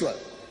spiritual.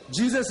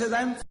 Jesus says,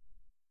 I'm...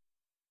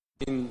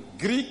 In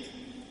Greek,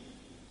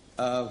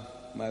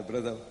 my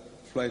brother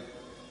Floyd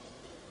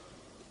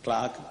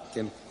Clark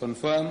can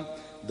confirm,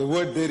 the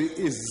word there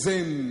is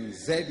zen,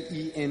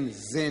 Z-E-N,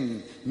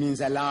 zen, means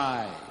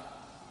alive.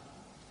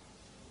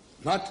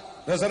 Not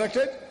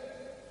resurrected.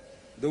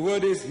 The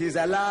word is, he's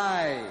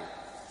alive.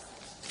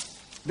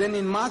 Then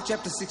in Mark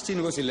chapter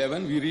 16 verse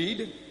 11 we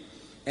read,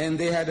 and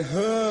they had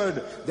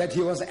heard that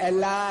he was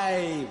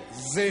alive,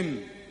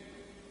 zen,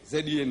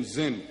 Z-E-N,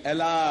 zen,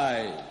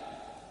 alive,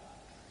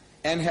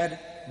 and had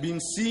been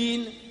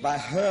seen by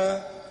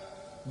her,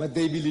 but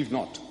they believed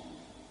not.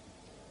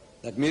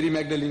 That Mary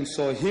Magdalene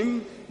saw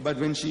him, but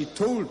when she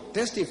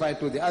testified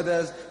to the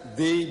others,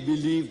 they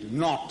believed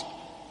not.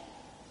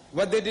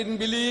 What they didn't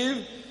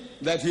believe?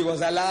 That he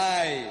was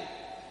alive.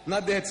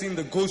 Not they had seen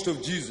the ghost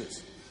of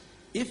Jesus.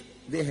 If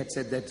they had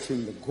said that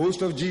seen the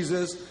ghost of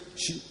Jesus,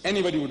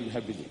 anybody wouldn't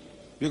have believed.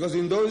 Because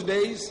in those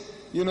days,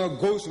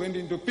 ghosts went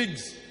into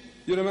pigs.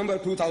 You remember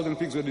 2,000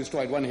 pigs were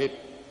destroyed, one hit.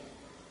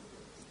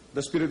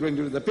 The spirit went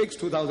into the pigs,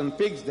 2,000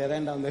 pigs, they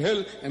ran down the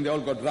hill and they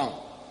all got drowned.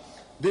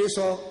 They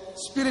saw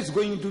spirits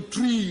going into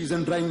trees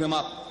and drying them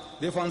up.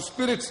 They found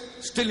spirits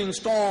stilling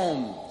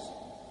storms.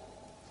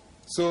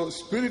 So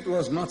spirit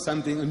was not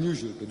something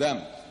unusual to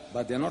them.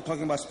 But they're not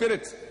talking about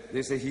spirits.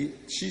 They say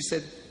she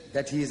said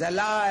that he is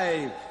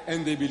alive,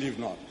 and they believe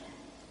not.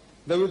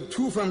 There were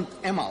two from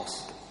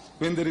Emmaus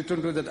when they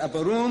returned to that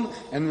upper room,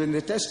 and when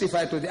they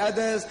testified to the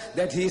others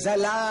that he is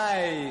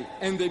alive,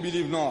 and they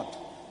believe not.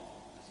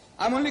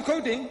 I'm only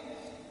quoting.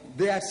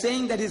 They are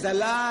saying that he's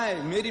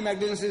alive. Mary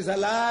Magdalene says he's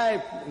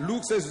alive.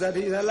 Luke says that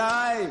he's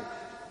alive.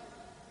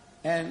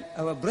 And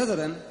our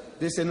brethren,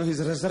 they say, no,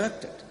 he's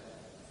resurrected.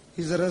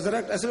 He's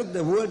resurrected. I said, look,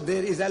 the word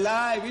there is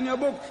alive in your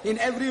book, in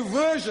every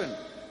version.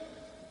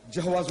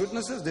 Jehovah's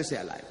Witnesses, they say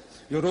alive.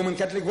 Your Roman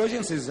Catholic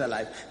version says he's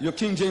alive. Your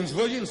King James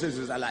version says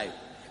he's alive.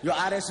 Your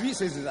RSV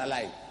says he's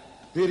alive.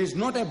 There is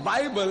not a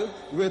Bible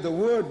where the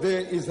word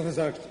there is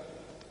resurrected.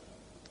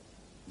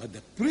 But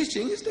the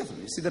preaching is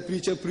different. You see, the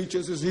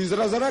preacher says he's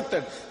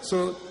resurrected.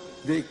 So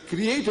they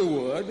create a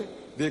word,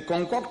 they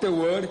concoct a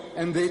word,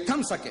 and they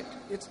thumbsuck it.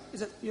 It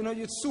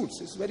suits.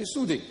 It's very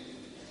soothing.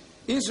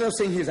 Instead of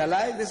saying he's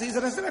alive, they say he's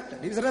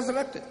resurrected. He's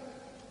resurrected.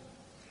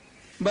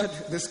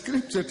 But the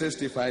scripture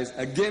testifies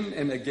again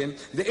and again,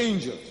 the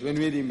angels, when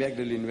Mary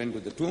Magdalene went to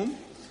the tomb,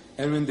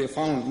 and when they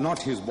found not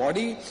his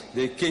body,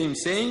 they came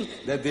saying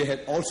that they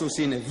had also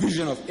seen a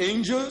vision of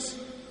angels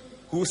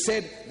who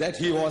said that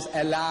he was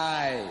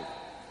alive.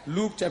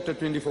 Luke chapter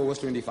 24 verse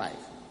 25.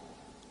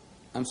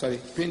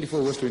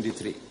 24 verse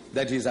 23.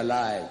 That he is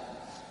alive.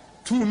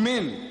 Two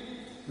men,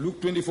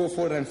 Luke 24,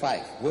 4 and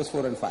 5, verse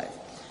 4 and 5.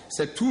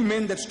 Said two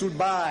men that stood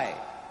by,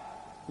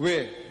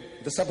 where?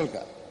 The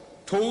sepulchre,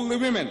 told the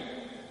women,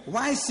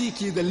 why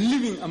seek ye the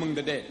living among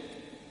the dead?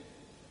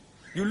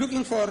 You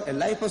looking for a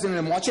live person in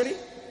a mortuary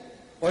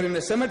or in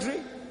a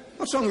cemetery?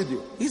 What's wrong with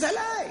you? He's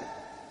alive.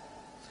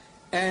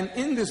 And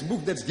in this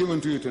book that's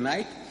given to you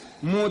tonight,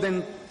 more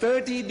than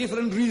 30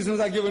 different reasons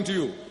are given to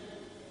you.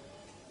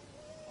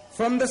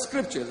 from the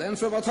scriptures and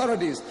from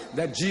authorities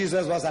that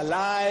Jesus was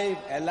alive,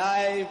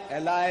 alive,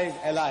 alive,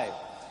 alive.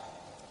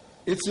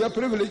 It's your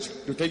privilege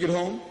to take it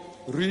home,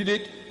 read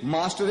it,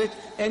 master it,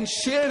 and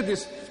share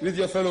this with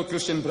your fellow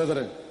Christian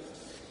brethren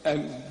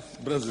and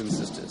brothers and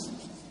sisters.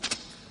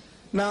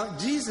 Now,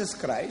 Jesus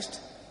Christ,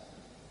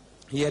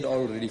 he had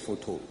already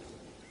foretold.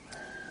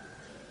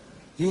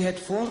 He had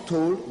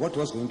foretold what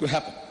was going to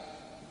happen.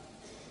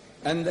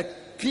 And the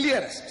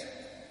clearest,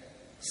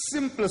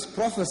 simplest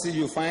prophecy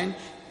you find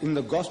in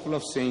the Gospel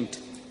of Saint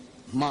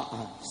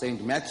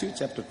Matthew,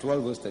 chapter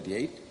 12, verse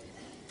 38,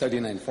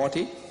 39,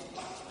 40.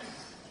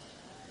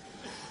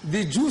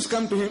 The Jews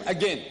come to him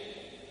again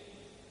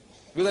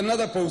with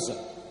another poser,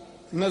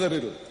 another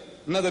riddle,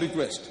 another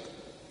request.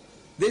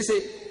 They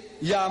say,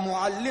 Ya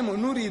muallimu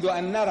nuridu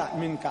an nara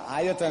minka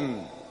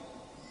ayatan.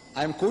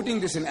 I am quoting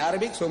this in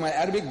Arabic, so my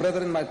Arabic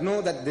brethren might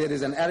know that there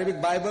is an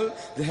Arabic Bible.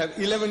 They have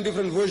 11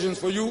 different versions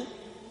for you.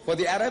 For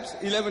the Arabs,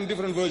 11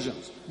 different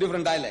versions,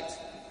 different dialects.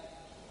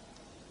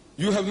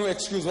 You have no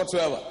excuse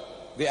whatsoever,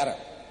 the Arab.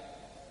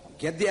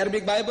 Get the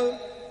Arabic Bible,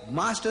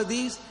 master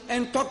these,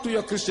 and talk to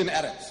your Christian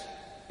Arabs.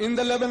 In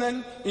the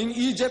Lebanon, in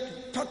Egypt,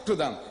 talk to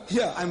them.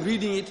 Here, I'm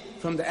reading it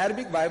from the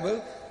Arabic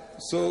Bible,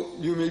 so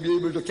you may be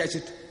able to catch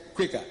it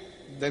quicker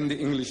than the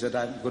English that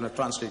I'm going to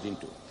translate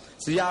into.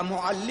 So, Ya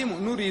muallimu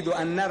nuridu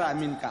an nara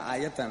minka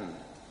ayatan.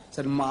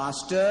 Said,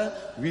 Master,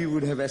 we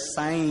would have a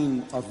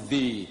sign of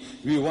thee.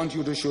 We want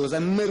you to show us a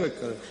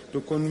miracle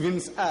to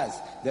convince us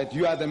that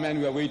you are the man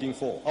we are waiting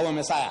for, our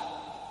Messiah.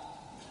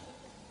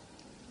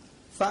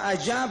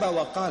 فَأَجَابَ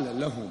وَقَالَ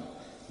لَهُمْ.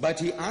 But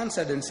he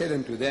answered and said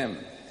unto them,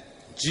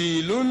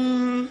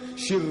 Jilun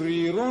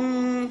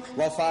shirirun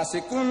wa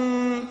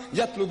fasikun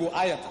yatlubu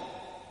ayatan.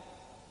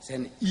 It's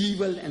an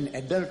evil and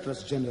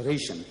adulterous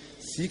generation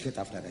seeketh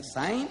after a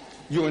sign.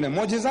 You want a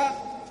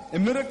mu'jiza, a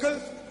miracle?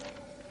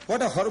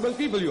 What a horrible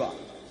people you are.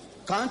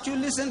 Can't you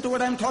listen to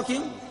what I'm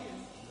talking?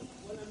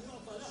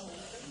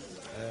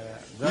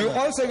 You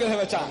also will have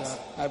a chance,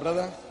 my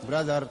brother.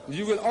 Brother,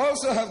 You will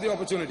also have the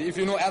opportunity if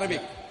you know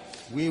Arabic.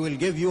 we will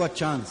give you a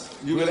chance.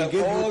 You will have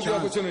all the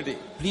opportunity.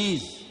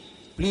 Please,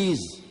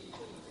 please.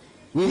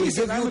 We will He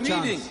said, give I'm you a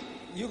reading. chance.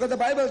 You got the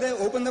Bible there?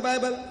 Open the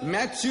Bible.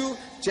 Matthew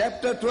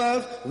chapter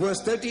 12,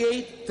 verse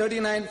 38,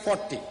 39,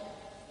 40.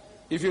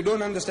 If you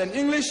don't understand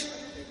English,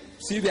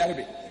 see the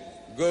Arabic.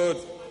 Good,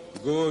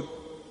 good.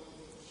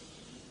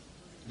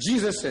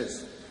 Jesus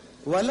says,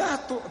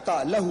 وَلَا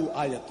تُؤْتَى لَهُ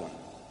آيَةٌ.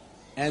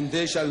 And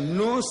there shall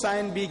no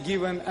sign be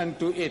given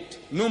unto it.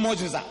 No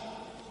mu'jiza.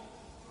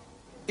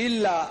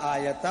 إِلَّا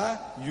آيَةَ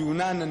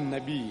يُونَانَ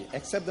النَّبِيِّ.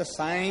 Except the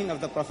sign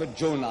of the prophet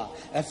Jonah.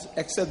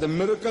 Except the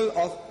miracle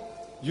of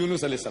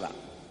Yunus alayhi salam.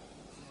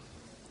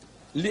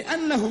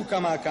 لأنه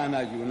كما كان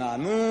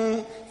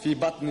يونان في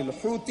بطن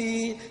الحوت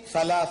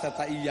 3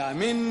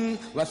 أيام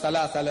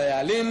و3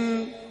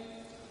 ليال.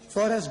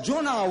 For as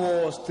Jonah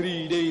was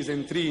 3 days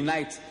and 3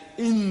 nights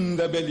in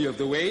the belly of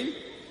the whale,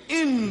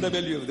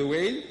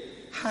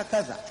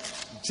 هكذا,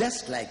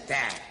 just like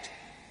that.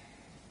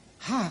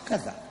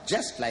 هكذا,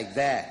 just like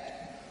that.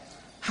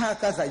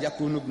 هكذا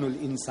يكون ابن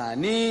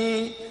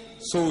الإنسان,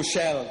 so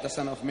shall the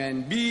Son of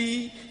Man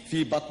be,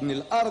 في بطن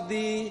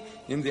الأرض,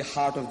 in the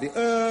heart of the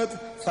earth,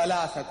 3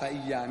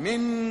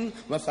 أيام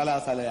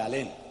و3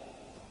 ليال.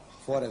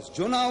 For as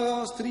Jonah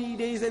was 3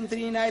 days and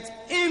 3 nights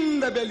in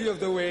the belly of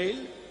the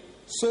whale,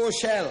 so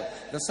shall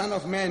the Son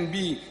of Man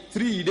be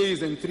 3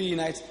 days and 3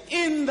 nights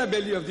in the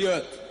belly of the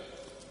earth.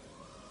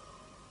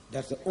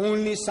 That's the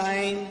only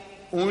sign,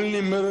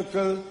 only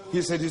miracle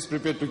he said he's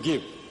prepared to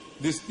give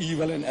this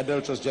evil and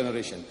adulterous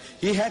generation.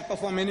 He had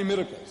performed many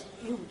miracles.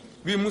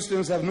 We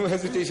Muslims have no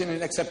hesitation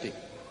in accepting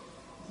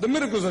the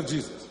miracles of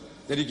Jesus.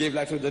 That he gave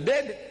life to the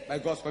dead by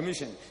God's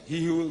permission. He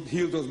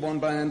healed those born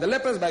blind and the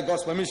lepers by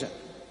God's permission.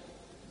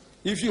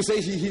 If you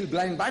say he healed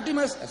blind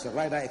Bartimaeus, I said,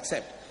 right, I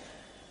accept.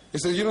 He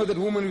says, you know that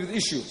woman with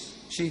issues,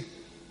 she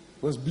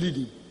was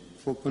bleeding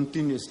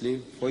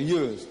continuously for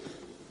years.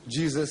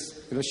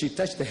 Jesus, she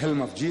touched the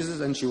helm of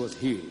Jesus and she was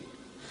healed.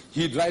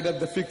 He dried up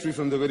the fig tree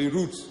from the very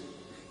roots.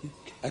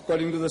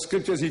 According to the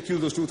scriptures, he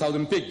killed those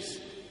 2,000 pigs.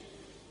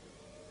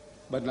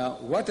 But now,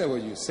 whatever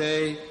you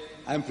say,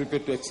 I'm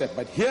prepared to accept.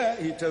 But here,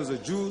 he tells the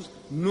Jews,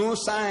 no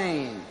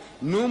sign,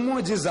 no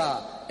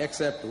mu'jiza,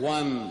 except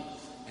one.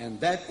 And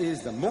that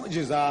is the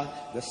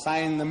mu'jiza, the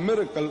sign, the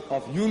miracle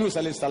of Yunus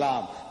alayhi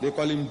salam. They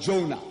call him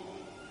Jonah.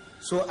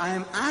 So I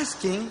am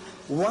asking,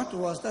 what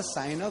was the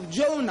sign of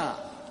Jonah?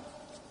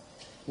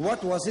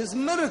 What was his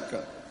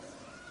miracle?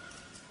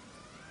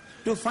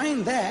 To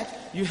find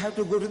that, you have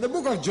to go to the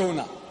book of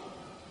Jonah.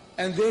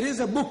 And there is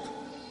a book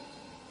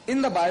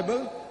in the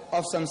Bible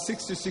of some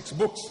 66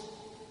 books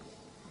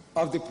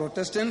of the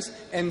Protestants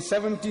and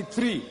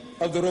 73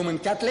 of the Roman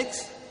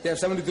Catholics. They have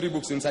 73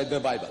 books inside their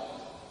Bible.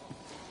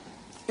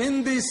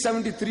 In these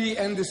 73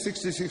 and the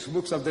 66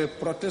 books of the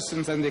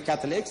Protestants and the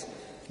Catholics,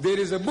 there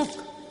is a book.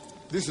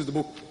 This is the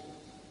book.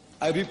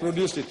 I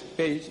reproduced it,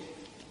 page.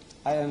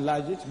 I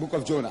enlarged it, Book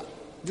of Jonah.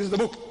 This is the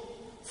book,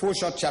 4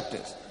 short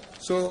chapters.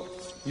 So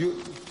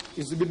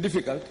it's a bit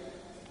difficult,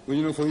 for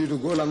you to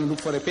go along and look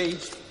for a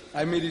page.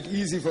 I made it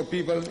easy for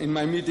people in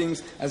my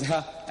meetings as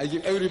I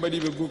give everybody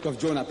the book of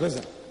Jonah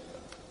present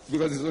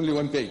because it's only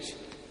one page.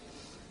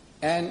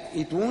 And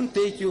it won't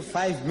take you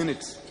 5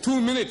 minutes, 2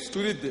 minutes to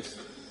read this.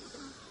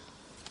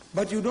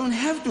 But you don't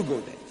have to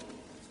go there.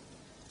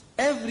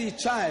 Every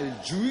child,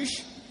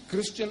 Jewish,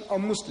 Christian or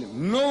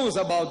Muslim, knows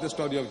about the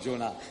story of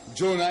Jonah.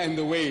 Jonah and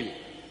the whale.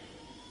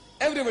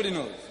 Everybody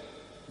knows.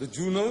 The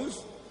Jew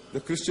knows, the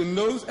Christian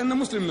knows, and the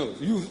Muslim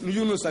knows.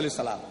 Yunus alayhi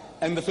salam,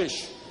 and the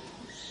fish.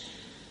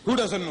 Who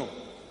doesn't know?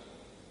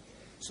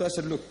 So I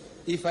said, look,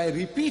 if I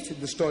repeat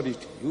the story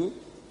to you,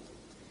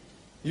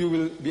 you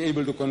will be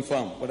able to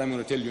confirm what I'm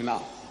going to tell you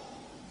now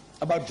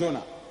about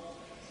Jonah.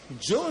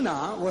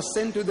 Jonah was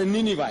sent to the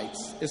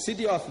Ninevites, a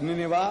city of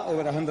Nineveh,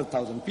 over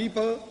 100,000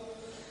 people.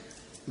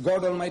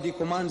 God Almighty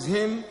commands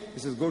him, he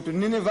says, go to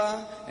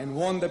Nineveh and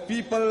warn the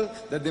people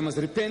that they must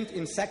repent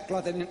in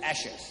sackcloth and in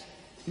ashes.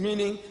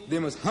 Meaning, they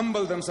must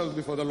humble themselves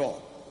before the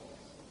Lord.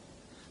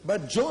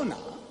 But Jonah,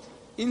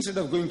 instead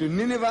of going to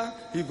Nineveh,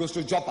 he goes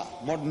to Joppa,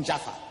 modern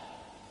Jaffa.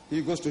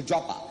 He goes to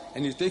Joppa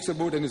and he takes a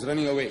boat and is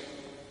running away.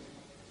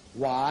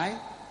 Why?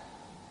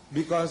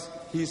 Because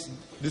he's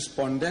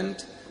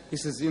despondent. He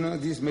says,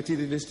 these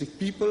materialistic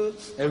people,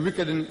 a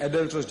wicked and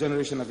adulterous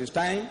generation of his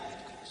time,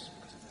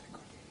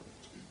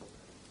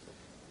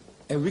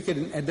 they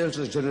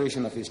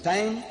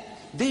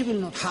will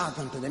not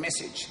hearken to the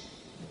message.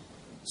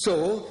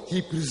 So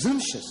he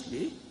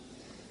presumptuously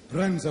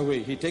runs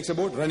away. He takes a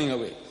boat running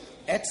away.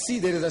 At sea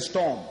there is a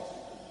storm.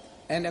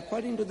 And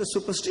according to the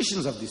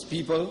superstitions of these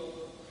people,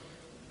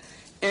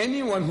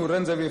 anyone who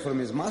runs away from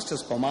his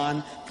master's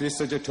command creates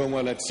such a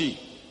turmoil at sea.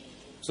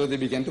 So they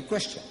began to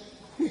question,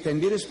 who can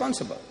be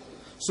responsible?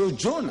 So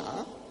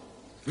Jonah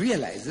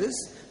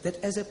realizes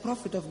that as a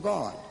prophet of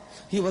God,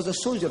 he was a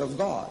soldier of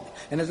God.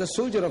 And as a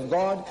soldier of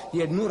God, he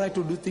had no right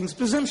to do things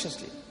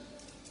presumptuously.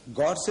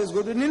 God says,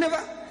 go to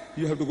Nineveh.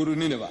 You have to go to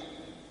Nineveh.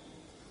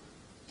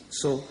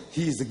 So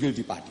he is the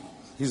guilty party.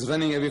 He's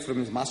running away from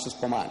his master's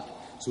command.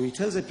 So he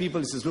tells the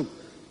people, he says, look,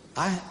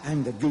 I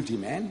am the guilty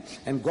man,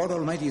 and God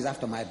Almighty is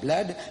after my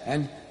blood,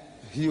 and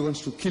he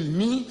wants to kill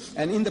me,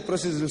 and in the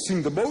process he will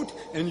sink the boat,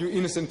 and you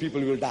innocent people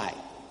will die.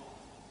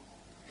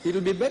 It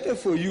will be better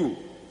for you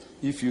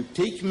if you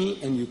take me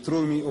and you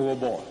throw me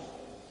overboard.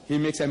 He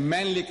makes a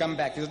manly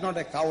comeback. He's not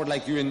a coward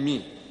like you and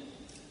me.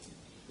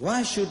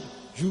 Why should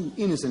you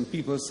innocent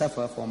people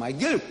suffer for my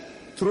guilt?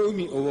 Throw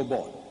me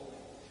overboard,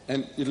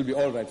 and it'll be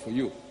all right for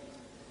you.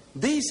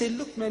 They say,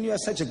 look man, you are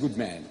such a good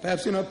man.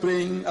 Perhaps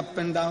praying up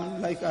and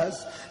down like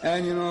us,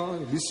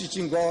 and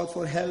beseeching God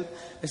for help.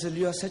 I said,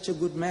 you are such a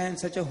good man,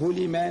 such a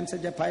holy man,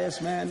 such a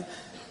pious man.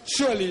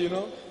 Surely,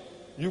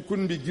 you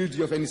couldn't be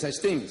guilty of any such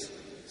things.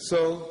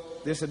 So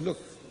they said, look,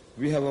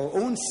 we have our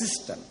own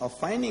system of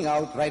finding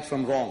out right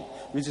from wrong,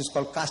 which is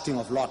called casting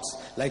of lots,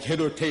 like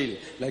head or tail,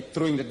 like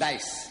throwing the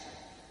dice.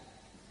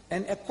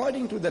 And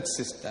according to that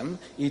system,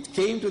 it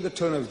came to the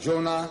turn of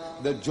Jonah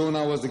that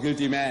Jonah was the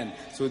guilty man.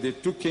 So they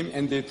took him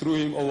and they threw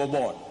him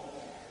overboard.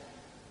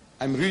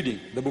 I'm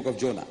reading the book of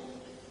Jonah.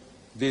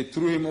 They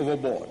threw him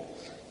overboard.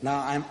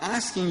 Now I'm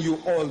asking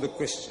you all the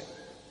question,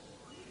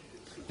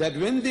 that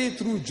when they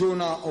threw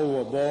Jonah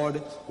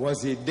overboard,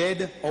 was he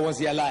dead or was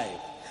he alive?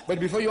 But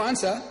before you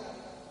answer,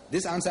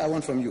 this answer I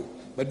want from you.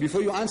 But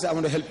before you answer, I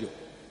want to help you.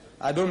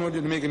 I don't want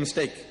you to make a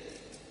mistake.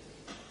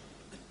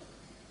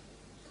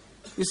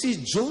 You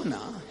see,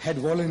 Jonah had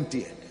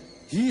volunteered.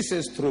 He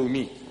says, throw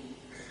me.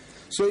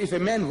 So if a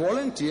man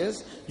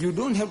volunteers, you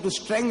don't have to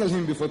strangle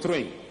him before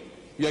throwing.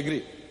 You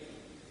agree?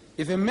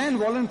 If a man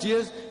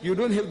volunteers, you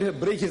don't have to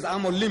break his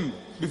arm or limb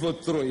before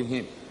throwing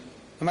him.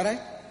 Am I right?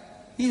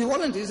 He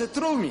volunteers, he says,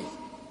 throw me.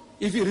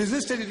 If he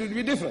resisted, it would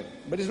be different.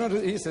 But it's not,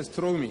 he says,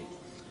 throw me.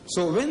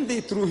 So when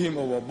they threw him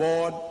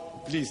overboard,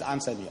 please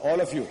answer me,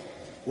 all of you.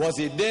 Was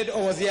he dead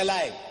or was he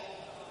alive?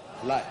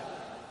 Alive.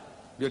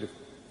 Beautiful.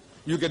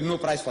 You get no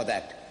prize for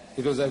that.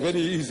 It was a very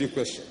easy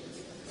question.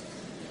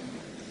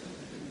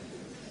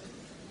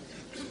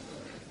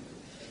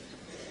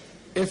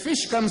 A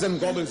fish comes and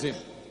gobbles him.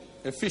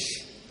 A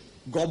fish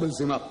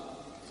gobbles him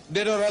up.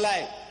 Dead or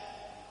alive?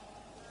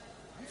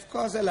 Of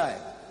course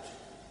alive.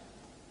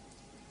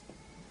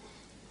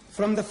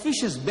 From the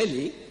fish's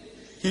belly,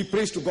 he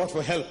prays to God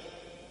for help.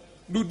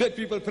 Do dead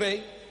people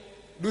pray?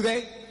 Do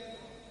they?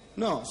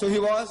 No. So he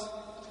was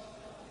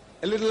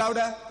a little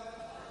louder?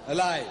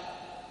 Alive.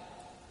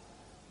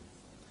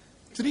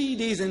 3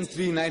 days and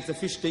 3 nights the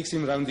fish takes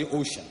him around the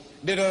ocean.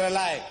 Dead or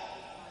alive?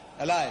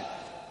 Alive.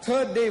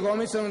 3rd day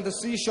vomits on the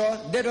seashore.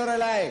 Dead or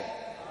alive?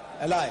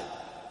 Alive.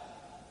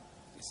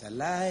 It's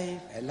alive,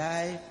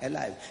 alive,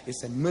 alive.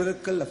 It's a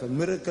miracle of a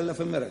miracle of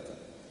a miracle.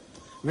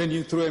 When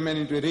you throw a man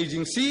into a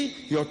raging sea,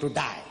 he ought to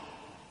die.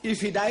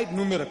 If he died,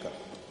 no miracle.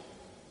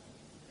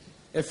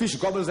 A fish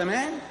gobbles a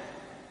man,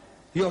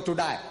 he ought to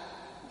die.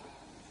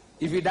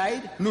 If he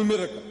died, no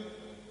miracle.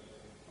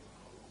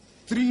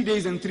 3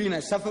 days and 3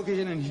 nights,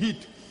 suffocation and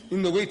heat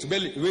in the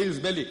whale's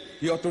belly,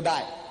 he ought to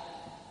die.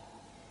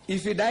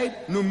 If he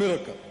died, no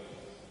miracle.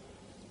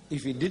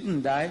 If he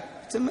didn't die,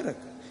 it's a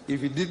miracle.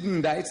 If he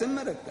didn't die, it's a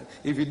miracle.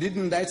 If he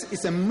didn't die,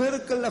 it's a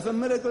miracle of a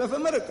miracle of a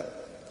miracle.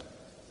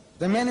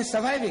 The man is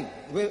surviving.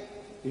 Well,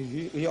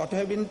 he ought to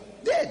have been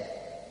dead.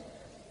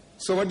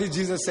 So what did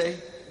Jesus say?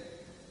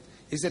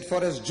 He said,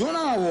 for as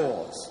Jonah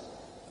was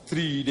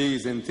 3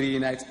 days and 3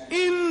 nights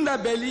in the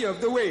belly of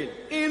the whale,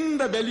 in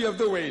the belly of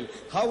the whale.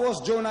 How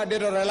was Jonah,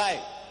 dead or alive?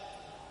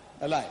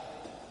 Alive.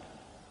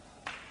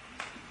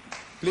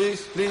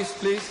 Please, please,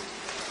 please.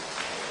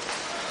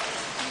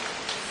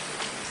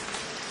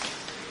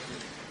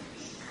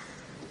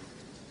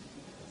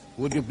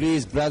 Would you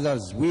please,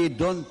 brothers, we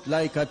don't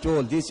like at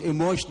all these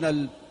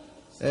emotional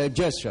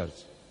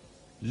gestures.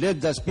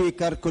 Let the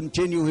speaker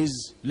continue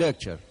his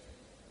lecture.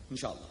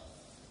 Inshallah.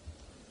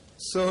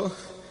 So,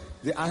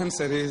 the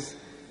answer is,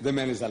 the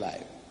man is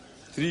alive.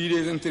 3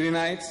 days and 3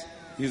 nights,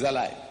 he's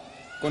alive,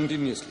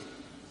 continuously.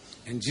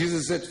 And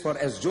Jesus said, for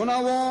as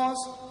Jonah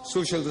was,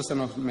 so shall the Son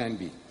of Man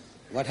be.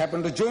 What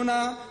happened to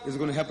Jonah is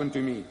going to happen to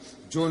me.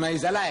 Jonah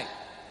is alive.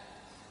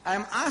 I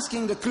am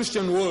asking the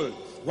Christian world,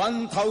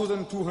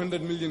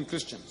 1,200 million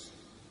Christians.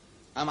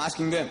 I'm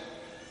asking them.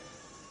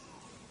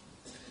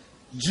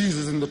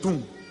 Jesus in the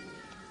tomb.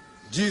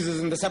 Jesus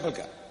in the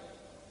sepulchre.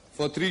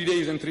 For 3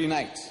 days and 3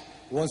 nights.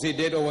 Was he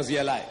dead or was he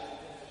alive?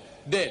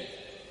 Dead.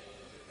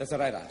 That's the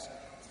right answer.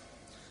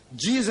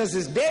 Jesus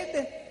is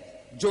dead.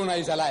 Jonah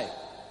is alive.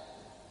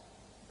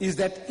 Is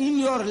that in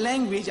your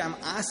language, I'm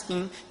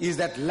asking, is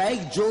that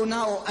like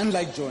Jonah or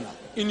unlike Jonah?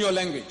 In your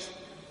language.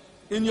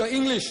 In your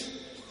English.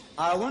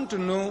 I want to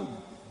know,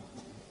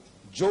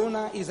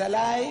 Jonah is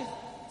alive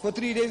for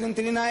 3 days and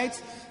 3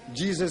 nights.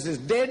 Jesus is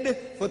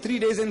dead for 3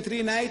 days and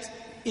 3 nights.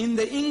 In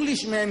the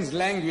Englishman's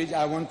language,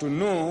 I want to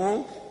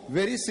know,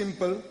 very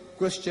simple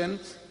question,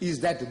 is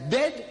that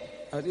dead,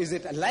 or is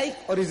it alike,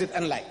 or is it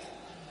unlike?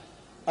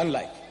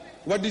 Unlike.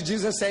 What did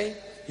Jesus say?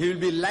 He will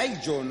be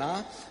like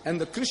Jonah, and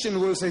the Christian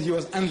world says he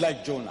was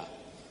unlike Jonah.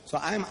 So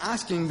I am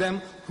asking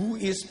them, who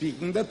is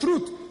speaking the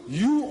truth?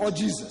 You or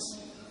Jesus?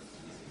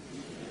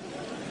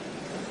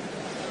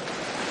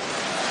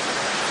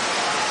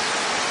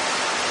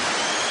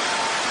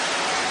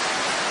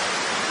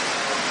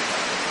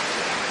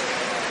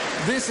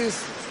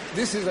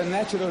 This is a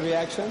natural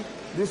reaction.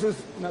 This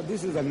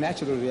is a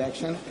natural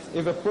reaction.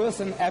 If a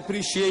person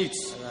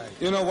appreciates,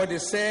 what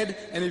is said,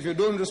 and if you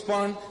don't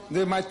respond,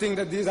 they might think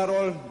that these are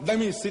all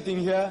dummies sitting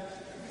here.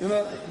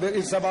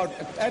 It's about,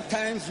 at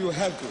times you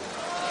have to.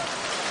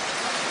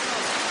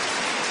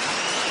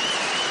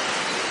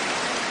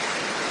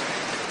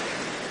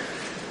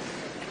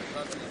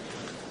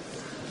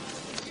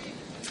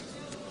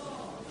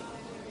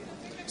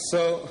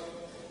 So,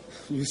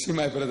 you see,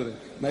 my brethren,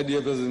 my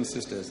dear brothers and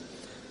sisters,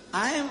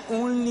 I am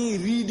only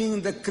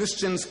reading the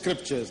Christian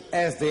scriptures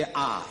as they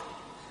are.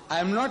 I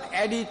am not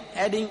adding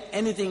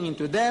anything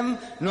into them,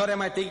 nor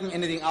am I taking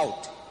anything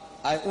out.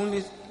 I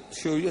only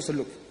show you, so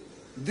look,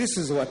 this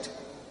is what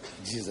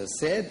Jesus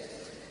said,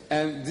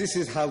 and this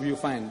is how you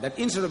find that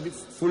instead of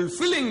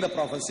fulfilling the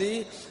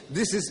prophecy,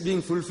 this is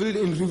being fulfilled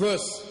in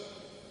reverse.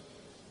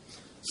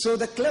 So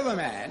the clever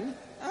man,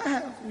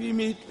 we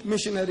meet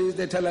missionaries,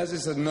 they tell us, he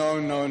says, no,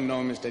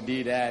 Mr.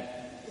 Deedat.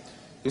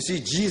 You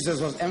see,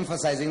 Jesus was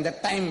emphasizing the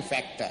time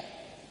factor.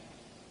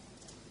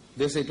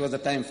 They say it was the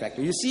time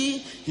factor. You see,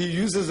 he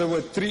uses the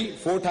word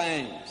 3-4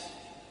 times.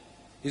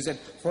 He said,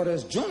 for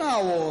as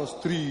Jonah was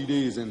 3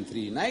 days and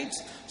 3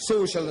 nights,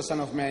 so shall the Son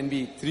of Man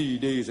be 3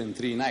 days and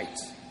 3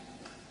 nights.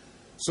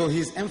 So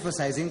he's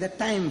emphasizing the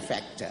time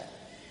factor.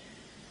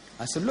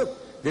 I said,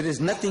 look, there is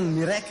nothing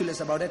miraculous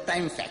about a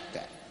time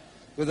factor.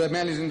 Whether a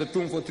man is in the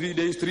tomb for 3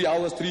 days, 3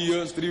 hours, 3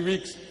 years, 3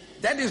 weeks,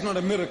 that is not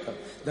a miracle.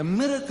 The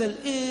miracle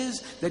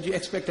is that you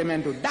expect a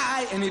man to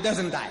die and he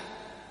doesn't die.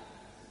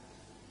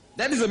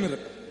 That is a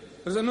miracle.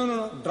 There's a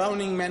no,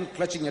 drowning men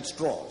clutching at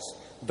straws.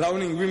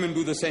 Drowning women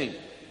do the same.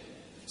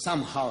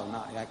 Somehow,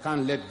 now I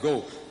can't let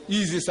go.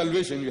 Easy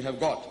salvation you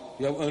have got.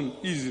 You have earned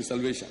easy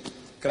salvation.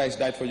 Christ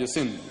died for your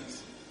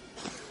sins.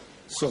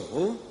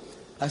 So,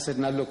 I said,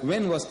 now look,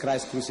 when was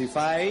Christ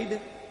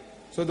crucified?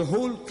 So the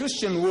whole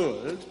Christian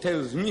world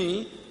tells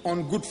me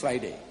on Good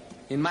Friday.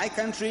 In my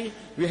country,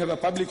 we have a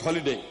public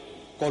holiday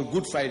called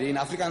Good Friday. In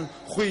Afrikaan,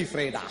 Goeie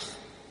Vrydag.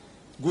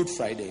 Good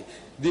Friday.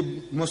 The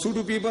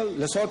Masudu people,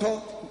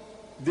 Lesotho,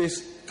 they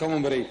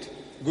commemorate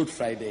Good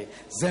Friday.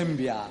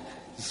 Zambia,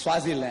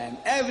 Swaziland,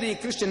 every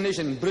Christian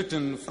nation,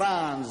 Britain,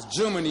 France,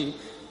 Germany,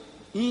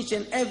 each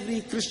and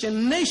every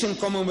Christian nation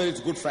commemorates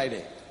Good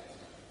Friday.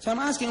 So I'm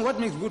asking, what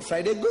makes Good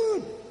Friday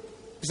good?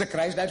 It's that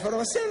Christ died for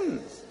our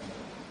sins.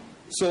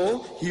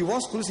 So he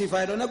was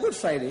crucified on a Good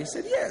Friday. He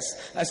said, yes.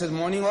 I said,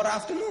 morning or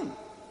afternoon?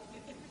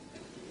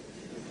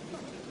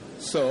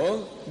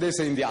 So they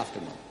say in the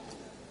afternoon.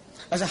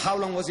 I said, how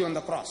long was he on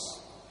the cross?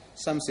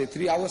 Some say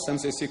 3 hours, some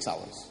say 6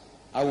 hours.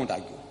 I won't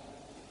argue.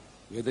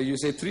 Whether you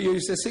say 3 or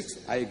you say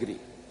 6, I agree.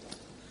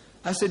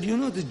 I said,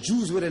 the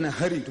Jews were in a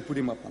hurry to put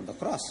him up on the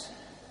cross.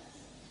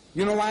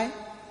 You know why?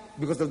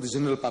 Because of the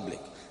general public.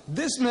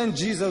 This man,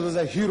 Jesus, was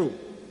a hero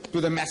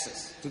to the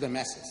masses,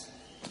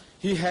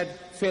 He had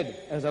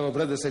fed, as our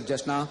brother said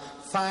just now,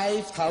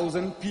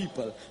 5,000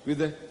 people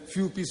with a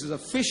few pieces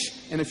of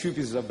fish and a few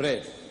pieces of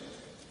bread.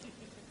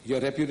 Your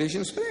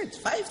reputation spreads.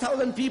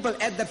 5,000 people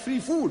ate that free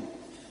food.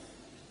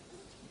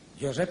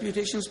 Your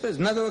reputation spreads.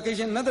 Another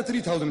occasion, another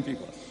 3,000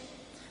 people.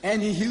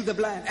 And he healed the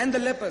blind and the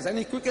lepers and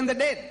he quickened the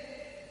dead.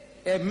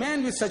 A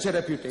man with such a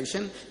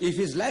reputation, if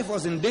his life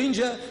was in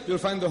danger, you'll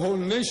find the whole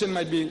nation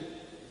might be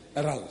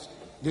aroused.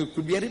 There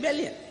could be a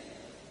rebellion.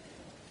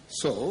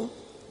 So,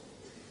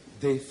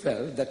 they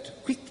felt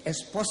that quick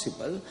as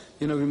possible,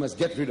 we must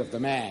get rid of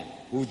the man,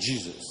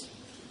 Jesus.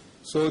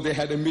 So they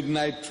had a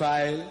midnight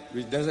trial,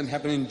 which doesn't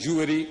happen in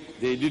Jewry.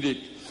 They did it.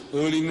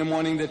 Early in the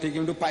morning, they take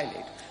him to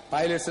Pilate.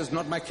 Pilate says,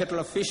 not my kettle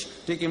of fish,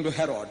 take him to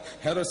Herod.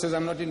 Herod says,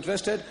 I'm not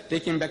interested,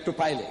 take him back to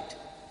Pilate.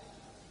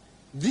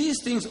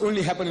 These things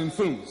only happen in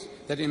films,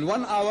 that in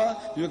 1 hour,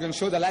 you can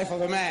show the life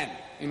of a man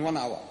in 1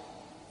 hour.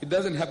 It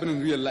doesn't happen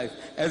in real life.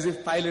 As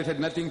if Pilate had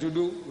nothing to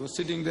do, he was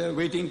sitting there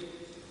waiting,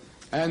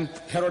 and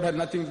Herod had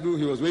nothing to do,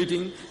 he was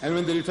waiting, and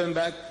when they returned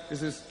back, he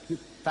says,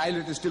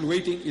 Pilate is still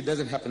waiting. It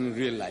doesn't happen in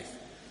real life.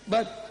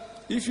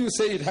 But if you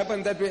say it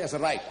happened that way, as a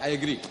right, I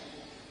agree.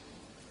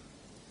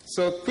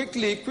 So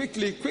quickly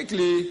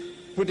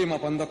put him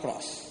up on the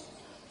cross,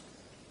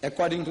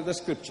 according to the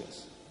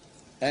scriptures.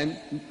 And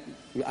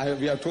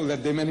we are told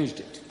that they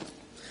managed it.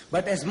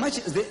 But as much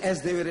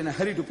as they were in a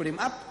hurry to put him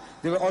up,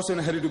 they were also in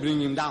a hurry to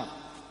bring him down.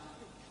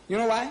 You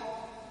know why?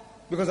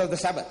 Because of the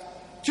Sabbath.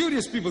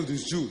 Curious people,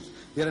 these Jews.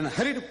 They are in a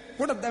hurry to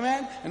put up the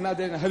man, and now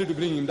they are in a hurry to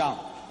bring him down.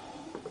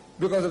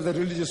 Because of the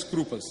religious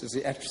scruples. You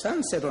see, at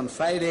sunset on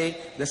Friday,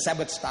 the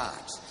Sabbath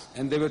starts.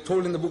 And they were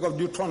told in the book of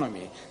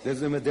Deuteronomy,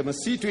 they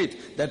must see to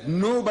it that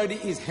nobody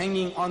is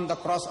hanging on the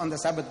cross on the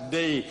Sabbath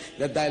day,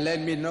 that thy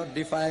land may not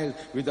defile,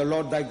 with the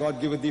Lord thy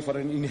God giveth thee for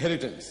an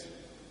inheritance.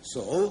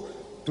 So,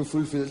 to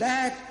fulfill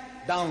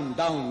that, down.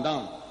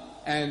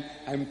 And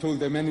I'm told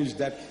they managed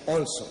that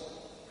also.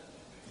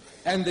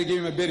 And they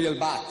gave him a burial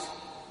bath,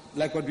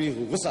 like what we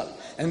ghusl.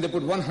 And they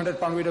put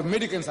 100-pound weight of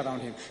medicines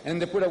around him.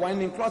 And they put a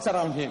winding cloth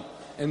around him.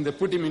 And they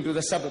put him into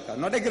the sepulchre.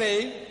 Not a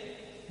grave,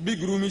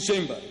 big roomy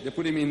chamber. They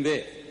put him in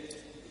there.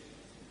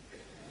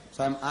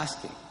 So I'm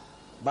asking,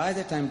 by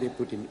the time they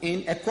put him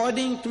in,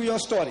 according to your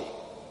story,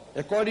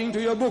 according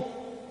to your book,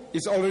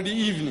 it's already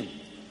evening.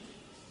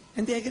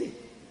 And they agree.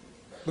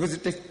 Because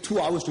it takes 2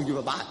 hours to give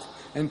a bath,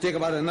 and take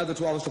about another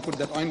 2 hours to put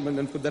that ointment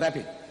and put the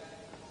wrapping.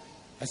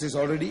 As it's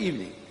already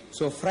evening.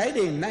 So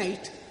Friday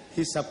night,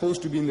 he's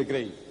supposed to be in the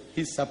grave.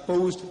 He's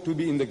supposed to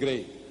be in the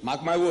grave.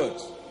 Mark my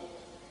words.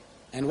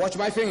 And watch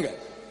my finger.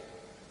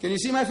 Can you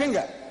see my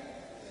finger?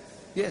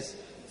 Yes.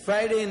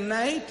 Friday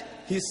night,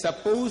 he's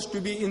supposed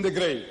to be in the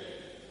grave.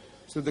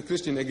 So the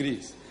Christian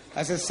agrees.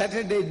 As a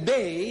Saturday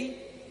day,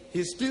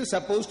 he's still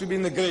supposed to be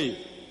in the grave.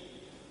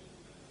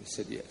 He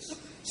said yes.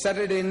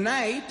 Saturday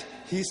night,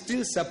 he's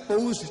still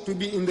supposed to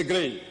be in the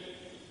grave.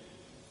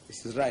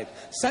 This is right.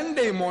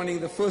 Sunday morning,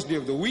 the first day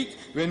of the week,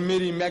 when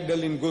Mary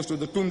Magdalene goes to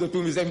the tomb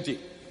is empty.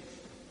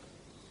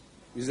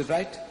 Is it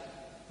right?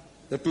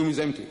 The tomb is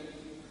empty.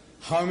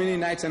 How many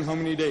nights and how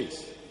many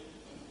days?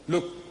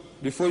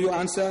 Look, before you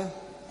answer,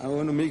 I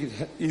want to make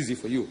it easy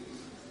for you.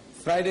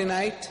 Friday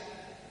night,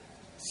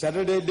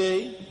 Saturday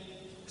day,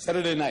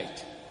 Saturday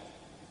night.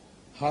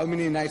 How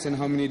many nights and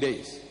how many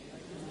days?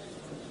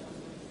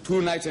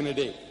 2 nights and a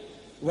day.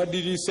 What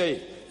did he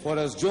say? For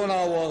as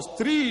Jonah was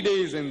 3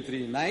 days and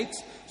 3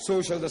 nights,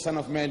 so shall the Son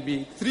of Man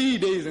be 3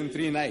 days and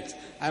 3 nights.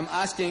 I'm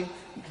asking,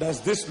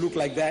 does this look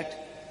like that?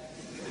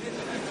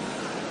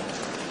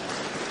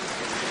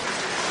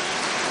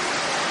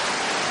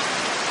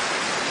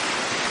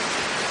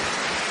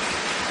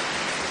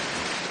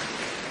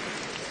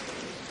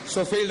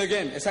 So failed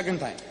again, a second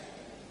time.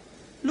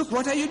 Look,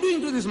 what are you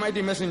doing to this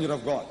mighty messenger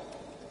of God?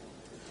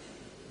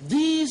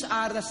 These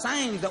are the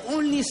signs, the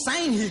only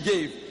sign he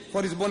gave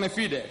for his bona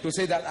fide, to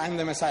say that I'm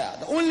the Messiah.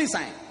 The only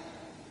sign.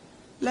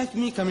 Like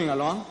me coming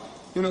along,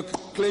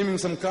 claiming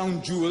some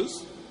crown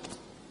jewels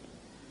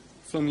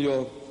from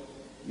your,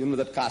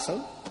 that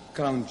castle,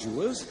 crown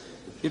jewels.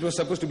 It was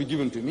supposed to be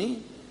given to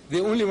me.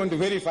 They only want to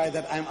verify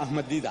that I'm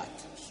Ahmed Deedat.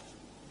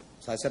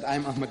 So I said,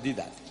 I'm Ahmed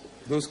Deedat.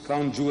 Those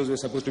crown jewels were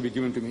supposed to be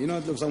given to me.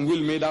 There was some will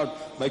made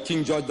out by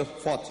King George IV,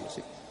 you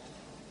see.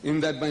 In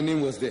that my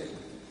name was there.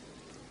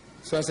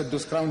 So I said,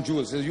 those crown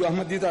jewels. He said, you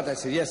Ahmed Deedat? I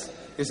said, yes.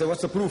 He said,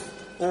 what's the proof?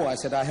 Oh, I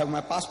said, I have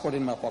my passport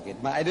in my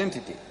pocket, my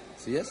identity. I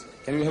said, yes.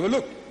 Can we have a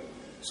look?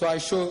 So I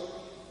show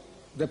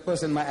the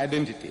person my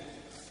identity.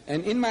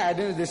 And in my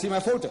identity, they see my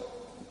photo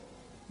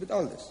with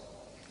all this.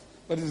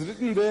 But it's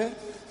written there,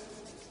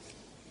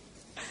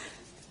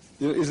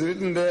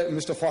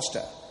 Mr.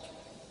 Foster.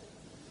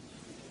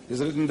 It's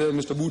written there,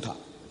 Mr. Bootha.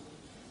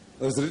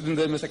 It's written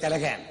there, Mr.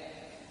 Callaghan.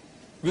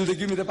 Will they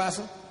give me the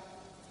parcel?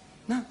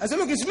 No. I said,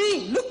 look, it's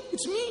me. Look,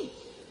 it's me.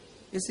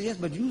 He said, yes,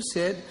 but you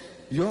said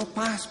your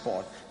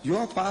passport,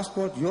 your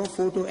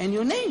photo, and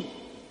your name.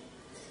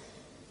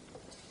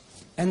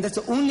 And that's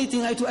the only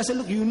thing I told. I said,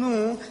 look,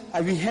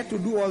 we had to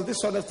do all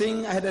this sort of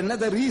thing. I had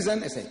another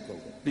reason. I said,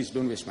 please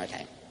don't waste my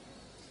time.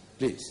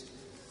 Please.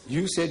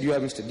 You said you are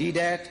Mr.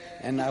 Deedat,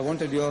 and I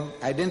wanted your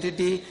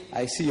identity.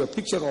 I see your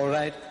picture all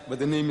right, but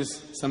the name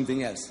is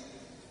something else.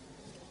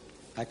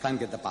 I can't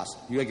get the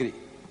password. You agree?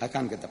 I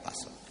can't get the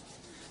password.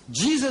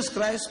 Jesus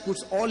Christ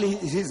puts all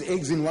his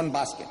eggs in one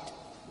basket.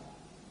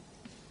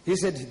 He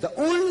said, the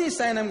only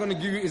sign I'm going to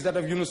give you is that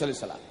of Yunus alayhi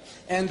salam.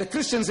 And the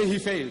Christians say he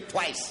failed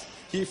twice.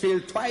 He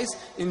failed twice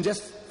in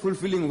just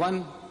fulfilling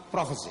one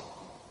prophecy.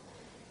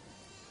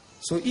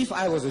 So if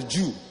I was a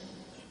Jew,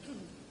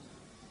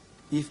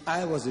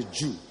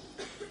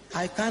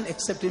 I can't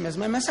accept him as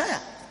my Messiah.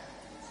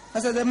 I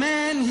said, the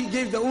man, he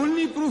gave the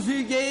only proof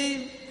he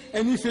gave,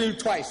 and he failed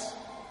twice.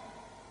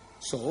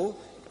 So,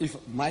 if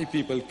my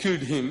people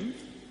killed him,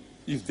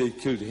 if they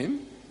killed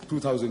him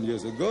 2,000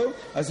 years ago,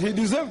 as he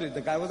deserved it,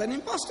 the guy was an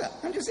imposter,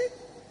 can't you see?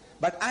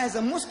 But as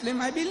a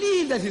Muslim, I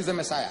believe that he's the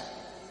Messiah.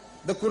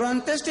 The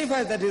Quran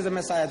testifies that he's the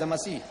Messiah, the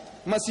Masih.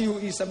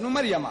 Masihu Isa ibn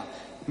Maryama.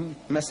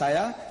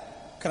 Messiah,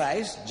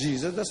 Christ,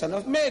 Jesus, the son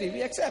of Mary,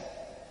 we accept.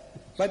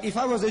 But if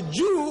I was a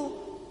Jew,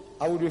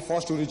 I would be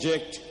forced to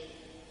reject.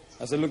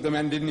 I said, look, the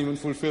man didn't even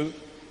fulfill.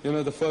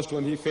 The first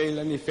one he failed,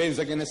 and he fails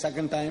again a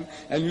second time,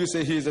 and you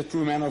say he is a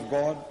true man of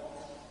God.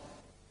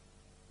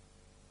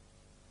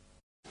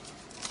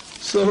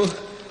 So,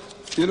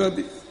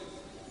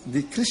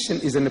 the Christian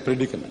is in a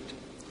predicament.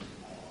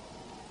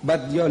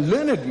 But your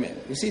learned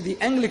men, you see, the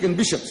Anglican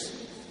bishops,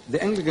 they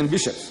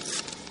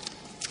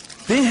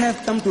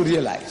have come to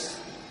realize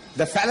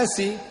the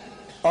fallacy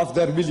of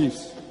their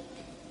beliefs.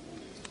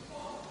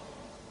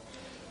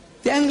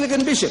 The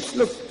Anglican bishops,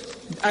 look,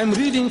 I'm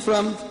reading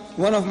from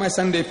one of my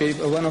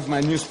one of my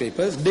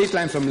newspapers,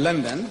 Dateline from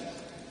London.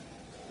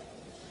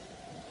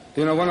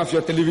 One of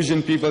your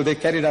television people, they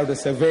carried out a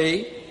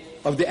survey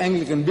of the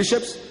Anglican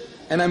bishops,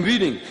 and I'm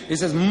reading. It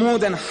says more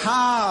than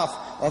half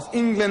of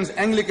England's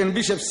Anglican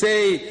bishops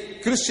say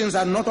Christians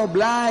are not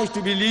obliged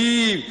to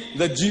believe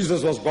that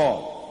Jesus was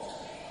God.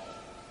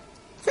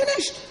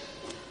 Finished.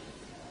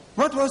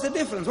 What was the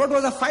difference? What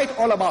was the fight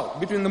all about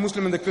between the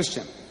Muslim and the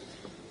Christian?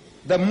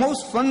 The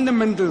most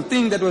fundamental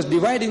thing that was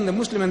dividing the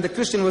Muslim and the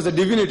Christian was the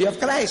divinity of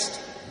Christ.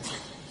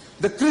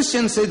 The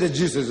Christians say that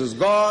Jesus is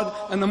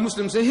God, and the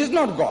Muslims say he's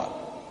not God.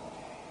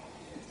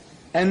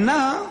 And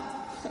now,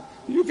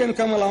 you can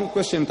come along,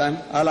 question time,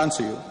 I'll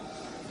answer you.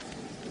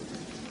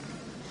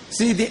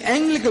 See, the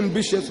Anglican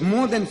bishops,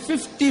 more than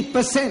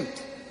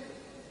 50%,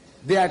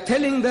 they are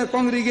telling their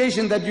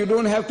congregation that you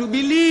don't have to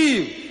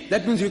believe.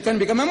 That means you can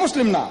become a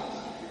Muslim now.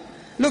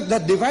 Look,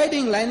 that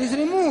dividing line is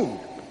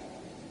removed.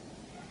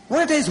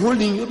 What is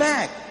holding you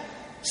back?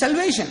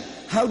 Salvation.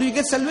 How do you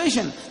get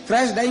salvation?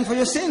 Christ dying for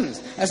your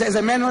sins, as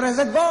a man or as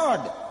a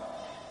God.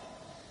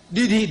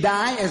 Did he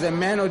die as a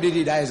man or did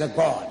he die as a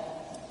God?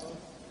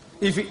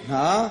 If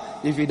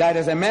he died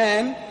as a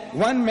man,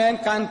 one man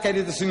can't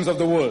carry the sins of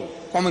the world.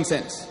 Common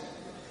sense.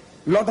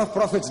 A lot of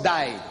prophets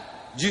died.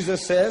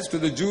 Jesus says to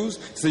the Jews,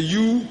 so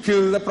you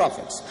kill the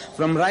prophets.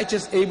 From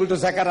righteous Abel to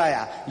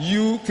Zechariah,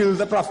 you kill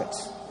the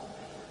prophets.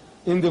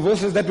 In the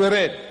verses that were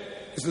read,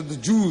 this is the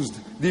Jews,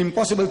 the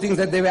impossible things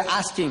that they were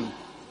asking.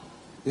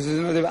 This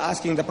is, they were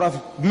asking the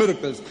prophet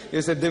miracles.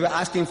 They said they were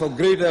asking for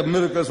greater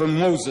miracles from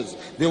Moses.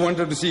 They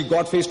wanted to see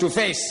God face to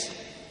face.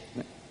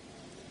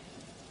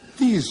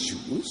 These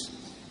Jews,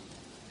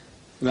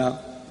 now,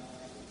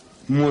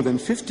 more than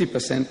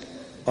 50%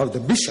 of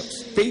the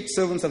bishops, paid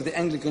servants of the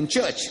Anglican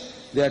Church,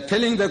 they are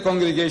telling their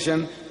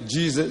congregation,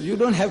 Jesus, you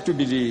don't have to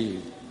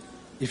believe.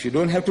 If you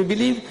don't have to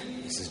believe,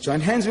 he says, join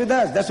hands with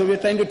us. That's what we're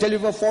trying to tell you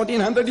for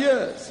 1400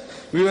 years.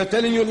 We were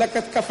telling you,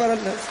 lakat kafar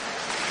Allah.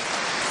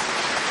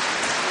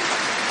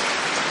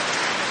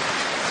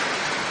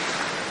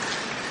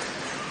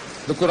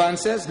 The Quran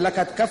says,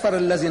 lakat kafar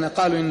allazina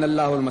qalu inna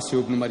Allahu al-Masih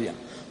ibn Maryam.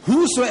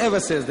 Whosoever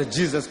says that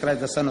Jesus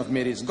Christ, the son of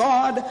Mary, is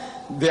God,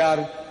 they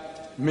are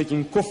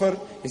making kufr,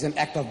 is an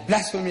act of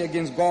blasphemy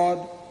against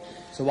God.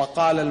 So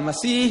waqal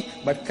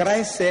al-Masih, but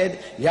Christ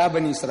said, Ya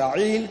Bani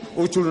Israel,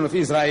 O children of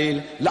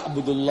Israel,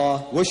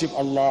 la'budullah, worship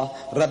Allah,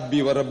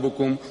 Rabbi wa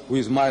Rabbukum, who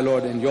is my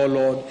Lord and your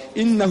Lord.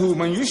 Innahu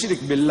man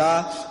yushrik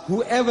billah,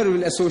 whoever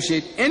will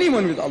associate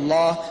anyone with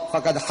Allah,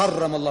 faqad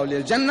harram Allah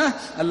lil jannah,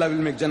 Allah will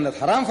make Jannat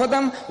haram for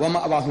them, wa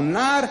ma'wahu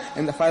an-nar,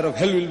 and the fire of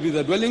hell will be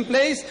the dwelling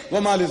place, wa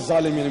ma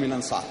liz-zalimin min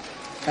ansar.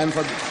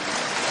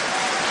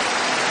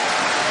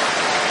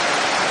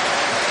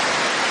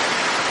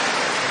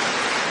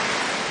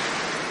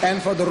 And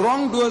for the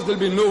wrongdoers, there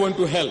will be no one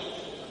to help.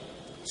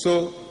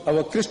 So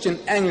our Christian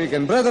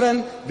Anglican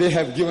brethren, they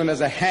have given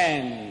us a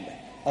hand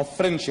of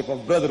friendship,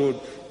 of brotherhood.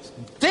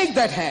 Take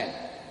that hand.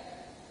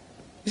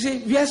 You see,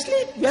 we are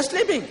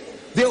sleeping.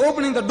 They are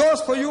opening the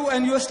doors for you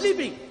and you are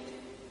sleeping.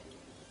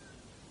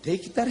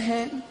 Take that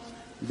hand.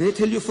 They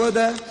tell you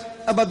further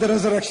about the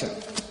resurrection.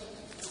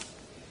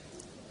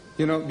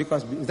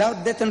 Because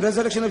without death and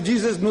resurrection of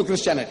Jesus, no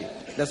Christianity.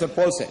 That's what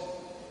Paul said.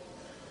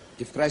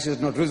 If Christ is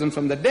not risen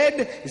from the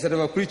dead, he said,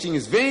 our preaching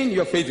is vain,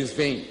 your faith is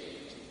vain.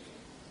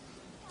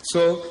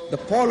 So the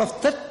poll of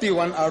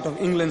 31 out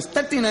of England's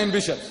 39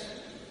 bishops,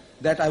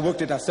 that I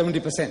worked it out,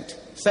 70%.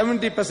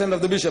 70%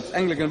 of the bishops,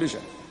 Anglican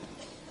bishops,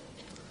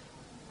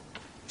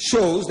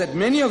 shows that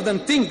many of them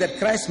think that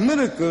Christ's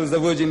miracles, the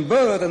virgin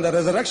birth and the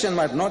resurrection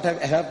might not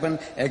have happened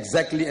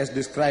exactly as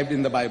described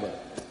in the Bible.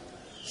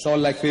 It's all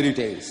like fairy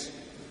tales.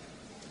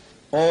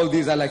 All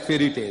these are like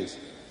fairy tales.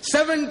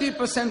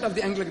 70% of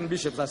the Anglican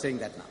bishops are saying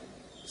that now.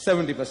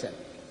 70%.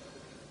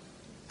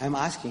 I'm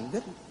asking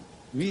that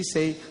we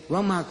say,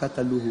 Wama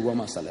kataluhu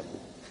wama salabu.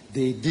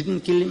 They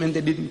didn't kill him and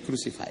they didn't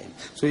crucify him.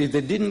 So if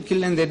they didn't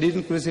kill and they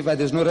didn't crucify,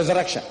 there's no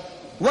resurrection.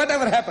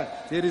 Whatever happened,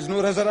 there is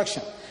no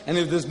resurrection. And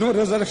if there's no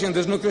resurrection,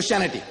 there's no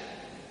Christianity.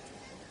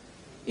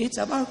 It's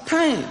about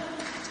time.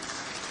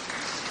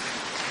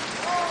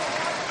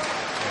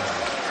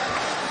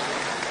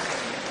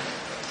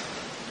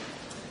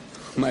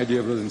 My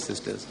dear brothers and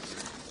sisters,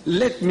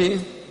 let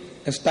me,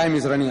 as time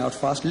is running out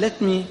fast,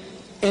 let me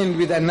end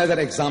with another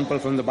example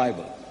from the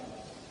Bible.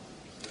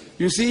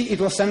 You see, it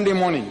was Sunday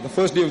morning, the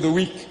first day of the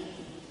week.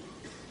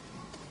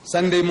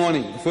 Sunday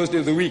morning, the first day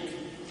of the week.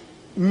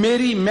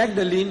 Mary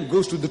Magdalene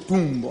goes to the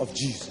tomb of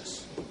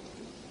Jesus.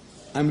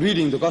 I'm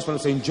reading the Gospel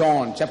of St.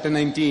 John, chapter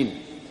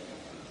 20.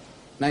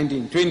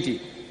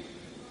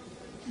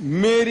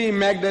 Mary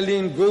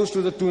Magdalene goes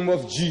to the tomb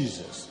of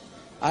Jesus.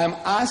 I'm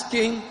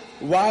asking,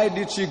 why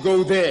did she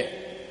go there?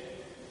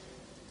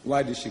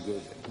 Why did she go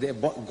there?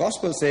 The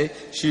Gospel says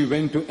she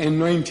went to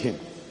anoint him.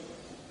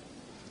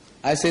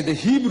 I say the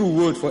Hebrew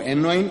word for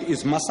anoint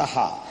is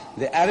masaha.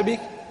 The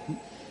Arabic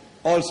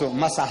also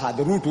masaha,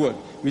 the root word,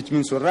 which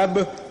means to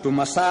rub, to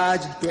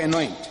massage, to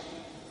anoint.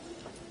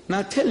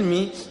 Now tell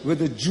me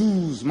whether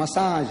Jews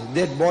massage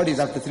dead bodies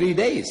after 3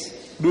 days.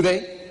 Do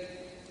they?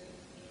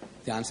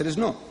 The answer is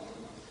no.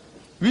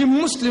 We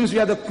Muslims, we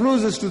are the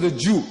closest to the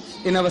Jew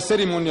in our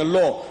ceremonial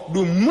law.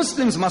 Do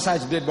Muslims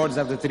massage dead bodies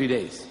after 3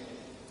 days?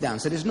 The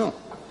answer is no.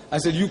 I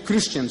said, you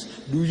Christians,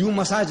 do you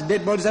massage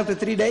dead bodies after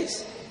 3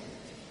 days?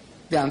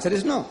 The answer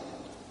is no.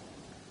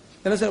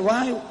 Then I said,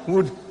 why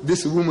would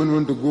this woman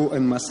want to go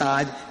and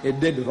massage a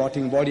dead,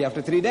 rotting body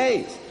after 3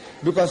 days?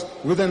 Because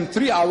within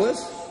 3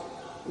 hours,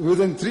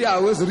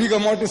 rigor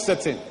mortis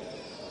sets in.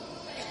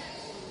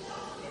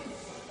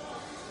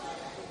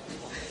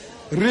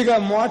 Rigor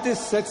mortis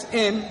sets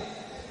in.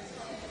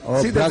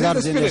 Oh, See,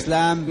 brothers in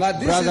Islam, I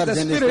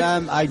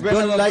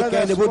don't like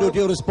anybody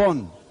to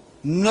respond.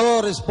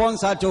 No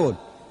response at all.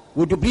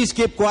 Would you please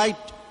keep quiet?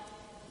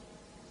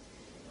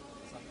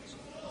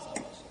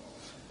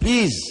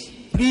 Please.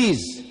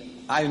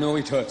 I know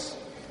it hurts.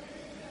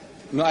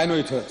 No, I know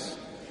it hurts.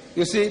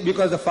 You see,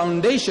 because the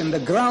foundation, the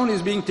ground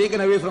is being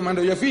taken away from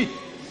under your feet.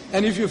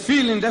 And if you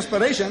feel in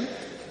desperation,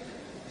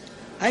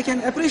 I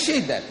can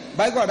appreciate that.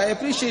 By God, I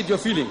appreciate your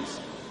feelings.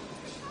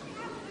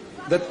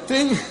 The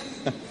thing...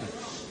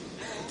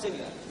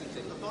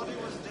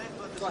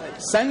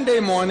 Sunday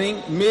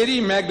morning, Mary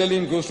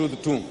Magdalene goes to the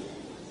tomb.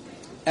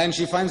 And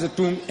she finds the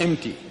tomb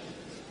empty.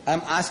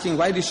 I'm asking,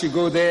 why did she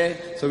go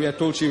there? So we are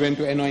told she went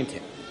to anoint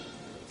him.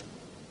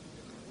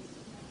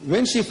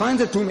 When she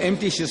finds the tomb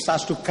empty, she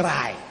starts to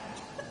cry.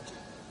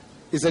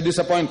 It's a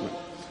disappointment.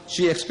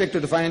 She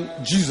expected to find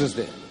Jesus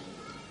there.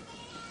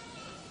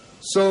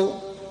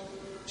 So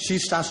she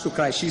starts to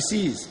cry. She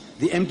sees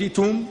the empty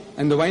tomb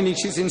and the winding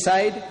sheets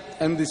inside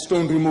and the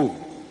stone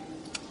removed.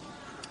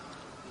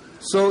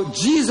 So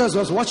Jesus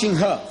was watching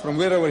her from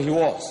wherever he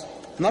was.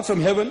 Not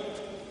from heaven,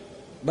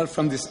 but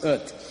from this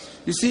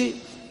earth. You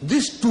see,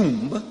 this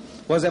tomb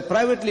was a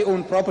privately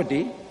owned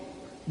property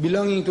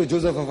belonging to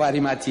Joseph of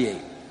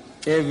Arimathea,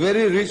 a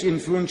very rich,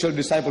 influential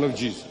disciple of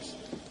Jesus,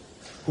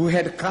 who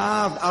had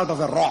carved out of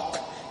a rock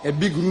a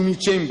big roomy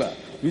chamber,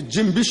 which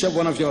Jim Bishop,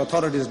 one of your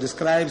authorities,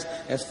 describes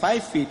as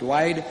 5 feet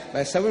wide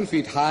by 7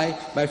 feet high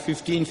by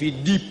 15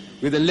 feet deep,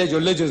 with a ledge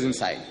or ledges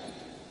inside.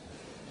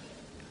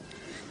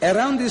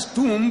 Around this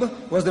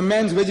tomb was the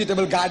man's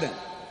vegetable garden.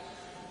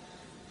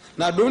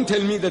 Now don't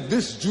tell me that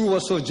this Jew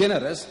was so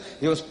generous,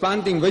 he was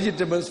planting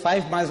vegetables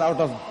 5 miles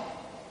out of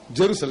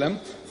Jerusalem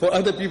for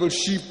other people's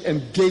sheep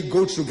and gay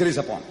goats to graze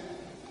upon.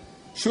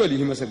 Surely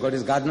he must have got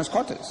his gardener's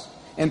quarters,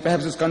 and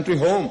perhaps his country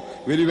home,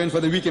 where he went for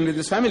the weekend with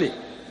his family.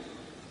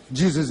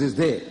 Jesus is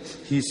there.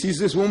 He sees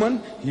this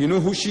woman, he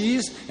knows who she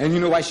is, and he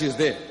knows why she is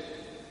there.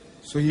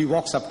 So he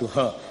walks up to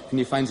her and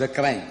he finds her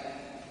crying.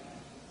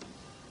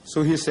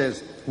 So he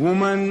says,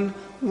 "Woman,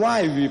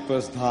 why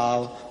weepest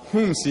thou?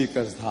 Whom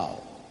seekest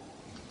thou?"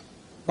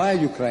 Why are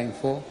you crying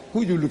for?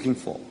 Who are you looking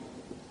for?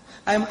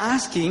 I'm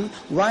asking,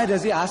 why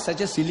does he ask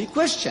such a silly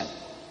question?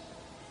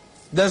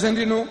 Doesn't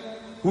he know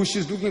who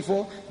she's looking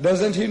for?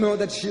 Doesn't he know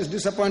that she is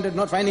disappointed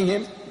not finding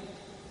him?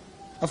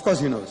 Of course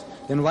he knows.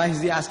 Then why is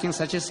he asking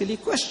such a silly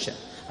question?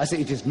 I say,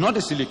 it is not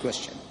a silly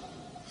question.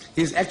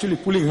 He's actually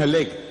pulling her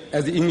leg,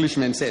 as the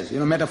Englishman says,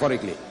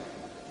 metaphorically,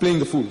 playing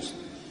the fools.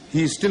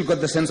 He's still got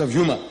the sense of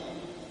humor.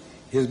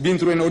 He has been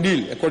through an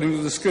ordeal, according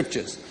to the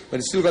scriptures, but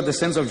he's still got the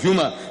sense of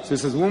humor. So he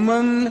says,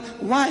 "Woman,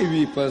 why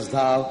weepest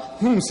thou?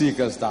 Whom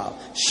seekest thou?"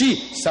 She,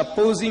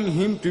 supposing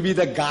him to be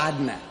the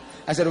gardener.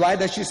 I said, why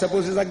does she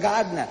suppose he's a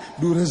gardener?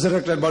 Do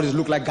resurrected bodies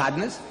look like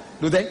gardeners?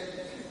 Do they?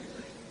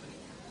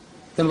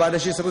 Then why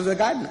does she suppose he's a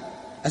gardener?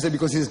 I said,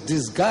 because he's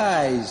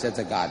disguised as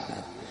a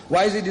gardener.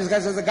 Why is he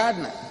disguised as a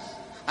gardener?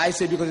 I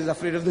say, because he's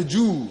afraid of the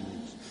Jews.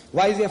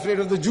 Why is he afraid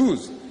of the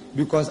Jews?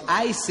 Because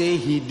I say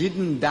he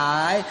didn't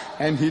die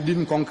and he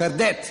didn't conquer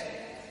death.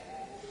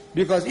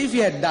 Because if he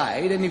had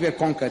died and if he had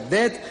conquered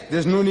death,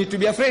 there's no need to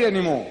be afraid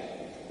anymore.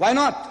 Why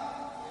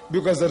not?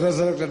 Because the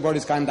resurrected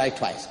bodies can't die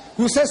twice.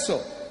 Who says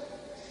so?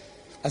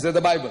 I said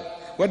the Bible.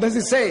 What does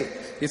it say?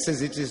 It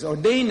says it is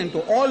ordained unto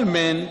all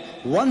men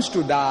once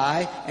to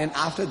die, and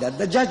after that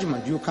the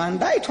judgment. You can't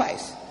die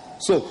twice.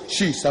 So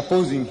she,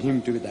 supposing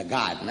him to be the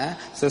gardener,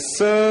 says,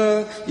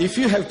 Sir, if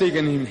you have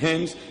taken him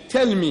hence,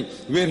 tell me,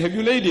 where have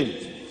you laid him?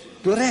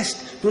 To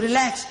rest, to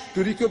relax,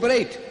 to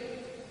recuperate,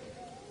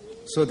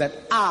 so that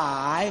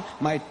I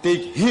might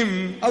take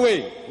him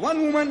away.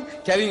 One woman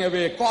carrying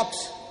away a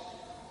corpse.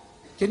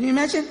 Can you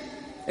imagine?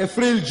 A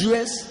frail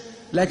Jewess,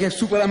 like a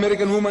super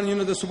American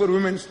woman, the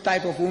superwoman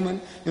type of woman,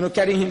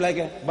 carrying him like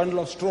a bundle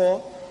of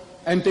straw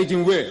and take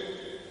him where?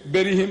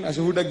 Bury him. I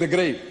said, who dug the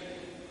grave?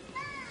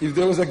 If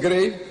there was a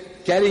grave,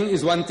 carrying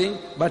is one thing,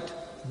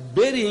 but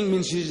burying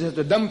means she just has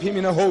to dump him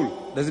in a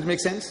hole. Does it make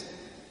sense?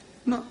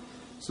 No.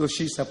 So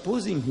she's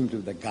supposing him to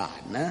the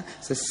gardener,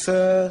 says,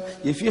 Sir,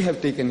 if you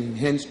have taken him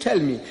hence, tell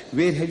me,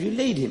 where have you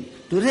laid him?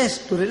 To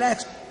rest, to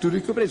relax, to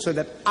recuperate, so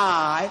that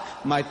I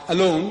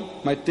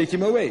might take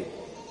him away.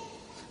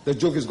 The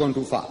joke has gone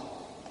too far.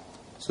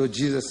 So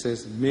Jesus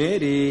says,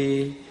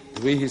 Mary.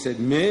 The way he said,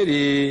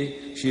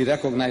 Mary, she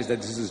recognized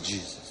that this is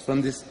Jesus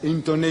from this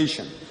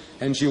intonation.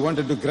 And she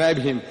wanted to grab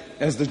him,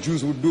 as the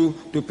Jews would do,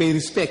 to pay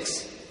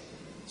respects.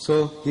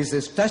 So he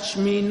says, touch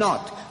me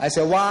not. I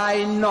say,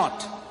 why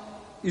not?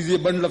 Is he a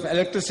bundle of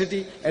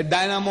electricity, a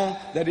dynamo,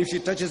 that if she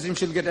touches him,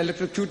 she'll get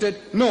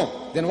electrocuted?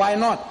 No. Then why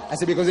not? I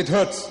say, because it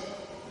hurts.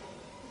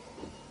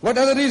 What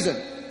other reason?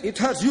 It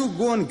hurts. You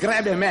go and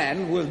grab a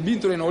man who has been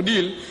through an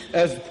ordeal,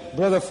 as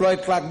Brother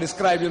Floyd Clark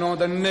described,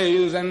 the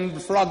nails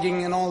and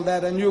flogging and all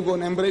that, and you go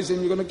and embrace him,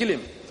 you're going to kill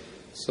him.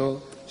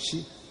 So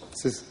she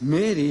says,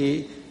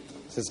 Mary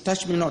says,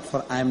 touch me not,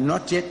 for I am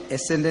not yet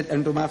ascended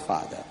unto my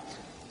Father.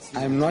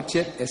 I am not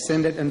yet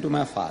ascended unto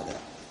my Father.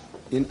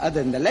 In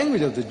the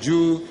language of the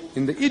Jew,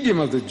 in the idiom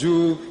of the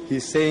Jew,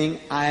 he's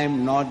saying, I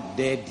am not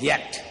dead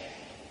yet.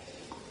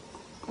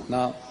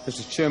 Now,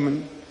 Mr.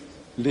 Chairman,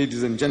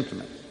 ladies and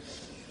gentlemen,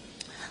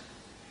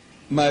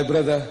 my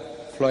brother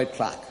Floyd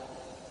Clark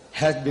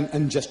has been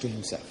unjust to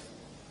himself.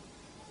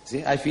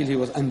 See, I feel he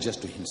was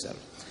unjust to himself.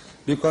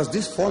 Because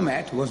this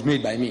format was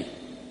made by me.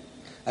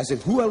 I said,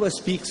 whoever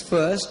speaks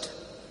first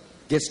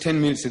gets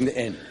 10 minutes in the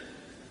end.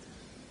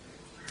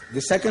 The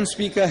second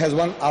speaker has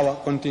 1 hour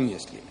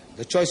continuously.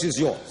 The choice is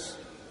yours.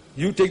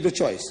 You take the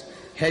choice.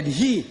 Had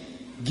he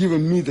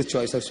given me the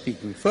choice of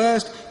speaking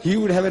first, he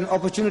would have an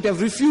opportunity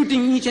of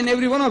refuting each and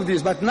every one of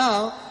these. But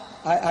now,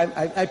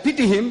 I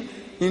pity him.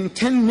 In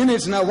 10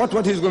 minutes now,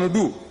 what he's going to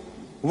do?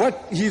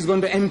 What he's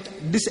going to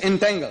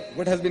disentangle?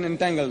 What has been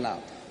entangled now?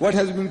 What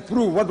has been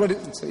proved?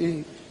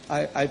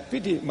 I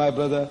pity my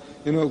brother,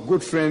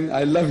 good friend,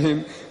 I love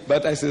him.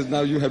 But I says,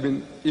 now you have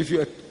been, if you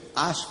had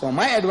asked for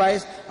my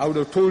advice, I would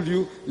have told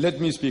you,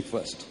 let me speak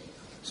first.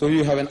 So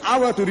you have an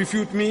hour to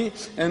refute me,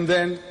 and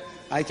then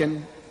I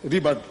can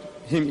rebut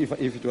him if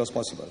it was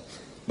possible.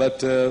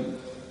 But there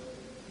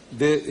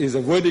is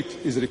a verdict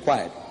is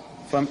required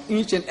from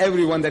each and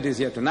every one that is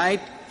here tonight.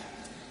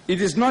 It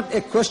is not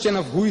a question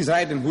of who is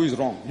right and who is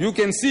wrong. You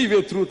can see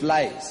where truth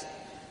lies.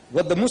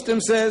 What the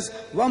Muslim says,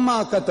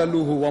 وَمَا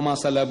قَتَلُوهُ وَمَا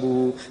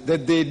صَلَبُوهُ,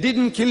 that they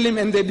didn't kill him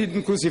and they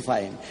didn't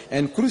crucify him.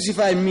 And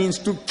crucify means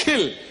to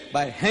kill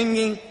by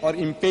hanging or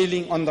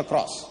impaling on the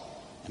cross.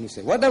 And you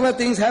say, whatever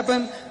things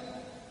happen,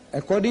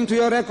 according to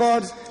your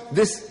records,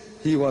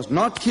 he was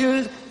not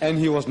killed and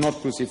he was not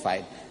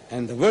crucified.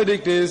 And the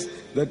verdict is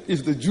that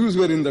if the Jews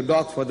were in the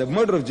dock for the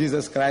murder of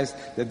Jesus Christ,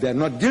 that they are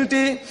not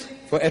guilty.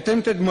 For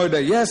attempted murder,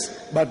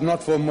 yes, but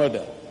not for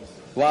murder.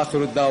 Wa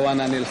akhiru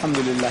da'wana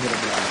alhamdulillahi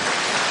rabbil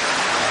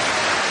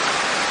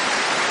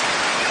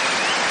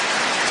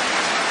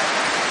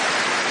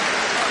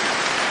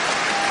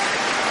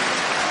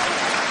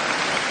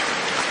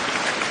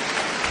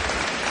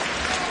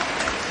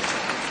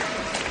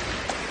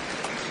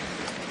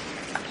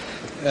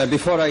alamin.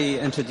 Before I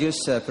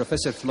introduce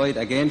Professor Floyd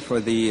again for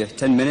the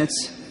 10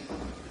 minutes,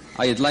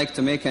 I'd like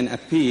to make an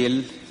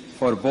appeal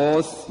for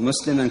both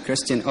Muslim and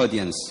Christian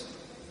audience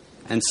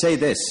and say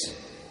this.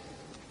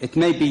 It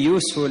may be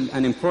useful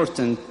and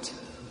important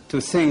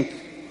to think,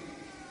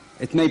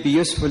 it may be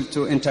useful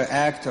to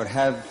interact or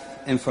have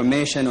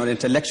information or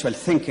intellectual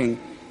thinking,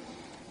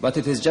 but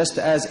it is just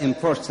as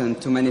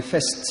important to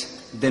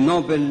manifest the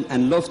noble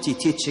and lofty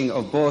teaching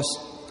of both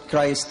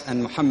Christ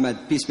and Muhammad,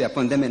 peace be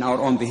upon them, in our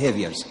own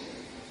behaviors.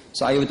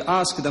 So I would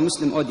ask the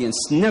Muslim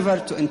audience never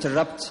to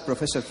interrupt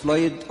Professor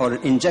Floyd or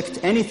inject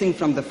anything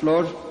from the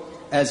floor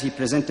as he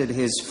presented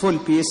his full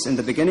piece in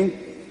the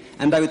beginning.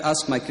 And I would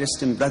ask my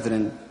Christian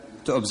brethren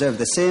to observe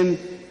the same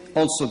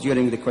also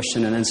during the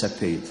question and answer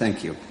period.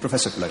 Thank you.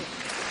 Professor Floyd.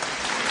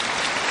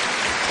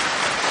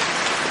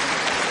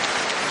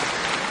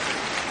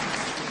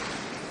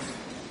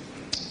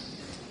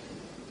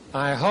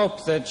 I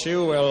hope that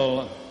you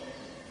will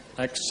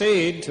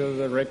accede to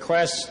the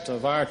request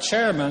of our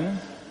chairman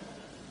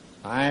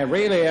I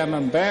really am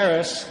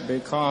embarrassed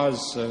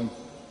because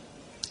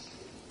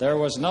there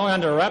was no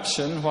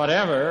interruption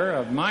whatever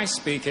of my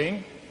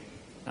speaking,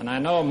 and I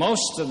know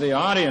most of the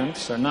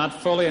audience are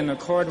not fully in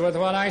accord with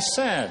what I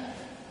said.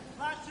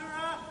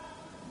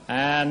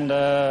 And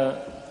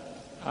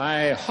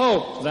I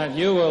hope that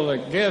you will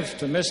give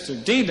to Mr.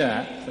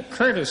 Deedat the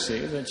courtesy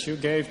that you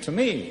gave to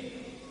me.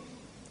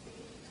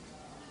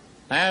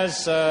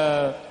 As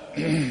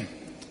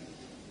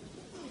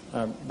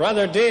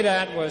Brother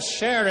Deedat was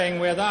sharing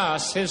with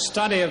us his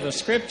study of the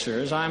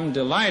Scriptures, I'm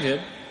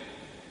delighted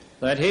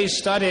that he's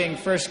studying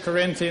 1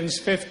 Corinthians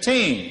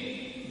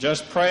 15,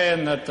 just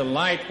praying that the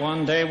light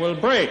one day will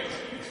break.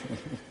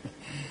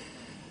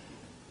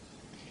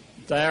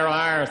 There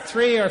are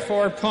 3 or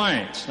 4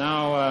 points.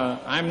 Now,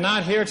 I'm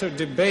not here to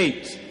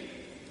debate.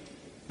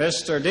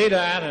 Mr.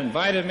 Deedat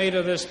invited me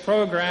to this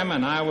program,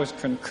 and I was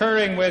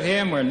concurring with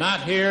him. We're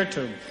not here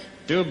to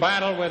do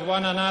battle with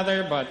one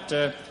another,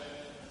 but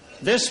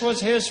this was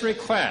his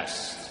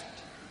request.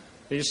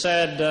 He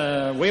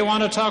said, we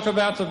want to talk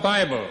about the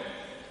Bible.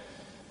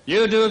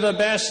 You do the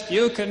best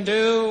you can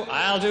do,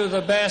 I'll do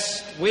the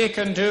best we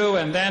can do,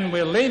 and then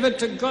we'll leave it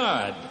to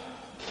God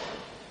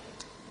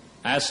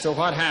as to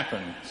what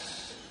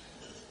happens.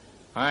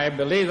 I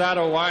believe that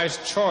a wise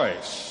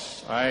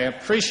choice. I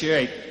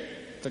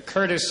appreciate the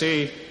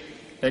courtesy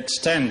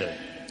extended.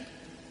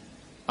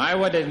 I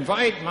would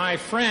invite my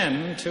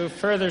friend to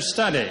further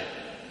study.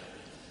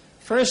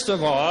 First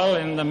of all,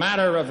 in the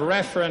matter of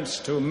reference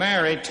to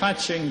Mary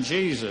touching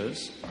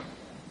Jesus,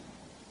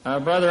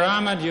 Brother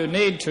Ahmed, you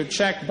need to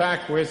check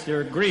back with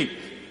your Greek.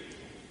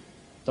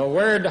 The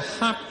word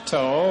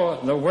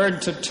hapto, the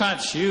word to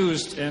touch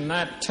used in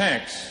that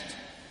text,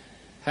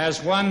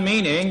 has one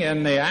meaning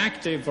in the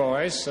active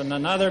voice and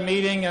another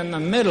meaning in the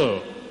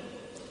middle.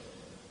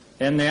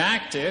 In the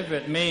active,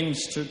 it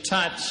means to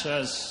touch,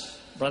 as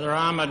Brother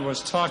Ahmed was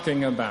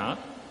talking about.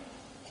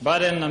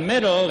 But in the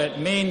middle, it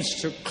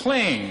means to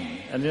cling.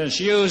 And it is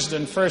used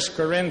in 1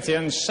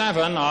 Corinthians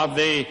 7 of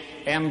the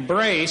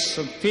embrace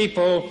of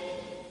people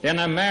in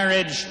a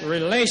marriage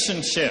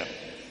relationship.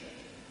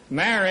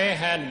 Mary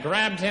had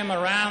grabbed him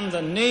around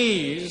the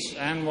knees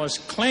and was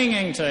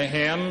clinging to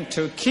him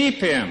to keep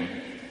him.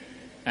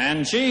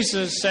 And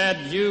Jesus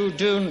said, you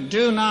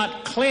do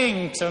not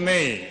cling to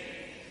me.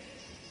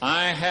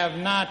 I have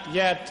not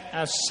yet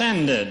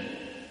ascended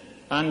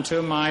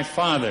unto my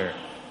Father.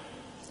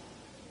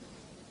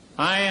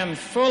 I am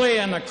fully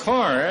in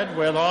accord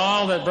with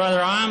all that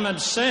Brother Ahmed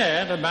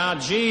said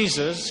about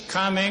Jesus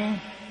coming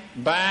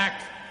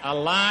back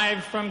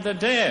alive from the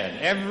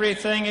dead.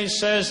 Everything he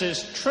says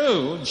is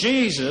true.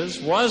 Jesus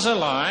was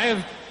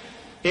alive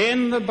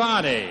in the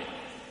body,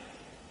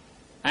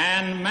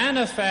 and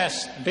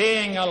manifest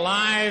being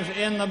alive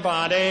in the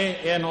body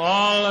in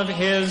all of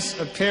his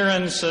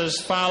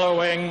appearances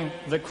following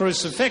the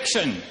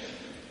crucifixion.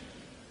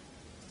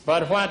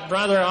 But what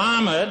Brother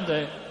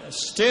Ahmed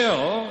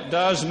still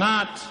does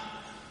not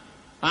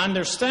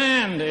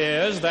understand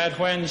is that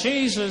when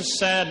Jesus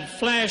said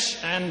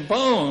flesh and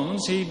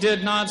bones, he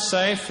did not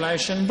say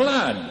flesh and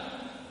blood.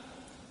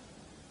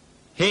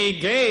 He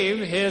gave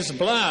his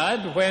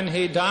blood when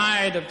he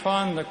died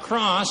upon the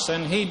cross,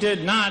 and he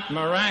did not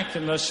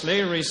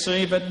miraculously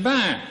receive it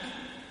back.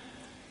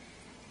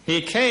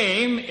 He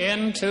came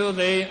into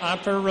the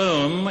upper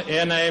room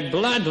in a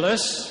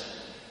bloodless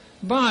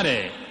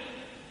body,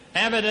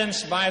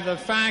 evidenced by the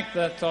fact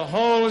that the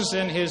holes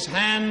in his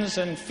hands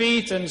and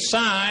feet and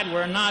side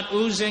were not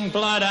oozing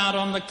blood out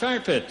on the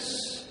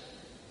carpets.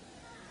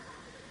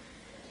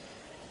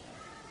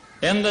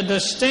 In the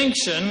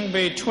distinction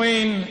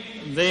between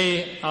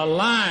the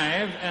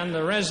alive and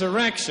the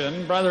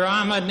resurrection, Brother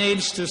Ahmed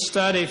needs to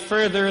study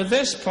further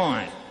this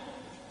point.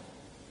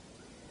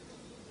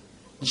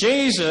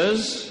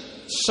 Jesus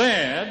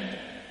said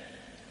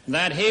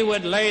that he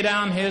would lay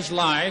down his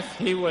life,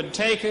 he would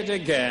take it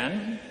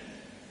again,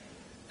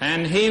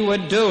 and he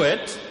would do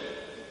it,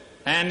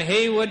 and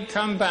he would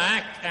come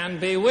back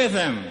and be with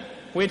him,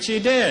 which he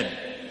did.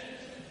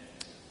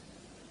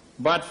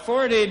 But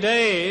 40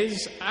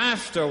 days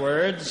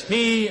afterwards,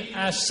 he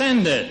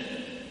ascended,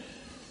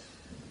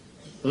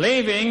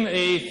 leaving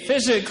the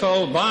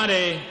physical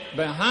body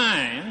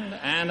behind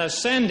and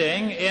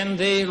ascending in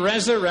the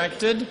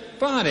resurrected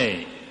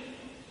body.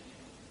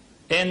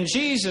 In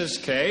Jesus'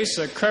 case,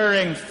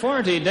 occurring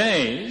 40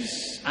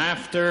 days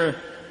after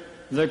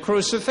the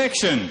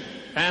crucifixion.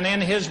 And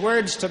in his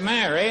words to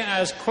Mary,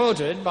 as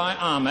quoted by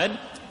Ahmed,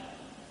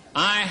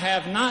 I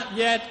have not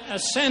yet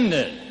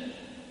ascended.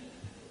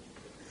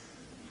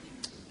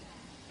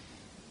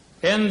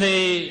 In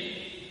the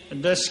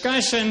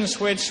discussions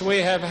which we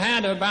have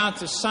had about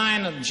the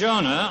sign of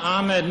Jonah,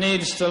 Ahmed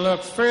needs to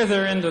look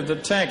further into the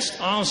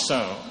text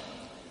also.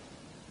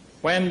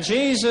 When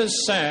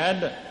Jesus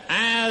said,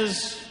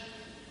 as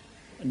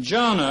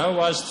Jonah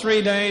was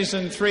 3 days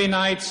and 3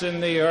 nights in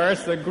the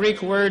earth, the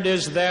Greek word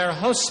is there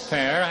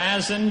hosper,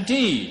 as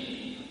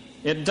indeed.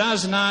 It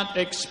does not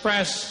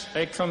express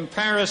a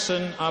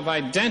comparison of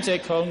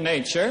identical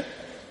nature.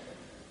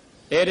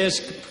 It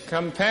is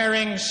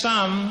comparing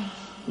some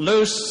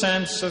loose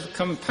sense of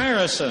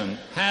comparison.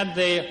 Had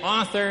the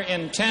author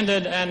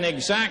intended an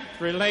exact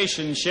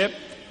relationship,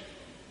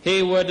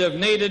 he would have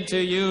needed to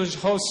use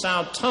hos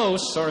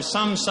autos or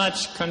some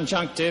such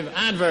conjunctive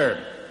adverb.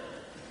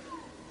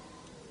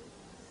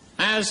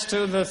 As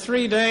to the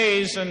 3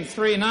 days and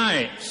 3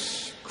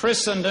 nights,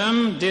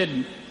 Christendom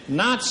did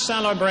not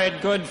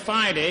celebrate Good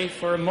Friday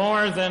for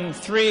more than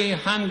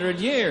 300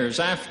 years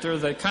after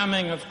the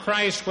coming of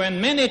Christ,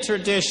 when many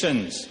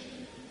traditions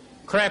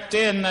crept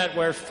in that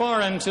were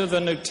foreign to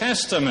the New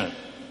Testament.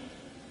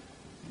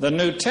 The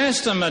New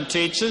Testament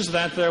teaches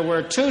that there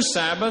were 2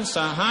 Sabbaths,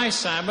 a high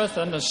Sabbath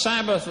and a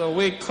Sabbath a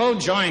week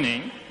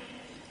co-joining,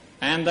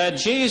 and that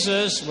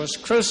Jesus was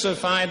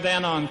crucified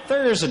then on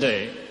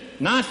Thursday,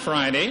 not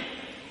Friday,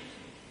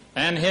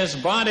 and his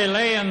body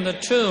lay in the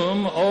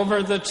tomb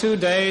over the 2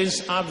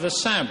 days of the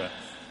Sabbath.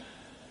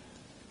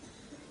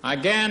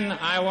 Again,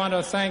 I want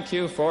to thank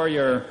you for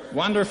your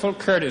wonderful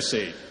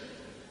courtesy.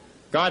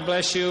 God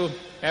bless you,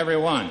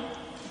 everyone.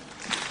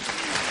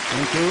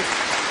 Thank you.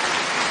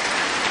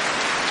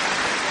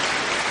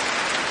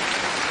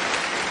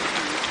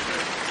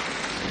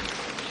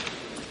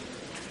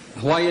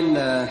 While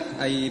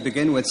I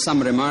begin with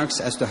some remarks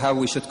as to how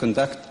we should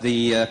conduct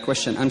the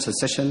question-answer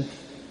session,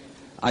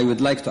 I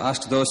would like to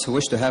ask those who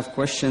wish to have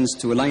questions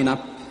to line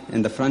up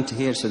in the front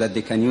here so that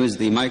they can use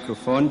the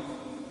microphone.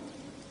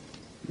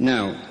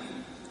 Now,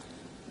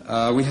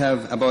 we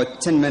have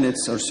about 10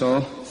 minutes or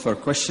so for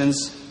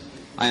questions.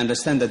 I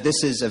understand that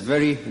this is a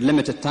very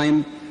limited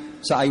time,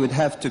 so I would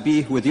have to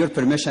be, with your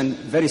permission,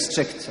 very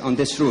strict on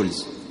these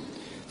rules.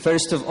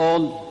 First of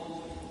all,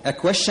 a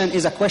question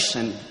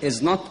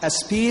is not a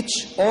speech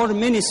or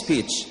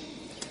mini-speech.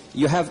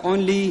 You have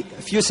only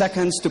a few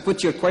seconds to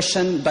put your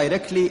question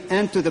directly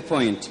and to the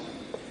point.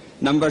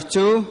 Number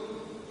 2,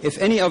 if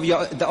any of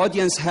the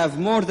audience have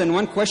more than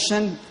one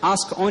question,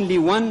 ask only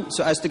one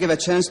so as to give a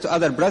chance to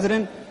other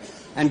brethren,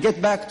 and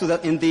get back to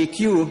in the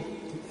queue.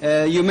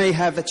 You may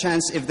have a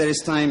chance if there is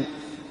time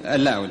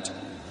allowed.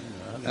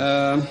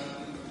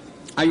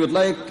 I would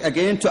like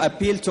again to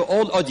appeal to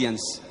all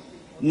audience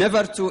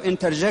never to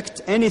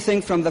interject anything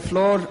from the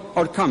floor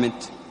or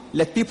comment.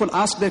 Let people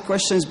ask their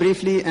questions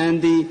briefly and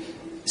the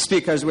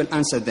speakers will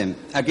answer them.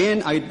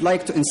 Again, I'd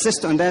like to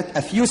insist on that,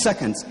 a few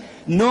seconds.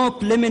 No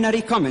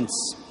preliminary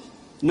comments.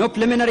 No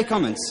preliminary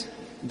comments.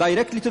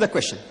 Directly to the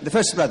question. The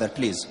first brother,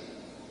 please.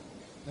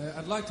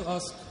 I'd like to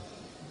ask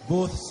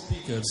both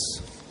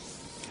speakers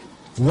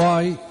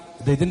why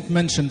they didn't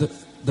mention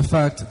the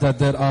fact that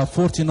there are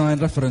 49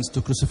 references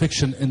to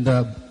crucifixion in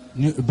the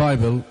New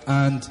Bible,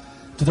 and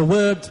to the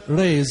word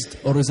raised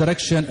or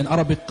resurrection in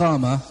Arabic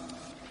qama.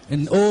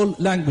 In all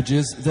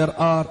languages, there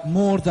are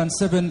more than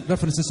 7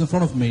 references in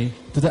front of me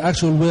to the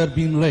actual word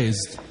being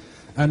raised.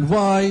 And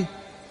why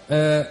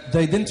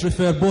they didn't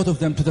refer both of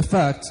them to the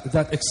fact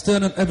that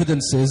external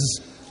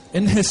evidences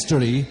in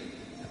history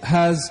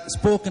has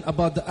spoken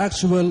about the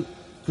actual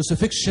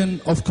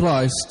crucifixion of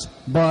Christ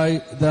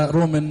by the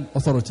Roman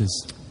authorities.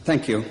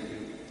 Thank you.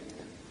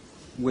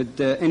 Would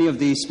any of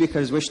the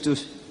speakers wish to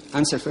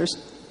answer first?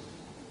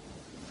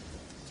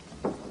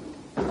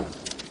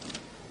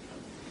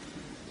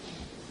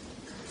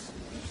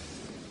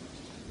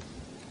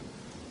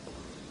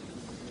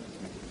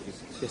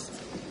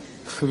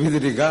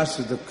 With regards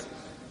to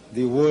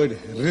the word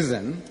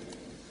risen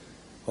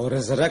or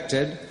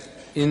resurrected,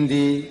 in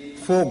the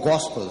 4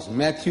 Gospels,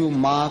 Matthew,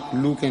 Mark,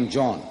 Luke and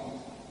John,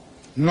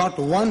 not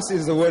once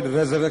is the word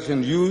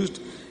resurrection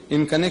used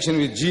in connection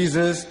with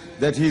Jesus,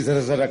 that he is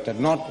resurrected.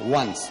 Not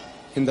once.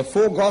 In the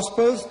 4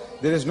 Gospels,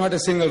 there is not a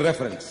single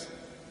reference.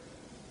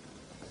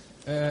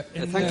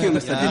 Thank you,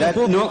 Mr.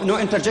 Deedat. No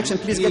interjection.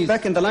 Please get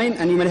back in the line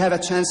and you may have a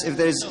chance if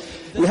there is...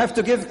 We have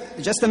to give...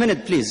 Just a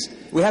minute, please.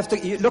 We have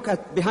to look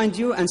at behind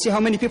you and see how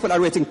many people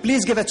are waiting.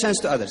 Please give a chance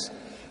to others.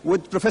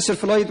 Would Professor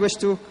Floyd wish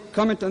to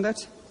comment on that?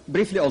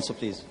 Briefly also,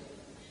 please.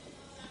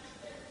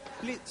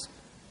 Please.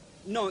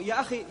 No, Ya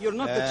Akhi, you're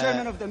not the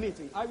chairman of the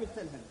meeting. I will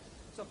tell him.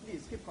 So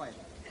please, keep quiet.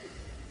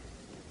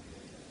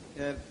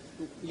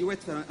 You wait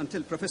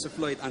until Professor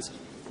Floyd answers.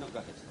 No, go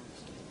ahead.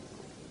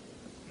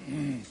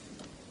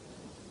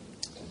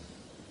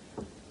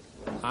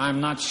 I'm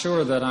not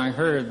sure that I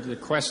heard the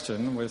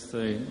question with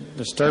the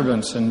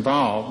disturbance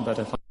involved, but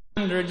if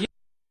 100 years...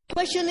 The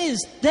question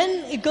is,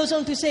 then it goes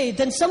on to say,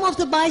 then some of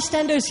the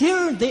bystanders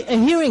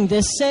hearing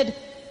this said,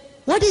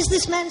 what is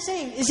this man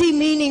saying? Is he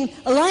meaning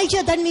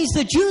Elijah? That means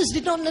the Jews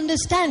did not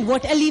understand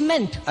what Eli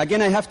meant.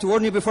 Again, I have to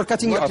warn you before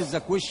cutting you off. What is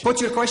the question?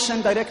 Put your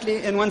question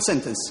directly in one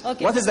sentence.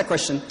 Okay. What is the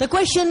question? The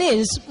question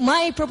is,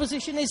 my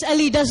proposition is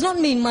Eli does not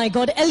mean my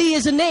God. Eli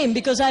is a name,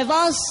 because I've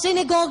asked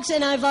synagogues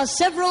and I've asked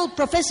several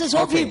professors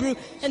of Hebrew,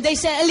 and they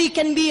say Eli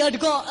can be a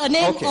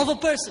name of a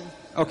person.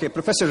 Okay,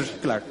 Professor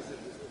Clark.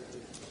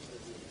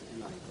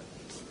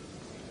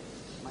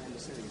 My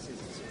understanding is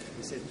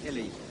he said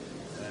Eli,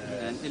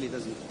 and Eli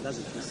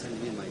doesn't necessarily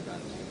mean my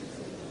God.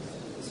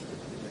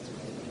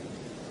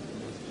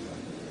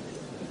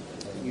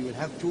 We will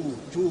have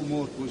two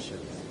more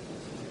questions.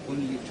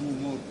 Only 2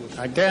 more questions.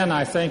 Again,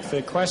 I think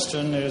the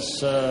question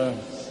is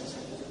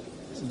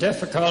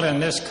difficult in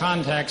this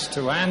context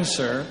to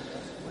answer.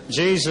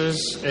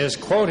 Jesus is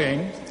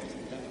quoting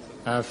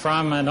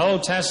from an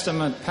Old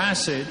Testament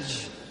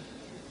passage,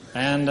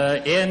 and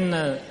in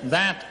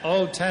that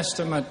Old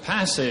Testament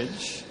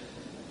passage,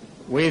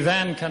 we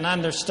then can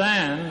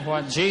understand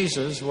what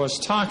Jesus was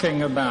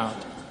talking about.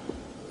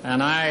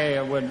 And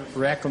I would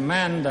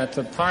recommend that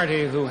the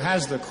party who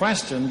has the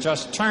question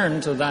just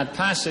turn to that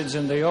passage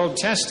in the Old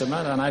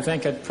Testament, and I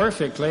think it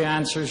perfectly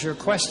answers your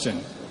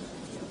question.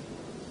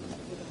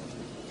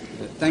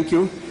 Thank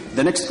you.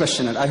 The next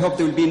questioner. I hope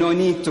there will be no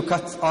need to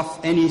cut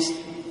off any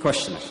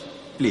questioner.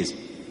 Please.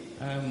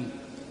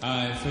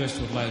 I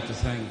first would like to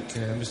thank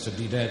Mr.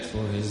 Deedat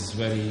for his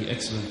very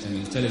excellent and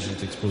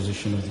intelligent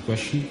exposition of the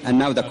question. And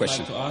now the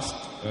question. I'd like to ask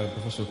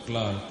Professor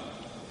Clark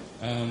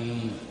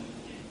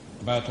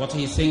about what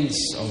he thinks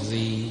of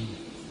the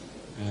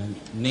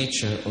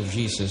nature of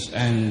Jesus,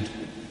 and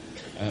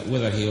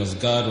whether he was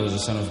God or the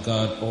Son of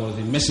God or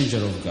the messenger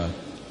of God.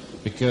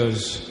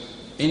 Because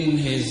in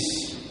his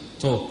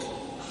talk,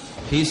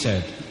 he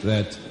said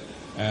that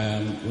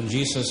when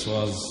Jesus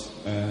was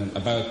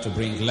about to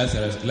bring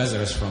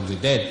Lazarus from the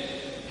dead,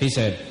 he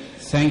said,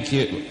 "Thank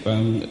you,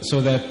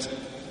 so that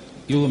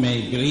you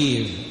may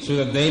believe, so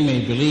that they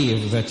may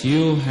believe that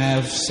you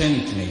have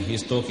sent me."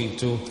 He's talking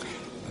to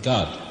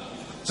God.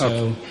 So,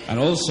 okay. And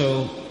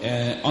also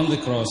on the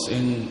cross,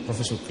 in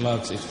Professor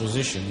Clark's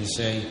exposition, he's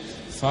saying,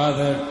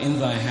 "Father, in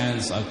thy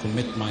hands I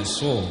commit my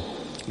soul."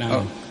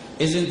 Now,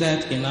 isn't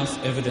that enough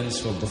evidence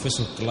for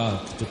Professor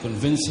Clark to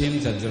convince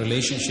him that the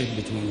relationship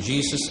between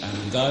Jesus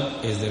and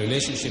God is the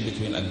relationship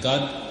between a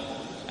God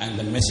and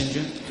a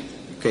messenger?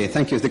 Okay,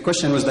 thank you. The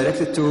question was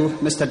directed to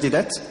Mr.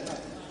 Deedat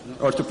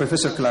or to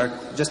Professor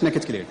Clark. Just make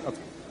it clear.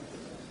 Okay.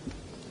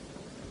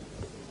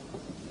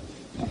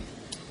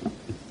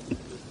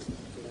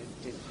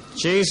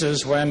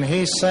 Jesus, when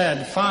he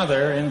said,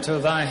 "Father, into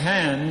thy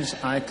hands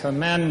I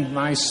commend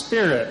my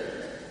spirit,"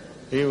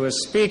 he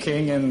was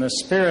speaking in the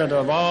spirit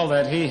of all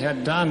that he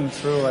had done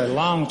through a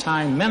long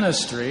time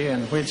ministry,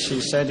 in which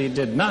he said he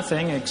did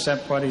nothing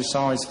except what he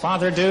saw his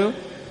Father do,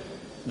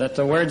 that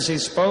the words he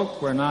spoke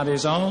were not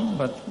his own,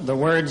 but the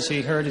words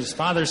he heard his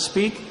Father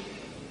speak,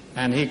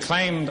 and he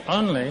claimed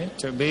only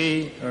to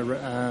be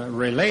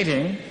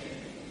relating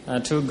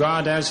to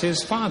God as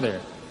his Father.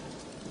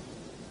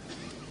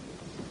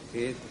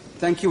 Okay.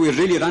 Thank you. We're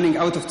really running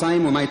out of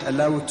time. We might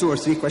allow 2 or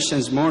 3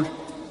 questions more.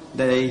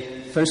 The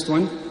first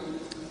one.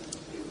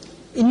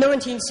 In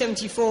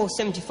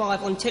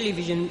 1974-75 on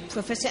television,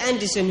 Professor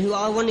Anderson, who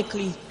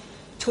ironically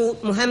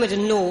taught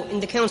Mohammedan law in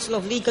the Council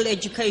of Legal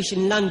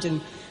Education,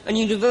 London, and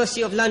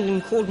University of London,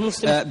 called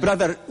Muslims...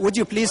 brother, would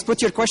you please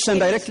put your question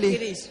directly?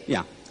 It is.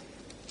 Yeah.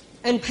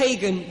 And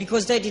pagan,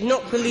 because they did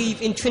not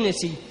believe in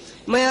Trinity.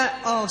 May I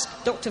ask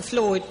Dr.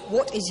 Floyd,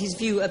 what is his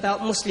view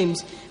about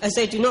Muslims, as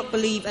they do not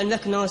believe and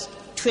recognise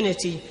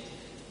Trinity,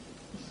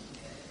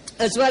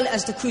 as well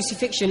as the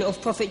crucifixion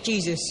of Prophet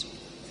Jesus?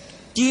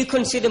 Do you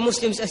consider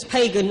Muslims as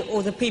pagan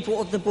or the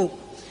people of the book,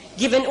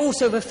 given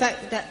also the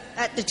fact that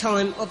at the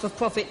time of the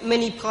Prophet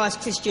many pious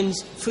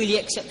Christians freely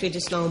accepted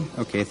Islam?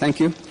 Okay, thank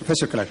you.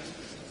 Professor Clark.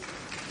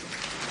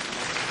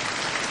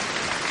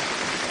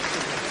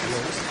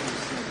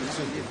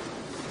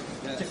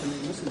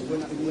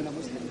 When a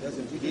Muslim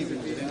doesn't believe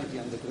in Trinity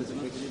and the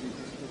crucifixion,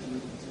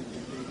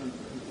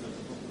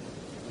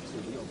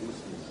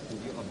 in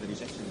view of the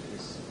rejection of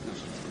this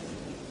notion.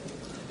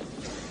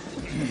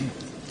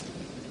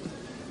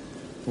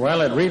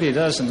 Well, it really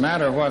doesn't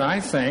matter what I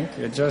think.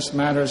 It just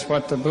matters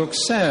what the book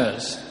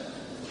says.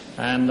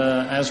 And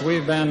as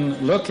we've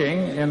been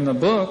looking in the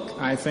book,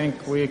 I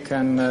think we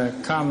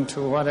can come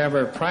to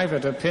whatever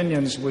private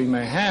opinions we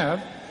may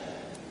have.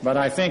 But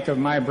I think of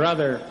my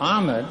brother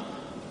Ahmed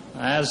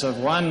as of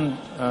one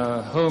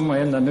whom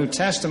in the New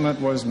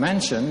Testament was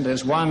mentioned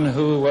as one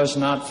who was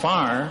not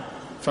far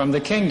from the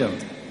kingdom.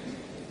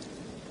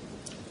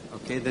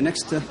 Okay, the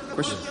next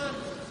question.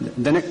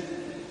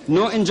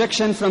 No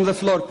injection from the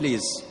floor,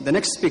 please. The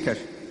next speaker.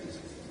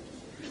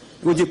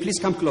 Would you please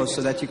come close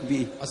so that you could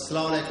be...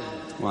 Assalamu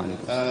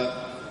alaikum.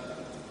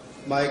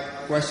 My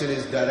question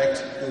is direct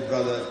to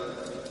Brother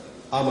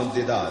Ahmed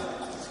Deedat.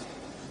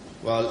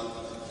 Well,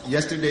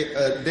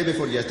 day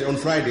before yesterday, on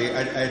Friday,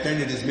 I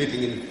attended his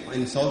meeting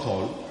in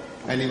Southall,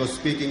 and he was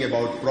speaking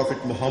about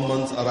Prophet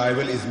Muhammad's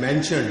arrival is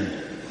mentioned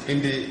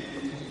in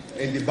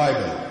the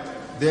Bible.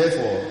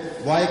 Therefore,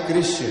 why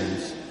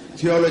Christians,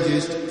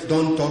 theologists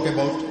don't talk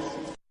about...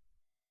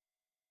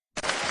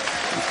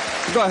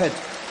 Go ahead.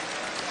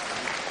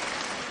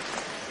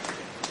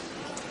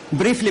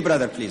 Briefly,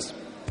 brother, please.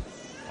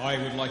 I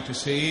would like to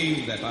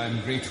say that I am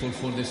grateful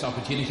for this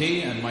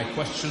opportunity, and my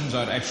questions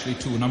are actually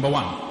 2. Number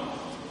 1,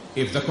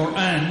 if the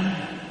Quran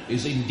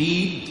is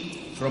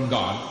indeed from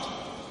God,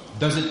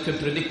 does it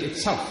contradict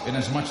itself in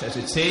as much as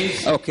it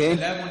says, okay.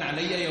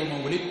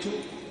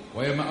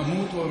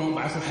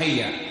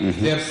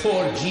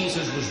 Therefore,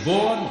 Jesus was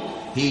born,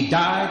 he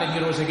died, and he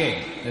rose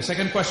again. The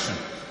second question,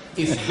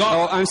 if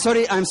God... I'm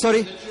sorry.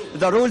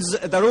 The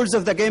rules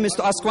of the game is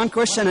to ask one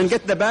question and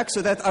get the back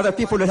so that other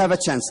people will have a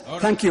chance.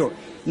 Thank you.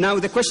 Now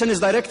the question is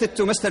directed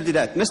to Mr.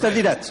 Deedat. Mr.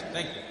 Deedat.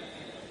 Thank you.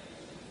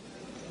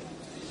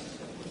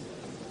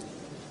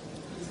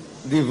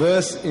 The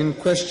verse in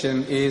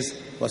question is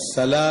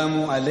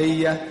وَالسَّلَامُ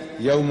عَلَيَّ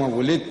يَوْمَ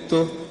وُلِدْتُ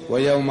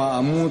وَيَوْمَ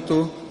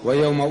أَمُوتُ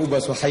وَيَوْمَ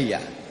أُبْعَثُ حَيًّا,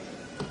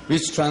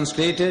 which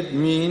translated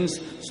means,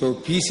 so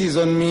peace is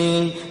on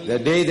me the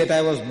day that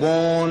I was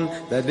born,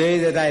 the day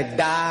that I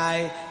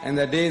die, and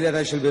the day that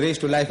I shall be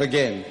raised to life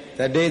again.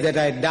 The day that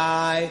I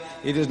die,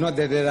 it is not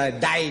that I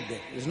died.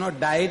 It's not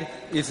died,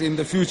 it's in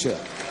the future.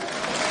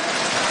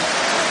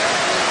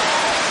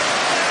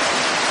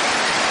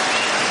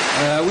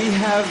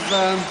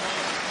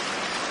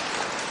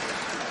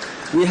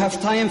 We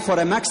have time for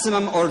a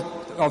maximum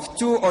of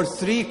 2 or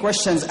 3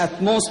 questions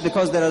at most,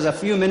 because there is a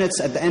few minutes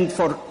at the end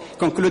for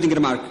concluding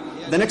remark.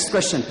 The next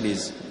question,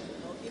 please.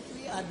 If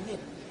we admit,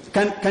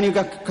 Can you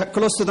get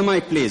close to the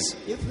mic, please?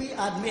 if we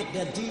admit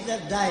that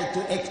Jesus died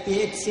to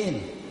expiate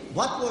sin,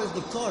 what was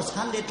the curse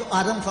handed to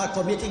Adam for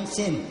committing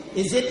sin?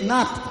 Is it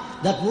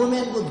not that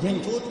women would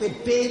bring food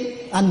with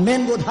pain and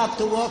men would have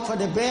to work for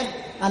the bread?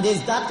 And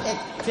is that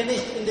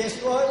finished in the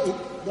story?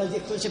 Does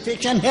the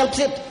crucifixion help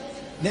it?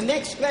 The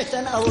next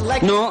question I would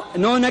like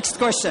No next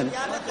question.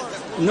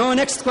 No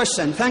next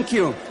question. Thank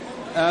you.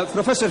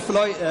 Professor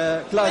Floyd,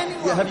 Clark,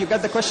 have you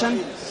got the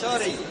question?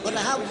 Sorry, but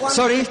I have one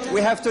Sorry, question.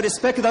 we have to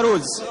respect the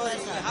rules.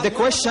 The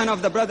question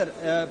of the brother.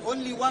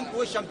 Only one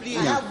question, please.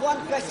 I have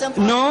one question.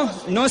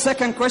 No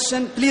second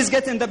question. Please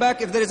get in the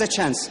back if there is a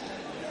chance.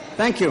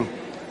 Thank you.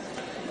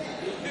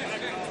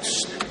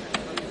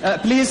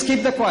 Please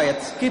keep the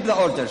quiet. Keep the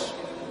order.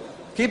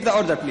 Keep the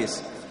order,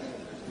 please.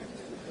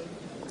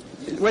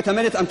 Wait a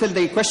minute until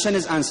the question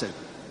is answered.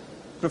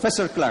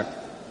 Professor Clark.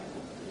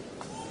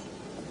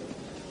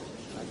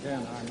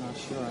 Again, I'm not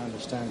sure I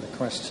understand the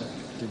question.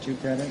 Did you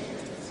get it?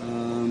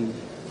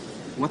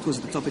 What was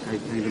the topic? I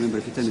remember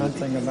if you tell me.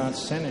 Something about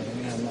sinning.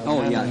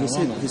 And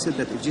He said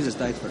that if Jesus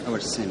died for our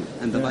sin,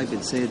 and the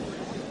Bible said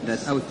that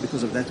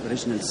because of that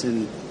original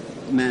sin,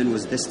 man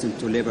was destined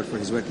to labor for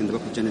his work in the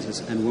book of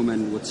Genesis, and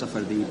woman would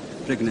suffer the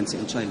pregnancy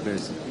and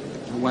childbirth.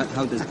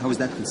 How is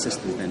that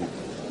consistent then?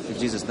 If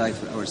Jesus died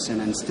for our sin,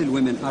 and still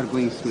women are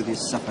going through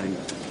this suffering,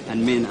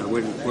 and men are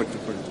working for it.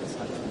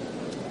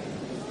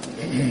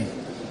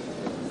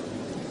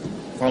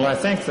 Well, I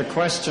think the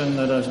question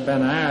that has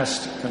been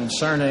asked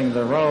concerning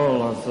the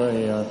role of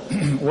the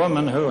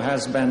woman who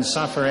has been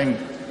suffering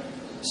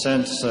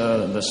since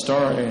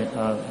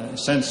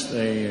since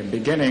the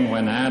beginning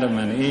when Adam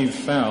and Eve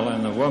fell,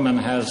 and the woman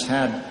has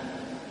had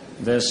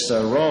this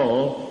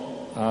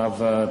role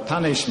of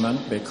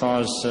punishment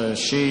because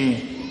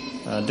she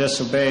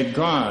disobeyed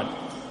God.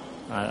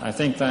 I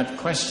think that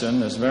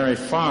question is very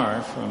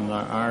far from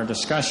our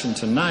discussion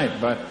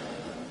tonight, but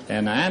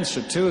in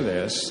answer to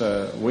this,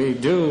 we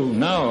do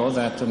know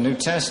that the New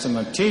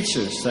Testament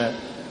teaches that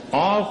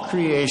all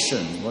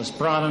creation was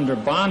brought under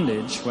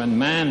bondage when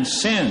man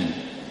sinned,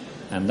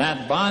 and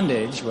that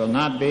bondage will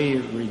not be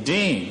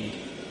redeemed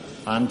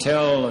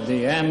until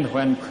the end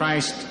when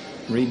Christ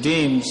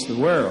redeems the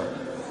world.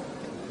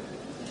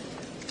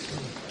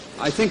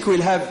 I think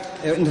we'll have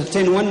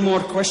entertain one more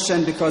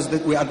question because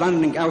we are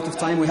running out of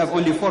time. We have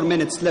only 4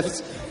 minutes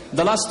left.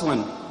 The last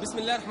one.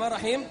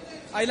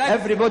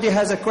 Everybody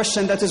has a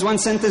question that is one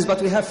sentence,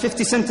 but we have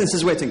 50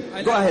 sentences waiting.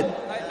 Go ahead.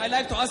 I'd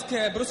like to ask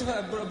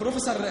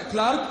Professor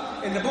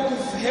Clark, in the book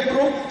of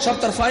Hebrew,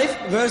 chapter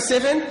 5, verse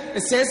 7,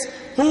 it says,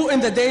 who in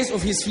the days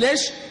of his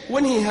flesh,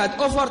 when he had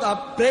offered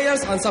up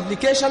prayers and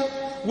supplication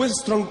with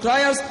strong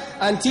cries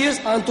and tears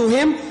unto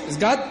him, is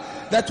God,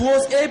 that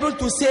was able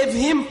to save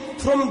him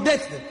from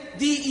death,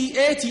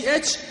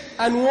 D-E-A-T-H,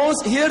 and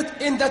was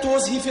heard in that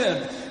was he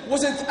feared.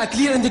 Wasn't a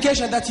clear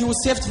indication that he was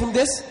saved from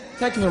this?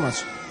 Thank you very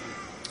much.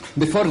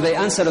 Before the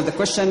answer of the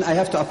question, I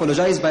have to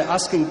apologize by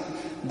asking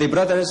the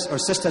brothers or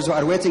sisters who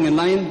are waiting in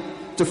line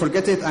to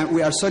forget it. And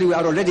we are sorry, we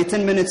are already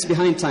 10 minutes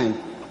behind time.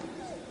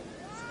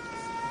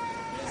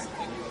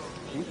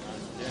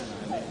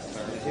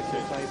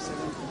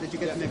 Did you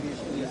get maybe?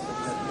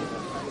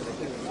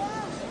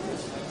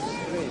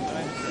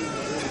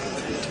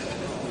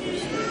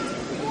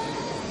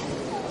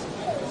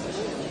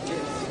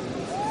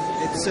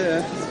 It's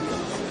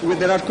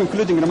there are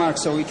concluding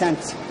remarks, so we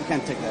can't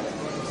take that.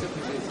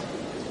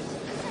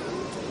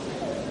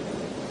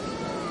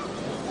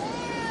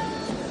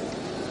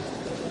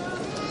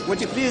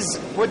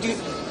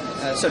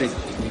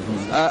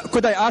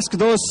 Could I ask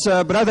those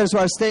brothers who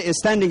are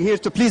standing here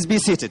to please be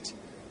seated?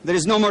 There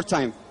is no more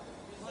time.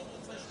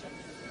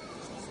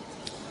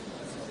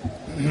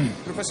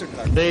 Professor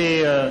Clark.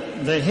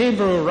 The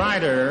Hebrew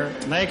writer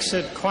makes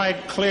it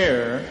quite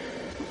clear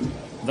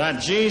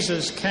that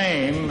Jesus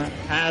came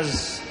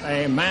as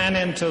a man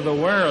into the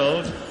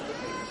world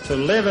to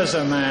live as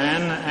a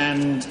man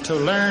and to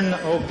learn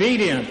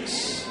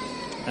obedience.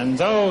 And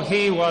though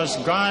he was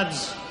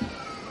God's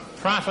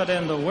prophet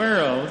in the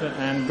world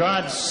and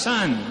God's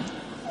son,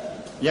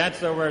 yet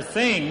there were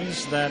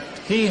things that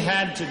he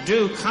had to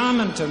do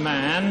common to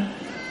man,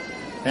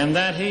 and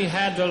that he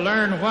had to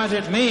learn what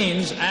it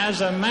means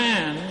as a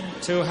man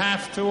to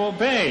have to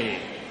obey.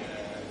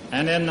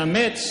 And in the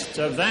midst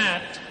of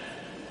that,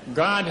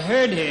 God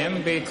heard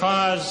him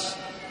because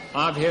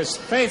of his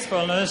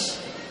faithfulness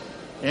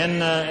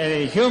in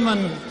a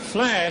human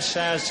flesh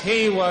as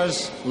he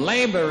was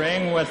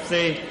laboring with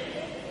the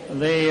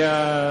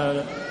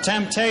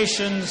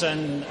temptations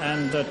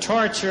and the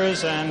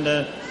tortures and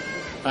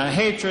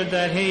hatred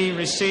that he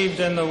received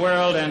in the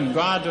world. And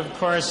God, of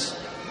course,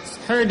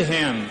 heard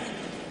him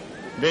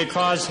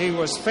because he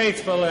was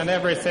faithful in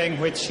everything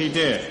which he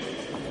did.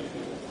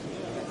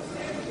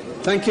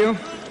 Thank you.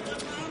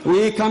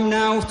 We come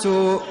now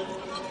to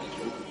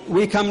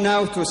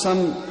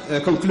some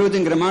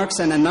concluding remarks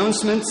and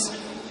announcements.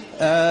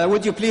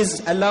 Would you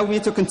please allow me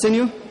to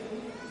continue?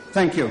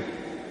 Thank you.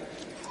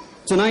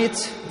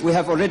 Tonight we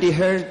have already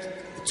heard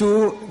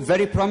two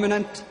very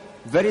prominent,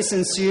 very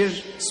sincere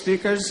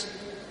speakers.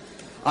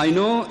 I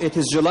know it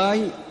is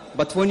July,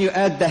 but when you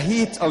add the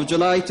heat of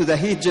July to the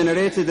heat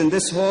generated in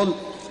this hall,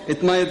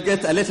 it might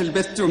get a little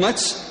bit too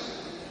much.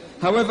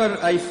 However,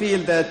 I feel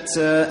that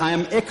I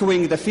am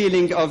echoing the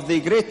feeling of the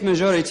great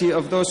majority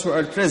of those who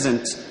are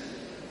present,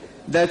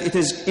 that it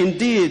is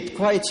indeed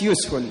quite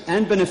useful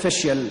and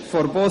beneficial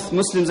for both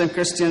Muslims and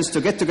Christians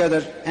to get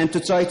together and to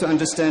try to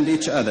understand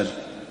each other.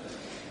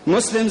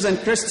 Muslims and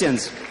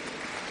Christians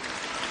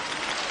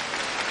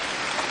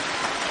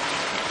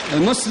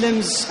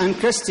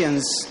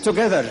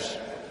together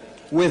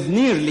with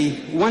nearly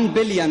 1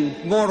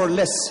 billion more or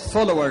less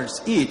followers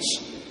each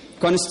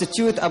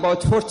constitute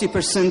about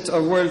 40%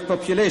 of world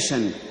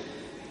population.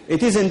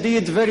 It is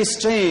indeed very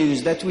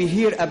strange that we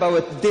hear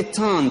about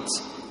détente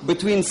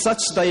between such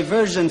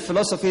divergent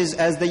philosophies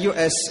as the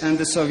US and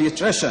the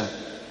Soviet Russia.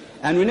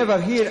 And we never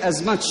hear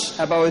as much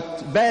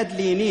about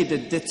badly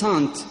needed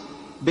détente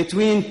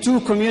between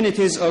two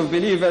communities of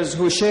believers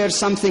who share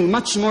something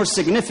much more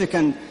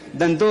significant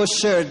than those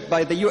shared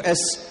by the US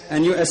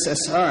and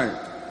USSR.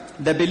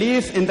 The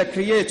belief in the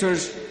Creator,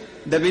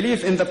 the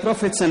belief in the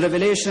prophets and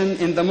revelation,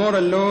 in the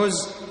moral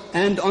laws,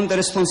 and on the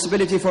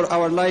responsibility for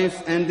our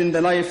life and in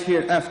the life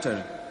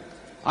hereafter.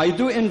 I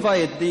do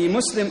invite the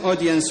Muslim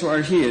audience who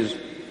are here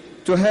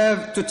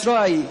to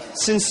try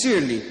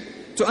sincerely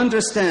to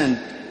understand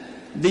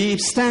the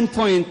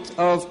standpoint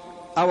of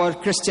our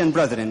Christian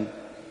brethren.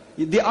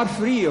 They are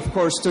free, of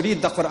course, to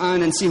read the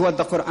Quran and see what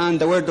the Quran,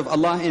 the word of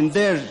Allah, in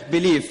their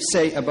belief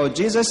say about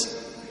Jesus,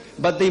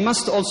 but they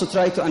must also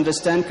try to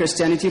understand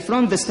Christianity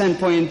from the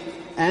standpoint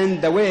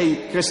and the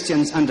way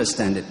Christians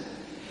understand it.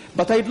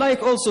 But I'd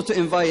like also to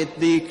invite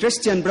the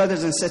Christian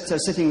brothers and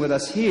sisters sitting with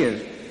us here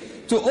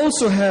to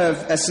also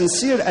have a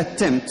sincere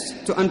attempt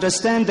to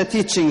understand the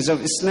teachings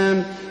of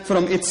Islam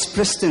from its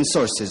pristine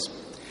sources.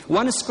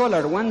 One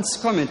scholar once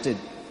commented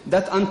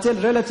that until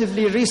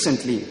relatively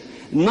recently,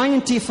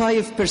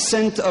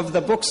 95% of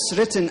the books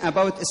written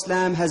about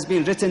Islam has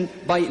been written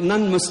by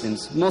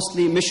non-Muslims,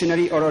 mostly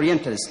missionary or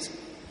Orientalists.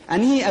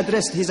 And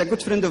he's a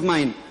good friend of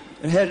mine,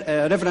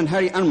 Reverend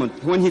Harry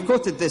Ahmed. When he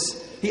quoted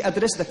this, he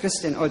addressed the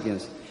Christian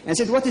audience and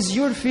said, what is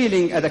your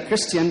feeling as a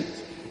Christian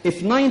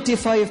if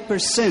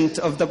 95%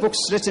 of the books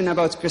written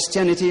about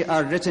Christianity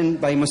are written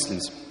by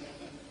Muslims?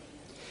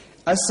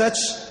 As such,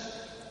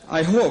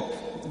 I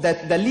hope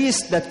that the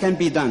least that can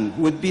be done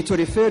would be to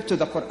refer to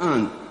the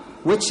Quran,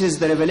 which is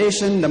the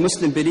revelation the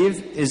Muslim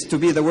believe is to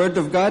be the word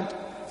of God.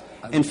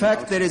 In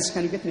fact,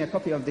 can you get me a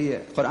copy of the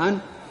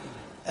Quran?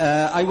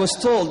 I was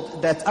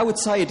told that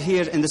outside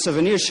here in the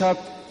souvenir shop,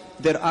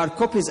 there are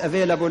copies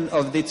available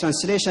of the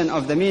translation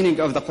of the meaning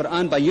of the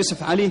Quran by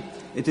Yusuf Ali.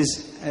 It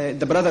is,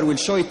 the brother will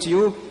show it to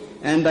you,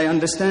 and I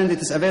understand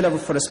it is available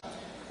for us.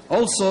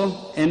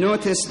 Also, a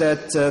notice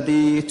that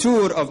the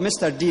tour of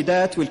Mr.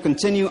 Deedat will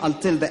continue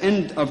until the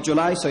end of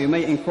July, so you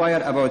may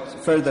inquire about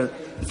further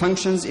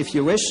functions if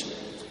you wish.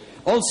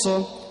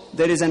 Also,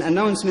 there is an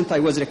announcement I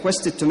was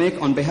requested to make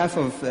on behalf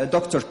of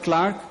Dr.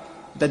 Clark,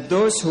 that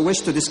those who wish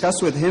to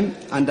discuss with him,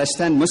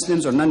 understand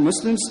Muslims or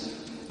non-Muslims,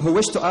 who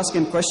wish to ask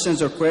him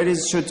questions or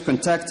queries should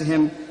contact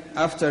him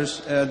after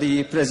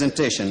the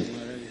presentation.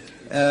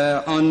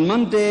 On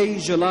Monday,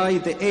 July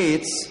the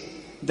 8th,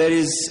 there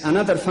is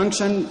another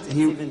function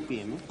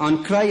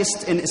on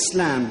Christ in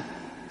Islam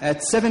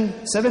at 7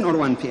 or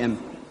 1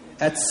 p.m.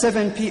 At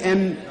 7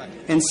 p.m.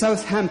 in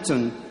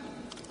Southampton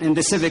in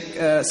the Civic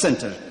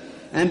Center.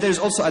 And there's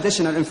also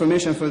additional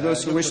information for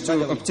those who wish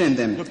to obtain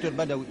them. Dr.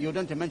 Badawi, you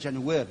don't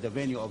mention where the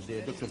venue of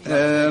the Dr.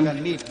 Clark. You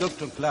can meet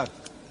Dr. Clark.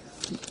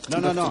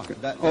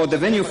 No. The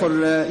venue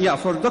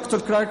for Dr.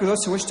 Clark,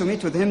 those who wish to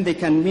meet with him, they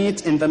can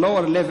meet in the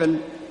lower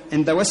level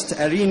in the West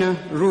Arena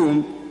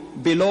room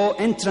below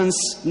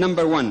entrance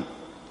number 1.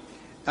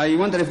 I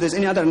wonder if there's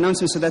any other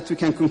announcement so that we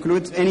can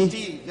conclude.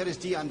 There is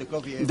tea and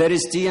coffee. There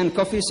is tea and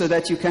coffee so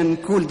that you can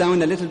cool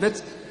down a little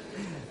bit.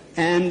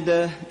 And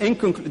in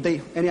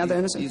conclusion, any other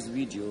announcements? This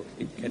video,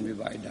 it can be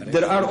by direct.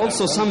 There are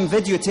also some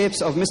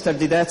videotapes of Mr.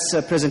 Deedat's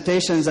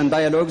presentations and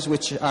dialogues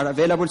which are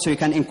available, so you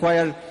can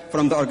inquire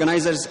from the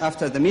organizers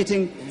after the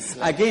meeting.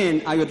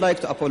 Again, I would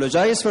like to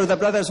apologize for the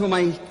brothers whom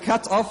I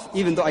cut off,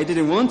 even though I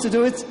didn't want to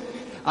do it.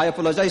 I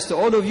apologize to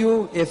all of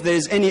you. If there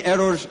is any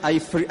error, I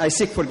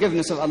seek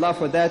forgiveness of Allah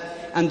for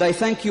that. And I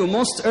thank you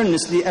most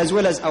earnestly, as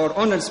well as our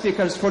honored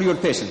speakers, for your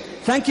patience.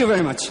 Thank you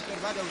very much.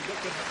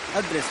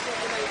 Address.